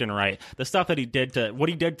quitters left and right. The stuff that he did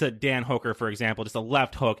to Dan Hooker, for example, just a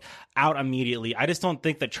left hook out immediately. I just don't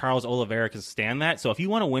think that Charles Oliveira can stand that. So if you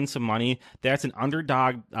want to win some money, that's an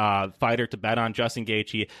underdog fighter to bet on. Justin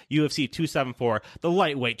Gaethje, UFC 274, the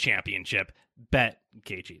lightweight championship. Bet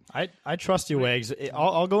Gaethje. I trust you, Wags.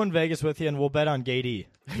 I'll go in Vegas with you, and we'll bet on Gaethje.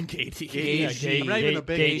 Gaethje. I'm not even a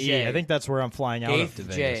big Gaethje. I think that's where I'm flying out of to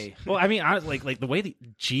Vegas. Well, I mean, like the way the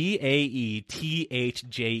Gaethje.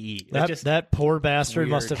 That poor bastard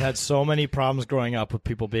must have had so many problems growing up with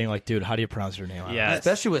people being like, "Dude, how do you pronounce your name?" Yeah,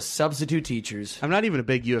 especially with substitute teachers. I'm not even a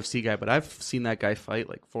big UFC guy, but I've seen that guy fight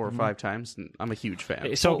like 4 or 5 times, and I'm a huge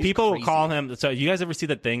fan. So people call him. So you guys ever see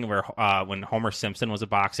that thing where when Homer Simpson was a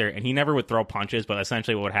boxer and he never would throw punches, but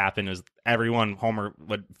essentially what would happen is everyone Homer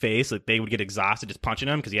would face, like, they would get exhausted just punching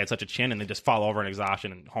him because he had such a chin, and they just fall over in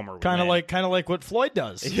exhaustion, and Homer would kind of like what Floyd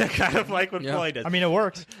does. Yeah, kind of like what Floyd does. I mean, it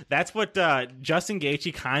worked. That's what Justin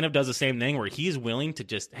Gaethje kind of does the same thing, where he's willing to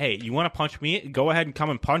just, hey, you want to punch me? Go ahead and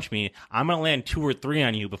come and punch me. I'm gonna land 2 or 3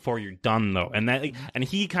 on you before you're done, though. And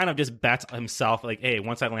he kind of just bets himself, like, hey,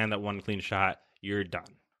 once I land that one clean shot, you're done.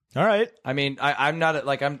 All right. I mean, I'm not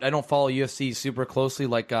like I don't follow UFC super closely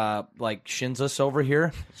like Shinzus over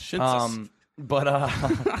here. But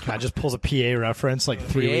God, just pulls a PA reference like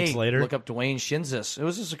 3 weeks later. Look up Dwayne Shinzus. It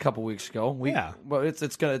was just a couple weeks ago. Well,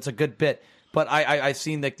 it's a good bit. But I've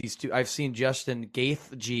seen like these two. I've seen Justin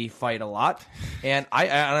Gaethje fight a lot, and I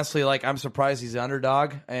honestly I'm surprised he's an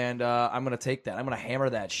underdog, and I'm gonna take that. I'm gonna hammer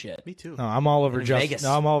that shit. Me too. No, I'm all over Justin.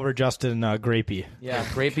 No, I'm all over Justin Grapey. Yeah,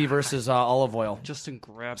 Grapey versus Olive Oil. Justin,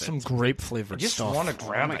 grab it. Some grape flavored stuff. I just want to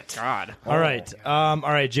grab it. God. All right,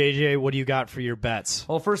 JJ, what do you got for your bets?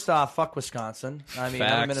 Well, first off, fuck Wisconsin. I mean,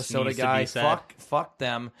 I'm a Minnesota guy. Fuck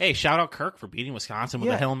them. Hey, shout out Kirk for beating Wisconsin with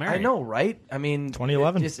a Hail Mary. I know, right? I mean,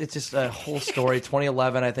 2011. It's just a whole story.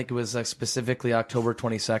 2011, I think it was specifically October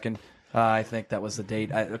 22nd. I think that was the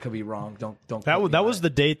date. I could be wrong. Don't. That was the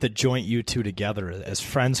date that joined you two together as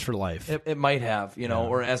friends for life. It might have,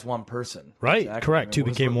 or as one person. Right. Exactly. Correct. Two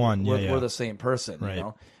became one. We're the same person. Right.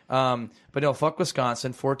 But no, fuck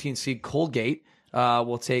Wisconsin. 14 seed Colgate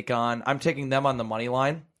will take on. I'm taking them on the money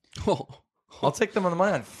line. I'll take them on the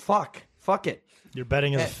money line. Fuck it. You're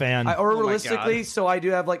betting as a fan. Realistically, so I do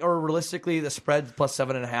have realistically the spread plus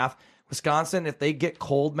 7.5. Wisconsin, if they get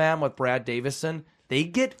cold, man, with Brad Davison, they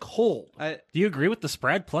get cold. Do you agree with the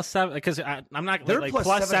spread plus 7? Because I'm not They're like plus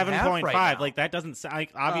plus 7.5 7.5. Like that doesn't sound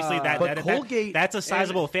obviously that's a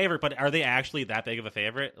sizable favorite. But are they actually that big of a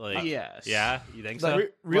favorite? Like, yes. Yeah, you think so?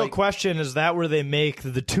 Real question is that where they make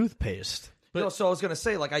the toothpaste? So I was gonna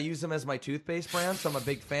say, like, I use them as my toothpaste brand, so I'm a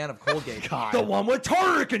big fan of Colgate, the one with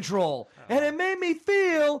tartar control, and it made me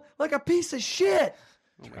feel like a piece of shit.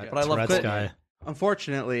 But I love Colgate.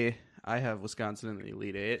 Unfortunately, I have Wisconsin in the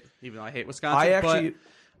Elite Eight, even though I hate Wisconsin.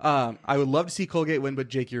 I would love to see Colgate win, but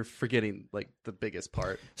Jake, you're forgetting like the biggest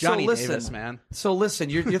part. Johnny Davis, man. So listen,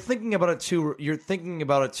 you're thinking about it too. You're thinking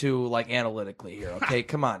about it too, like analytically here. Okay,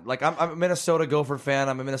 come on. Like I'm a Minnesota Gopher fan.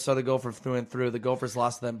 I'm a Minnesota Gopher through and through. The Gophers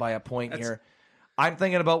lost them by a point here. I'm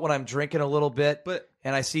thinking about when I'm drinking a little bit,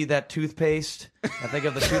 and I see that toothpaste. I think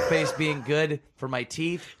of the toothpaste being good for my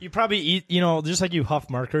teeth. You probably eat, just like you huff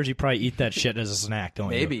markers. You probably eat that shit as a snack,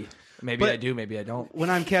 don't you? Maybe I do, maybe I don't. When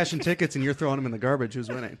I'm cashing tickets and you're throwing them in the garbage, who's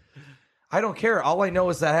winning? I don't care. All I know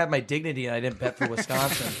is that I have my dignity and I didn't bet for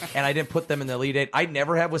Wisconsin. And I didn't put them in the Elite Eight. I'd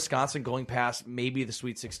never have Wisconsin going past maybe the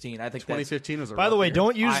Sweet 16. I think 2015 was a By the way, year.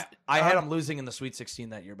 don't use... I had them losing in the Sweet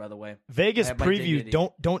 16 that year, by the way. Vegas preview,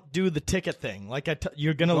 don't do the ticket thing. Like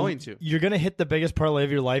you're gonna hit the biggest parlay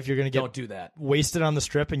of your life. You're gonna get don't do that. Wasted on the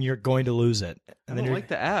strip, and you're going to lose it. And I don't like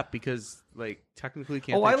the app because technically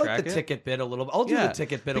can't. I like the ticket bit a little bit. I'll do the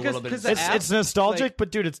ticket bit a little bit. It's nostalgic, but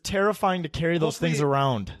dude, it's terrifying to carry those things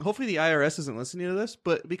around. Hopefully the IRS isn't listening to this,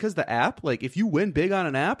 but because the app, if you win big on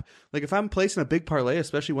an app, if I'm placing a big parlay,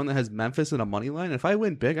 especially one that has Memphis and a money line, if I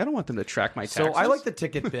win big, I don't want them to track my taxes. So I like the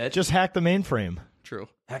ticket bit. Just hack the mainframe. True.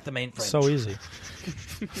 Hack the mainframe. So easy.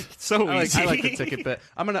 I like the ticket bit.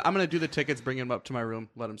 I'm gonna do the tickets, bring them up to my room,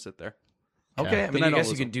 let them sit there. Okay, I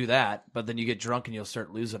guess you can do that, but then you get drunk and you'll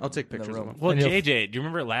start losing. I'll take pictures of them. Well, JJ, do you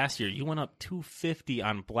remember last year you went up 250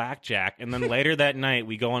 on blackjack, and then later that night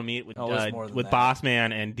we go and meet with Boss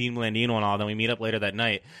Man and Dean Blandino and all. Then we meet up later that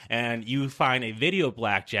night, and you find a video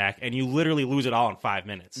blackjack, and you literally lose it all in 5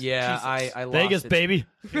 minutes. Yeah, I lost Vegas, baby.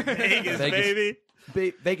 Vegas, baby.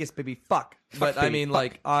 Vegas, baby, fuck. But I mean,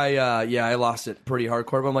 I lost it pretty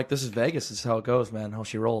hardcore. But I'm like, this is Vegas. This is how it goes, man. How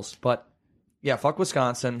she rolls. But yeah, fuck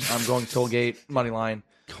Wisconsin. I'm going Colgate money line.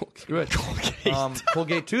 Good.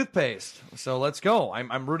 Colgate toothpaste. So let's go.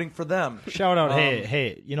 I'm rooting for them. Shout out.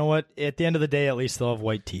 Hey, you know what? At the end of the day, at least they'll have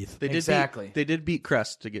white teeth. They did beat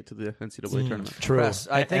Crest to get to the NCAA tournament. True. Crest.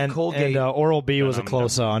 I think Colgate and Oral-B was a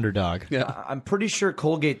close underdog. Yeah, I'm pretty sure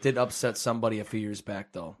Colgate did upset somebody a few years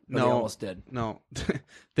back, though. No, they almost did. No,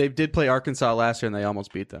 they did play Arkansas last year, and they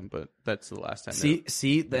almost beat them. But that's the last time.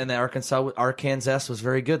 See, then the Arkansas was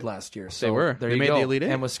very good last year. So they were. There they you made go. the Elite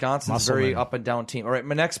Eight. And Wisconsin's very up and down team. All right,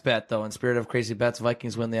 my next bet, though, in spirit of crazy bets,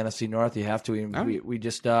 Vikings win the NFC North. You have to. We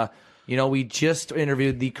just we just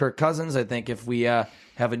interviewed the Kirk Cousins. I think if we have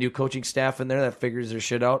a new coaching staff in there that figures their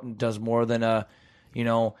shit out and does more than a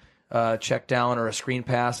check down or a screen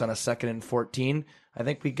pass on a 2nd and 14, I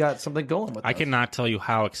think we got something going with. I cannot tell you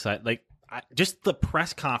how excited. Just the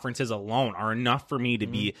press conferences alone are enough for me to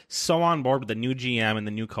be so on board with the new GM and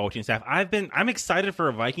the new coaching staff. I'm excited for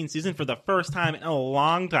a Viking season for the first time in a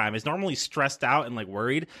long time. It's normally stressed out and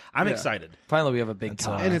worried. I'm excited. Finally, we have a big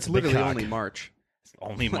time, and it's literally only March.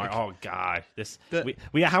 Only March. Oh God,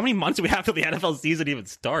 we how many months do we have till the NFL season even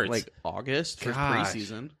starts? August for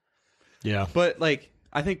preseason. Yeah, but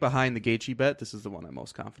I think behind the Gaethje bet, this is the one I'm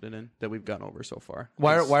most confident in that we've gone over so far.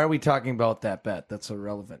 Why are we talking about that bet? That's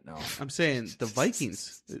irrelevant now. I'm saying the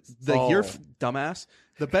Vikings. Your dumbass.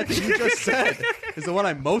 The bet that you just said is the one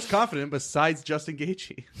I'm most confident in besides Justin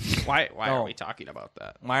Gaethje. Why are we talking about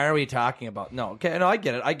that? Why are we talking about? No, okay, no, I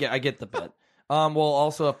get it. I get the bet. We'll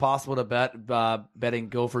also, if possible, to bet betting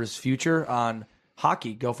Gophers' future on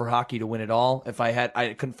hockey. Gopher hockey to win it all.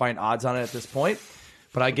 I couldn't find odds on it at this point,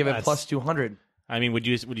 but I give it plus 200. I mean, would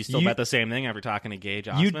you still bet the same thing after talking to Gage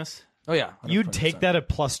Osmus? Oh yeah, 100%. You'd take that at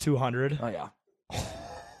plus 200. Oh yeah.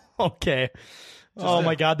 Okay.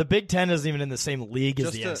 My God, the Big Ten isn't even in the same league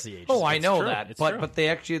as the NCAA. Oh, I know that, but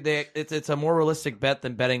it's a more realistic bet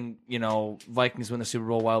than betting Vikings win the Super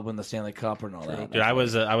Bowl, Wild win the Stanley Cup, and all that. Dude, I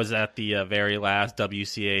was at the very last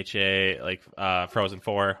WCHA Frozen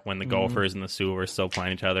Four when the Gophers and the Sioux were still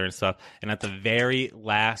playing each other and stuff, and at the very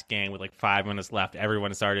last game with 5 minutes left,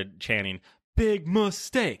 everyone started chanting "Big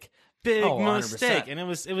mistake." Big mistake, 100%. And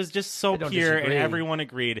it was just so pure, and everyone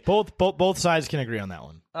agreed. Both sides can agree on that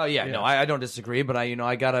one. Oh yeah. No, I don't disagree, but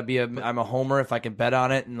I gotta be I'm a homer if I can bet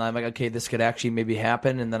on it, and I'm like, okay, this could actually maybe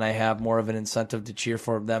happen, and then I have more of an incentive to cheer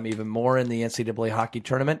for them even more in the NCAA hockey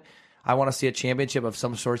tournament. I want to see a championship of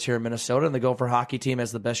some sorts here in Minnesota, and the Gopher hockey team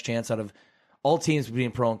has the best chance out of all teams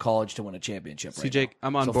being pro in college to win a championship. See, Jake,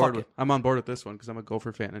 I'm on board. I'm on board with this one because I'm a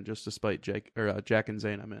Gopher fan, and just despite Jack and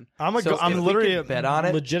Zane, I'm in. I'm literally bet on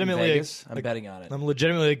it. Legitimately, Vegas, I'm betting on it. I'm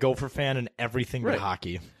legitimately a Gopher fan in everything but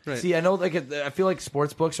hockey. Right. See, I know, I feel like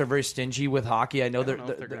sports books are very stingy with hockey. I know they're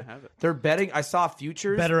gonna have it. They're betting. I saw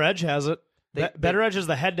futures. Better Edge has it. Better Edge is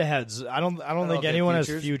the head-to-heads. I don't think anyone has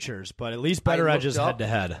futures, but at least Better Edge is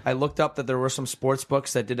head-to-head. I looked up that there were some sports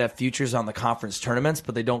books that did have futures on the conference tournaments,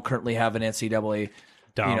 but they don't currently have an NCAA,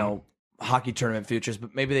 hockey tournament futures.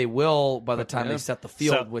 But maybe they will by the time they set the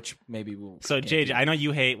field, which maybe will. So, JJ, I know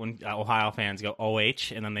you hate when Ohio fans go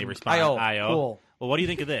OH and then they respond IO. Cool. Well, what do you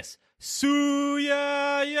think of this?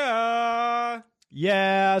 Suya.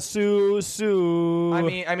 Yeah, Sue. I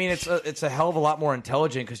mean, it's a hell of a lot more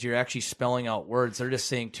intelligent because you're actually spelling out words. They're just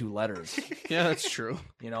saying two letters. Yeah, that's true.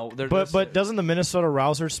 But doesn't the Minnesota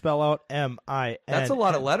Rouser spell out M-I-N? That's a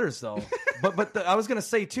lot of letters, though. but I was gonna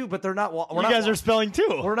say too, but they're not. You guys are spelling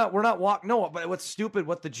too. We're not. No, but what's stupid?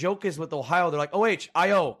 What the joke is with Ohio? They're like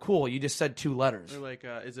OH-I-O. Cool. You just said two letters. They're like,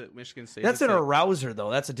 is it Michigan State? That's in a rouser though.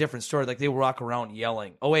 That's a different story. Like they walk around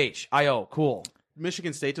yelling OH-I-O. Cool.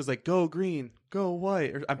 Michigan State is like, go green, go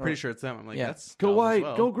white. I'm pretty sure it's them. I'm like, that's go white,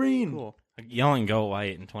 go green. Cool. Yelling "Go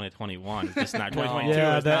white" in 2021 is just not 2022.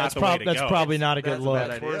 Yeah, that's probably not a good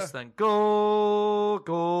look. Worse than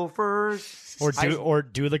go first, or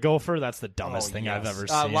do the gopher. That's the dumbest thing I've ever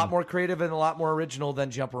seen. A lot more creative and a lot more original than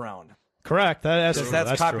jump around. Correct. That's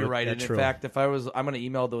copyrighted. That's in fact, I'm going to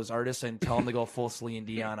email those artists and tell them to go full Celine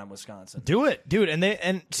Dion on Wisconsin. Do it, dude.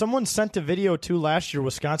 And someone sent a video too last year.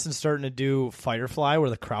 Wisconsin's starting to do Firefly,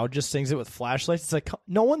 where the crowd just sings it with flashlights. It's like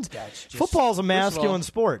football's a masculine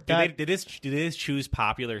sport. Did they just choose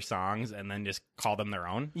popular songs and then just call them their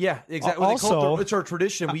own? Yeah, exactly. Also, it's our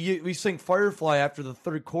tradition. We sing Firefly after the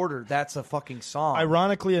third quarter. That's a fucking song.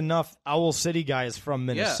 Ironically enough, Owl City guy is from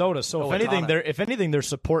Minnesota, so if anything, they're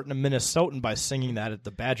supporting a Minnesotan by singing that at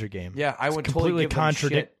the Badger game. Yeah, I would completely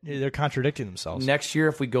totally they're contradicting themselves. Next year,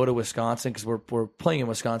 if we go to Wisconsin, because we're playing in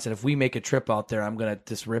Wisconsin, if we make a trip out there, I'm gonna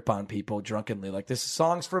just rip on people drunkenly, like this is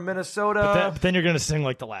songs from Minnesota. But then you're gonna sing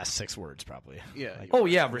like the last 6 words, probably.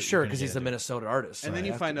 Yeah. For sure, because he's a Minnesota artist. And then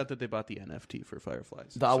you find out that they bought the NFT for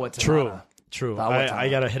Fireflies. True. I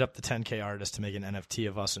gotta hit up the 10K artist to make an NFT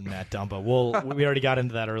of us and Matt Dumba. We already got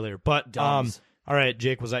into that earlier, but all right,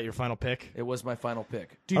 Jake, was that your final pick? It was my final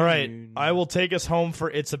pick. All right, I will take us home for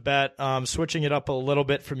It's a Bet, switching it up a little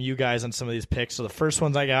bit from you guys on some of these picks. So the first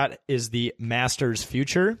ones I got is the Masters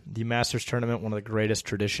Future, the Masters Tournament, one of the greatest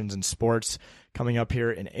traditions in sports, coming up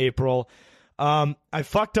here in April. I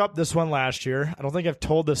fucked up this one last year. I don't think I've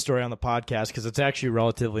told this story on the podcast because it's actually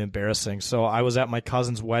relatively embarrassing. So I was at my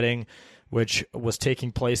cousin's wedding, which was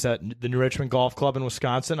taking place at the New Richmond Golf Club in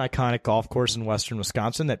Wisconsin, iconic golf course in western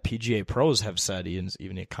Wisconsin that PGA pros have said is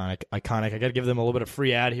even iconic. I got to give them a little bit of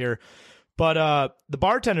free ad here. But the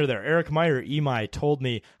bartender there, Eric Meyer, Emai, told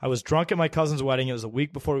me I was drunk at my cousin's wedding. It was a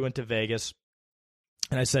week before we went to Vegas.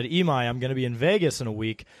 And I said, Emai, I'm going to be in Vegas in a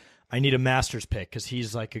week. I need a Masters pick because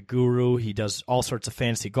he's like a guru. He does all sorts of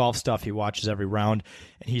fantasy golf stuff. He watches every round.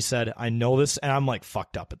 And he said, I know this. And I'm like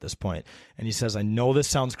fucked up at this point. And he says, I know this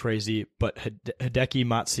sounds crazy, but Hideki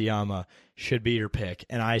Matsuyama should be your pick.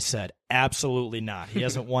 And I said, absolutely not. He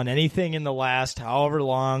hasn't won anything in the last however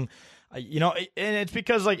long. And it's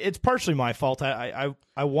because like it's partially my fault. I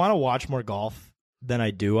want to watch more golf than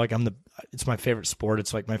I do. Like it's my favorite sport.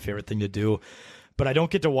 It's like my favorite thing to do. But I don't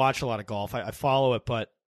get to watch a lot of golf. I follow it,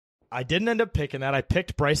 but I didn't end up picking that. I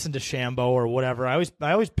picked Bryson DeChambeau or whatever. I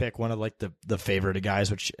always pick one of like the favorite guys,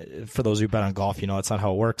 which for those who bet on golf, that's not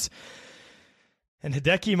how it works. And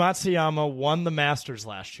Hideki Matsuyama won the Masters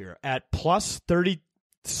last year at plus 30,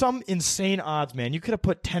 some insane odds, man. You could have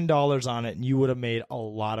put $10 on it and you would have made a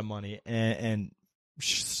lot of money. And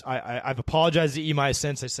I've apologized to Emai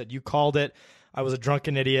since. I said, you called it. I was a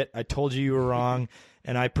drunken idiot. I told you were wrong.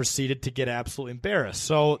 And I proceeded to get absolutely embarrassed.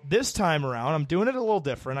 So this time around, I'm doing it a little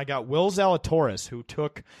different. I got Will Zalatoris, who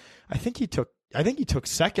I think he took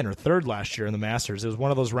second or third last year in the Masters. It was one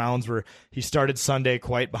of those rounds where he started Sunday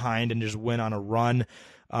quite behind and just went on a run.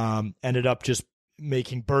 Ended up just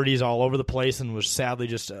making birdies all over the place and was sadly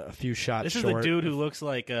just a few shots short. This is the dude who looks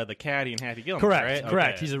like the caddy in Happy Gilmore, correct, right?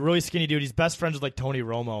 Correct. Okay. He's a really skinny dude. He's best friends with like Tony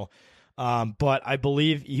Romo. But I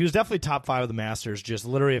believe he was definitely top 5 of the Masters. Just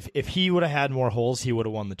literally, if he would have had more holes, he would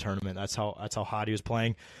have won the tournament. That's how hot he was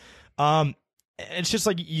playing. It's just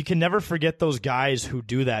like you can never forget those guys who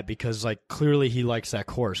do that because like clearly he likes that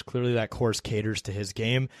course. Clearly that course caters to his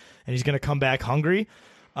game, and he's going to come back hungry.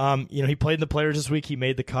 He played in the Players this week. He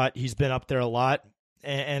made the cut. He's been up there a lot,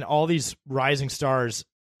 and all these rising stars.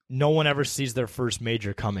 No one ever sees their first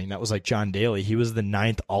major coming. That was like John Daly. He was the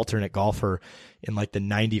 9th alternate golfer in like the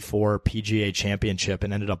 94 PGA championship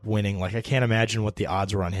and ended up winning. Like, I can't imagine what the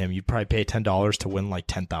odds were on him. You'd probably pay $10 to win like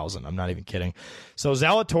 10,000. I'm not even kidding. So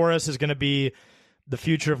Zalatoris is going to be the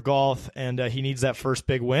future of golf, and he needs that first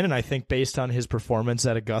big win. And I think based on his performance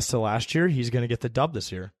at Augusta last year, he's going to get the dub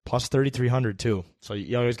this year. Plus 3,300 too. So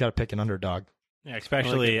you always got to pick an underdog. Yeah,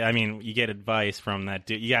 especially, I mean, you get advice from that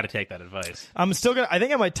dude. You got to take that advice. I'm still going to, I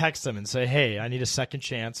think I might text him and say, hey, I need a second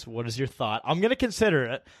chance. What is your thought? I'm going to consider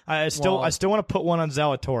it. I still want to put one on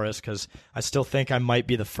Zalatoris because I still think I might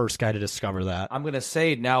be the first guy to discover that. I'm going to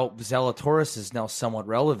say now Zalatoris is now somewhat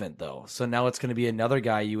relevant, though. So now it's going to be another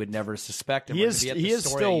guy you would never suspect. He is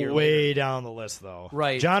still way down the list, though.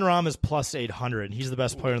 Right. John Rahm is plus 800, and he's the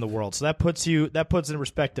best player in the world. So that puts in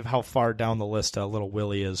perspective how far down the list Little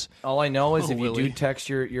Willie is. All I know is if you do text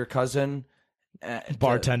your cousin,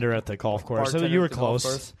 bartender at the golf course. So you were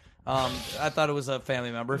close. I thought it was a family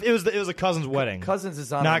member. It was a cousin's wedding. Cousins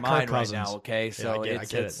is on my mind right now. Okay, so yeah,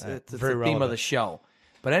 it's the theme of the show.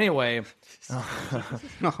 But anyway,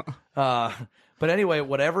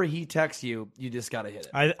 whatever he texts you, you just got to hit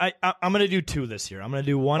it. I'm going to do 2 this year. I'm going to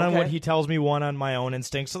do one on what he tells me, one on my own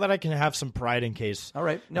instinct, so that I can have some pride in case. All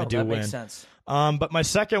right, no, I do that win. makes sense. But my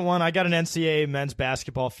second one, I got an NCAA men's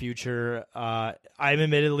basketball future. I'm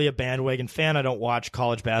admittedly a bandwagon fan. I don't watch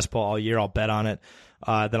college basketball all year. I'll bet on it.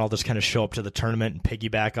 Then I'll just kind of show up to the tournament and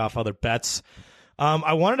piggyback off other bets.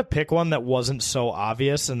 I wanted to pick one that wasn't so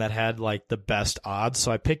obvious and that had like the best odds.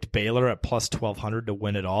 So I picked Baylor at plus 1,200 to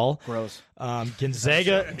win it all. Gross.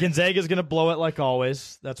 Gonzaga's going to blow it like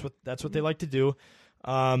always. That's what they like to do.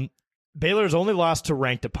 Baylor's only lost to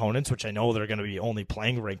ranked opponents, which I know they're going to be only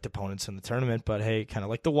playing ranked opponents in the tournament. But hey, kind of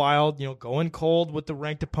like the Wild, go in cold with the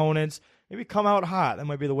ranked opponents. Maybe come out hot. That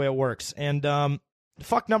might be the way it works. And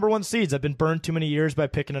fuck number 1 seeds. I've been burned too many years by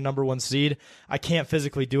picking a number 1 seed. I can't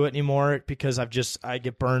physically do it anymore because I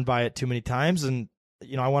get burned by it too many times. And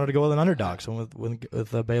I wanted to go with an underdog, so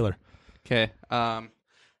with Baylor. Okay.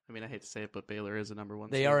 I mean, I hate to say it, but Baylor is a number 1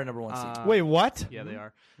 seed. They are a number 1 seed. Wait, what? Yeah, they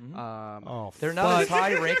are. They're not as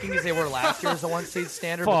high ranking as they were last year as the 1 seed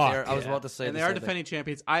standard. But I was about to say, and they are defending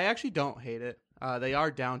champions. I actually don't hate it. They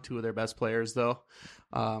are down 2 of their best players, though.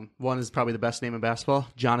 One is probably the best name in basketball,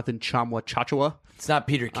 Jonathan Chachua. It's not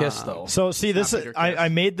Peter Kiss, though. So, see, I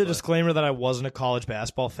made the disclaimer that I wasn't a college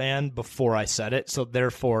basketball fan before I said it, so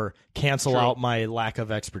therefore cancel out my lack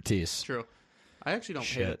of expertise. True. I actually don't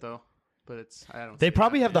hate it, though. But I don't. They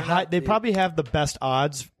probably have probably have the best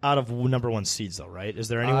odds out of number 1 seeds, though, right? Is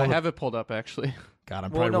there anyone? I have it pulled up actually. God,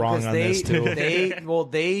 I'm probably wrong on this too. They have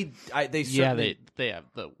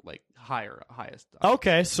the highest.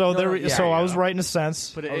 Okay, so I was right in a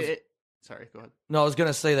sense. But sorry, go ahead. No, I was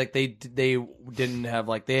gonna say they didn't have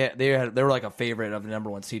they were like a favorite of the number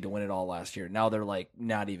 1 seed to win it all last year. Now they're like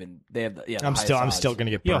not even. They have I'm still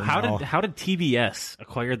gonna get burned. How did TBS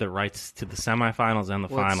acquire the rights to the semifinals and the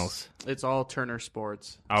finals? It's all Turner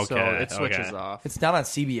Sports. Okay, so it switches off. It's not on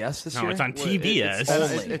CBS this year. No, it's on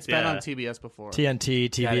TBS. It's been on TBS before. TNT,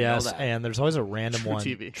 TBS, and there's always a random one.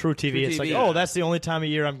 True TV. It's like, that's the only time of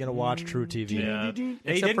year I'm gonna watch True TV. Yeah.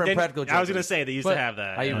 Except for Impractical Jokers. I was gonna say they used to have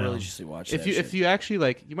that. I religiously watch that. If you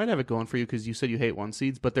actually you might have it going for you because you said you hate 1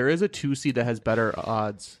 seeds, but there is a 2 seed that has better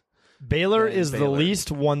odds. Baylor is the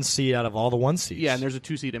least 1 seed out of all the 1 seeds. Yeah, and there's a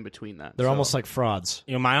 2 seed in between that. They're almost like frauds.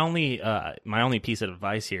 My only piece of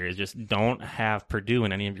advice here is just don't have Purdue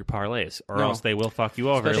in any of your parlays, or else they will fuck you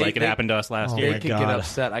over, like it happened to us last year. They could get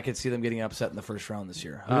upset. I could see them getting upset in the first round this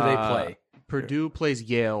year. Who do they play? Purdue plays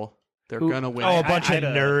Yale. They're gonna win. Oh, a bunch of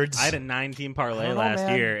nerds. I had a 9-team parlay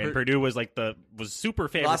last year, and Purdue was super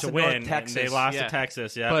favorite to win. And they lost to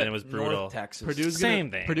Texas, and it was brutal. Purdue's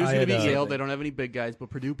same thing. Purdue's gonna beat Yale. They don't have any big guys, but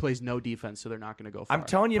Purdue plays no defense, so they're not gonna go far. I'm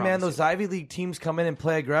telling you, man, those Ivy League teams come in and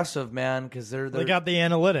play aggressive, man, because they got the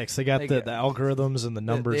analytics, they got the algorithms and the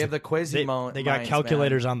numbers. They have the Quasimodo. They got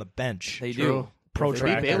calculators on the bench. They do.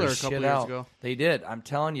 Protractors. Baylor a couple years ago. They did. I'm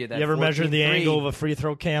telling you that. You ever measured the angle of a free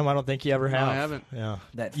throw, Cam? I don't think you ever have. No, I haven't. Yeah,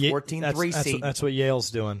 that 14-3 seed. That's what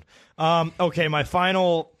Yale's doing. Okay, my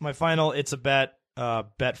final. It's a bet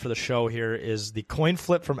for the show here is the coin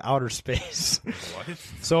flip from outer space. What?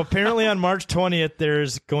 So apparently on March 20th,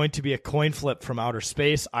 there's going to be a coin flip from outer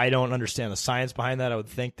space. I don't understand the science behind that. I would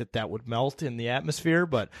think that would melt in the atmosphere,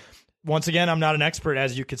 but once again, I'm not an expert.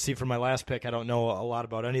 As you could see from my last pick, I don't know a lot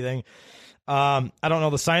about anything. I don't know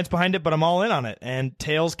the science behind it, but I'm all in on it. And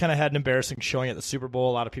tails kind of had an embarrassing showing at the Super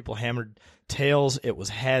Bowl. A lot of people hammered tails. It was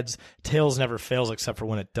heads. Tails never fails except for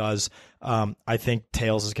when it does. I think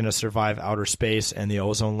tails is going to survive outer space and the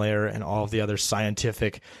ozone layer and all of the other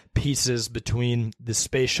scientific pieces between the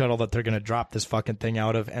space shuttle that they're going to drop this fucking thing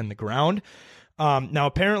out of and the ground. Now,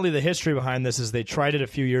 apparently, the history behind this is they tried it a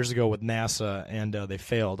few years ago with NASA, and they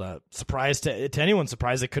failed. Surprised to anyone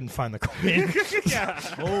surprised they couldn't find the coin.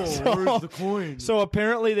 Where's the coin? So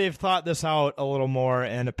apparently, they've thought this out a little more,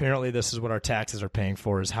 and apparently, this is what our taxes are paying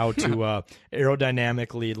for: is how to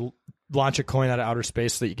aerodynamically launch a coin out of outer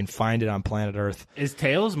space so that you can find it on planet Earth. Is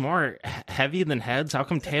tails more heavy than heads? How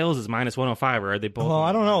come tails is minus 105, or are they both? Well,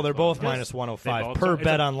 I don't know. They're both minus 105 per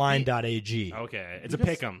betonline.ag. Okay, it's a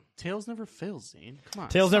pick 'em. Tails never fails, Zane. Come on.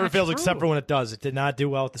 Tails never fails except for when it does. It did not do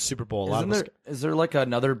well at the Super Bowl. Is there like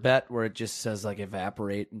another bet where it just says like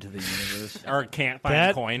evaporate into the universe? Or can't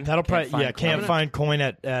find coin? That'll probably can't find coin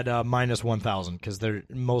at minus 1,000 because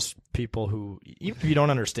most people who, even if you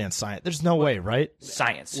don't understand science, there's no way, right?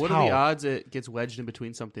 Science. What are the odds it gets wedged in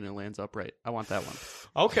between something and lands upright? I want that one.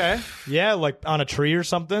 Okay. Yeah, like on a tree or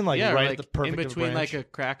something, like right like at the perfect in between branch. like a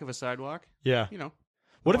crack of a sidewalk. Yeah. You know.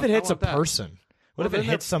 What if it hits a person? What if it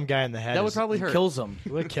hits some guy in the head? That would probably hurt. Kills him.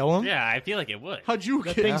 Would it kill him? Yeah, I feel like it would. How'd you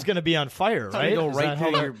That thing's going to be on fire, right? Go right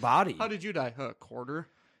through your body. How did you die? A quarter?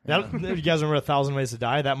 If you guys remember 1,000 Ways to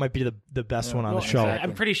Die, that might be the best one on the show.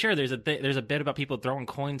 I'm pretty sure there's a bit about people throwing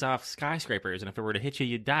coins off skyscrapers, and if it were to hit you,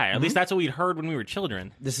 you'd die. At least that's what we'd heard when we were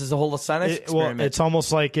children. This is a whole science experiment. Well, it's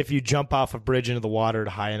almost like if you jump off a bridge into the water at a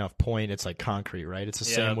high enough point, it's like concrete, right? It's the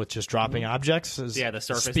same with just dropping objects. The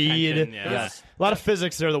surface speed. tension, A lot of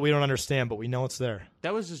physics there that we don't understand, but we know it's there.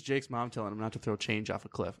 That was just Jake's mom telling him not to throw change off a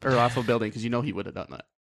cliff or off a building because he would have done that.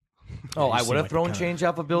 Oh, I would have thrown change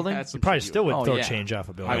off a building? You probably still would throw change off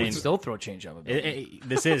a building. I would still throw change off a building.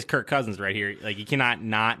 This is Kirk Cousins right here. Like, you cannot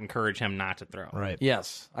not encourage him not to throw. Right.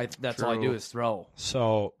 Yes. That's all I do is throw.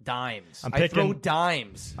 So dimes. I throw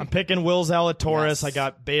dimes. I'm picking Will Zalatoris. Yes. I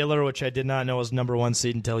got Baylor, which I did not know was number 1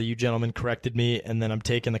 seed until you gentlemen corrected me. And then I'm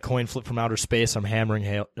taking the coin flip from outer space. I'm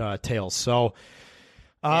hammering tails. So,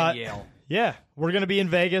 Yale. Yeah, we're going to be in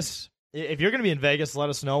Vegas. If you're going to be in Vegas, let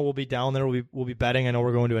us know. We'll be down there. We'll be betting. I know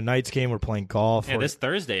we're going to a Knights game. We're playing golf. Yeah, this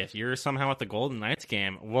Thursday, if you're somehow at the Golden Knights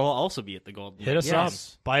game, we'll also be at the Golden Hit us up.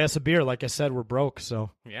 Buy us a beer. Like I said, we're broke. So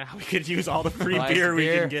yeah, we could use all the free beer we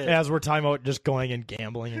can get. As we're talking about just going and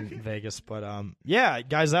gambling in Vegas. But yeah,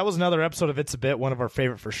 guys, that was another episode of It's a Bit, one of our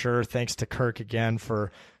favorite for sure. Thanks to Kirk again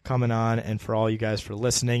for coming on and for all you guys for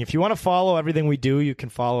listening. If you want to follow everything we do, you can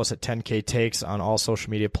follow us at 10K Takes on all social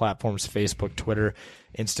media platforms, Facebook, Twitter,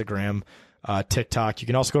 Instagram, TikTok. You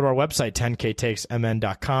can also go to our website,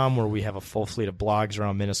 10ktakesmn.com, where we have a full fleet of blogs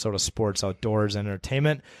around Minnesota sports, outdoors, and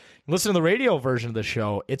entertainment. Listen to the radio version of the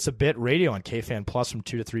show. It's a Bit Radio on KFan Plus from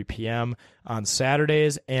 2 to 3 p.m. on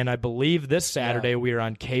Saturdays. And I believe this Saturday we are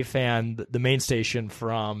on KFan, the main station,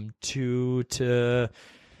 from 2 to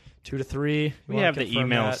 3. We have the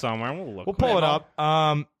email somewhere. We'll pull it up.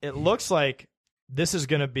 It looks like this is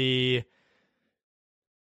going to be...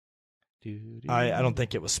 I don't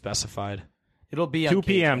think it was specified. It'll be 2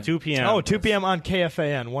 p.m. 2 p.m. Oh, 2 p.m. on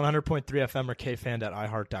KFAN, 100.3 FM or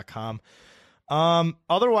kfan.iheart.com.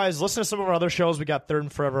 Otherwise, listen to some of our other shows. We got Third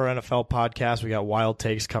and Forever NFL podcast. We got Wild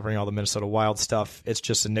Takes covering all the Minnesota Wild stuff. It's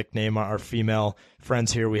just a nickname. Our female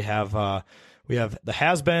friends here. We have the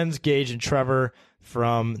Has-Beens, Gage and Trevor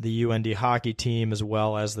from the UND hockey team, as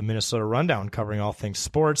well as the Minnesota Rundown covering all things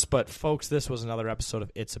sports. But folks, this was another episode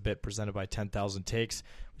of It's a Bit presented by 10,000 Takes.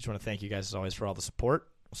 We just want to thank you guys as always for all the support.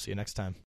 We'll see you next time.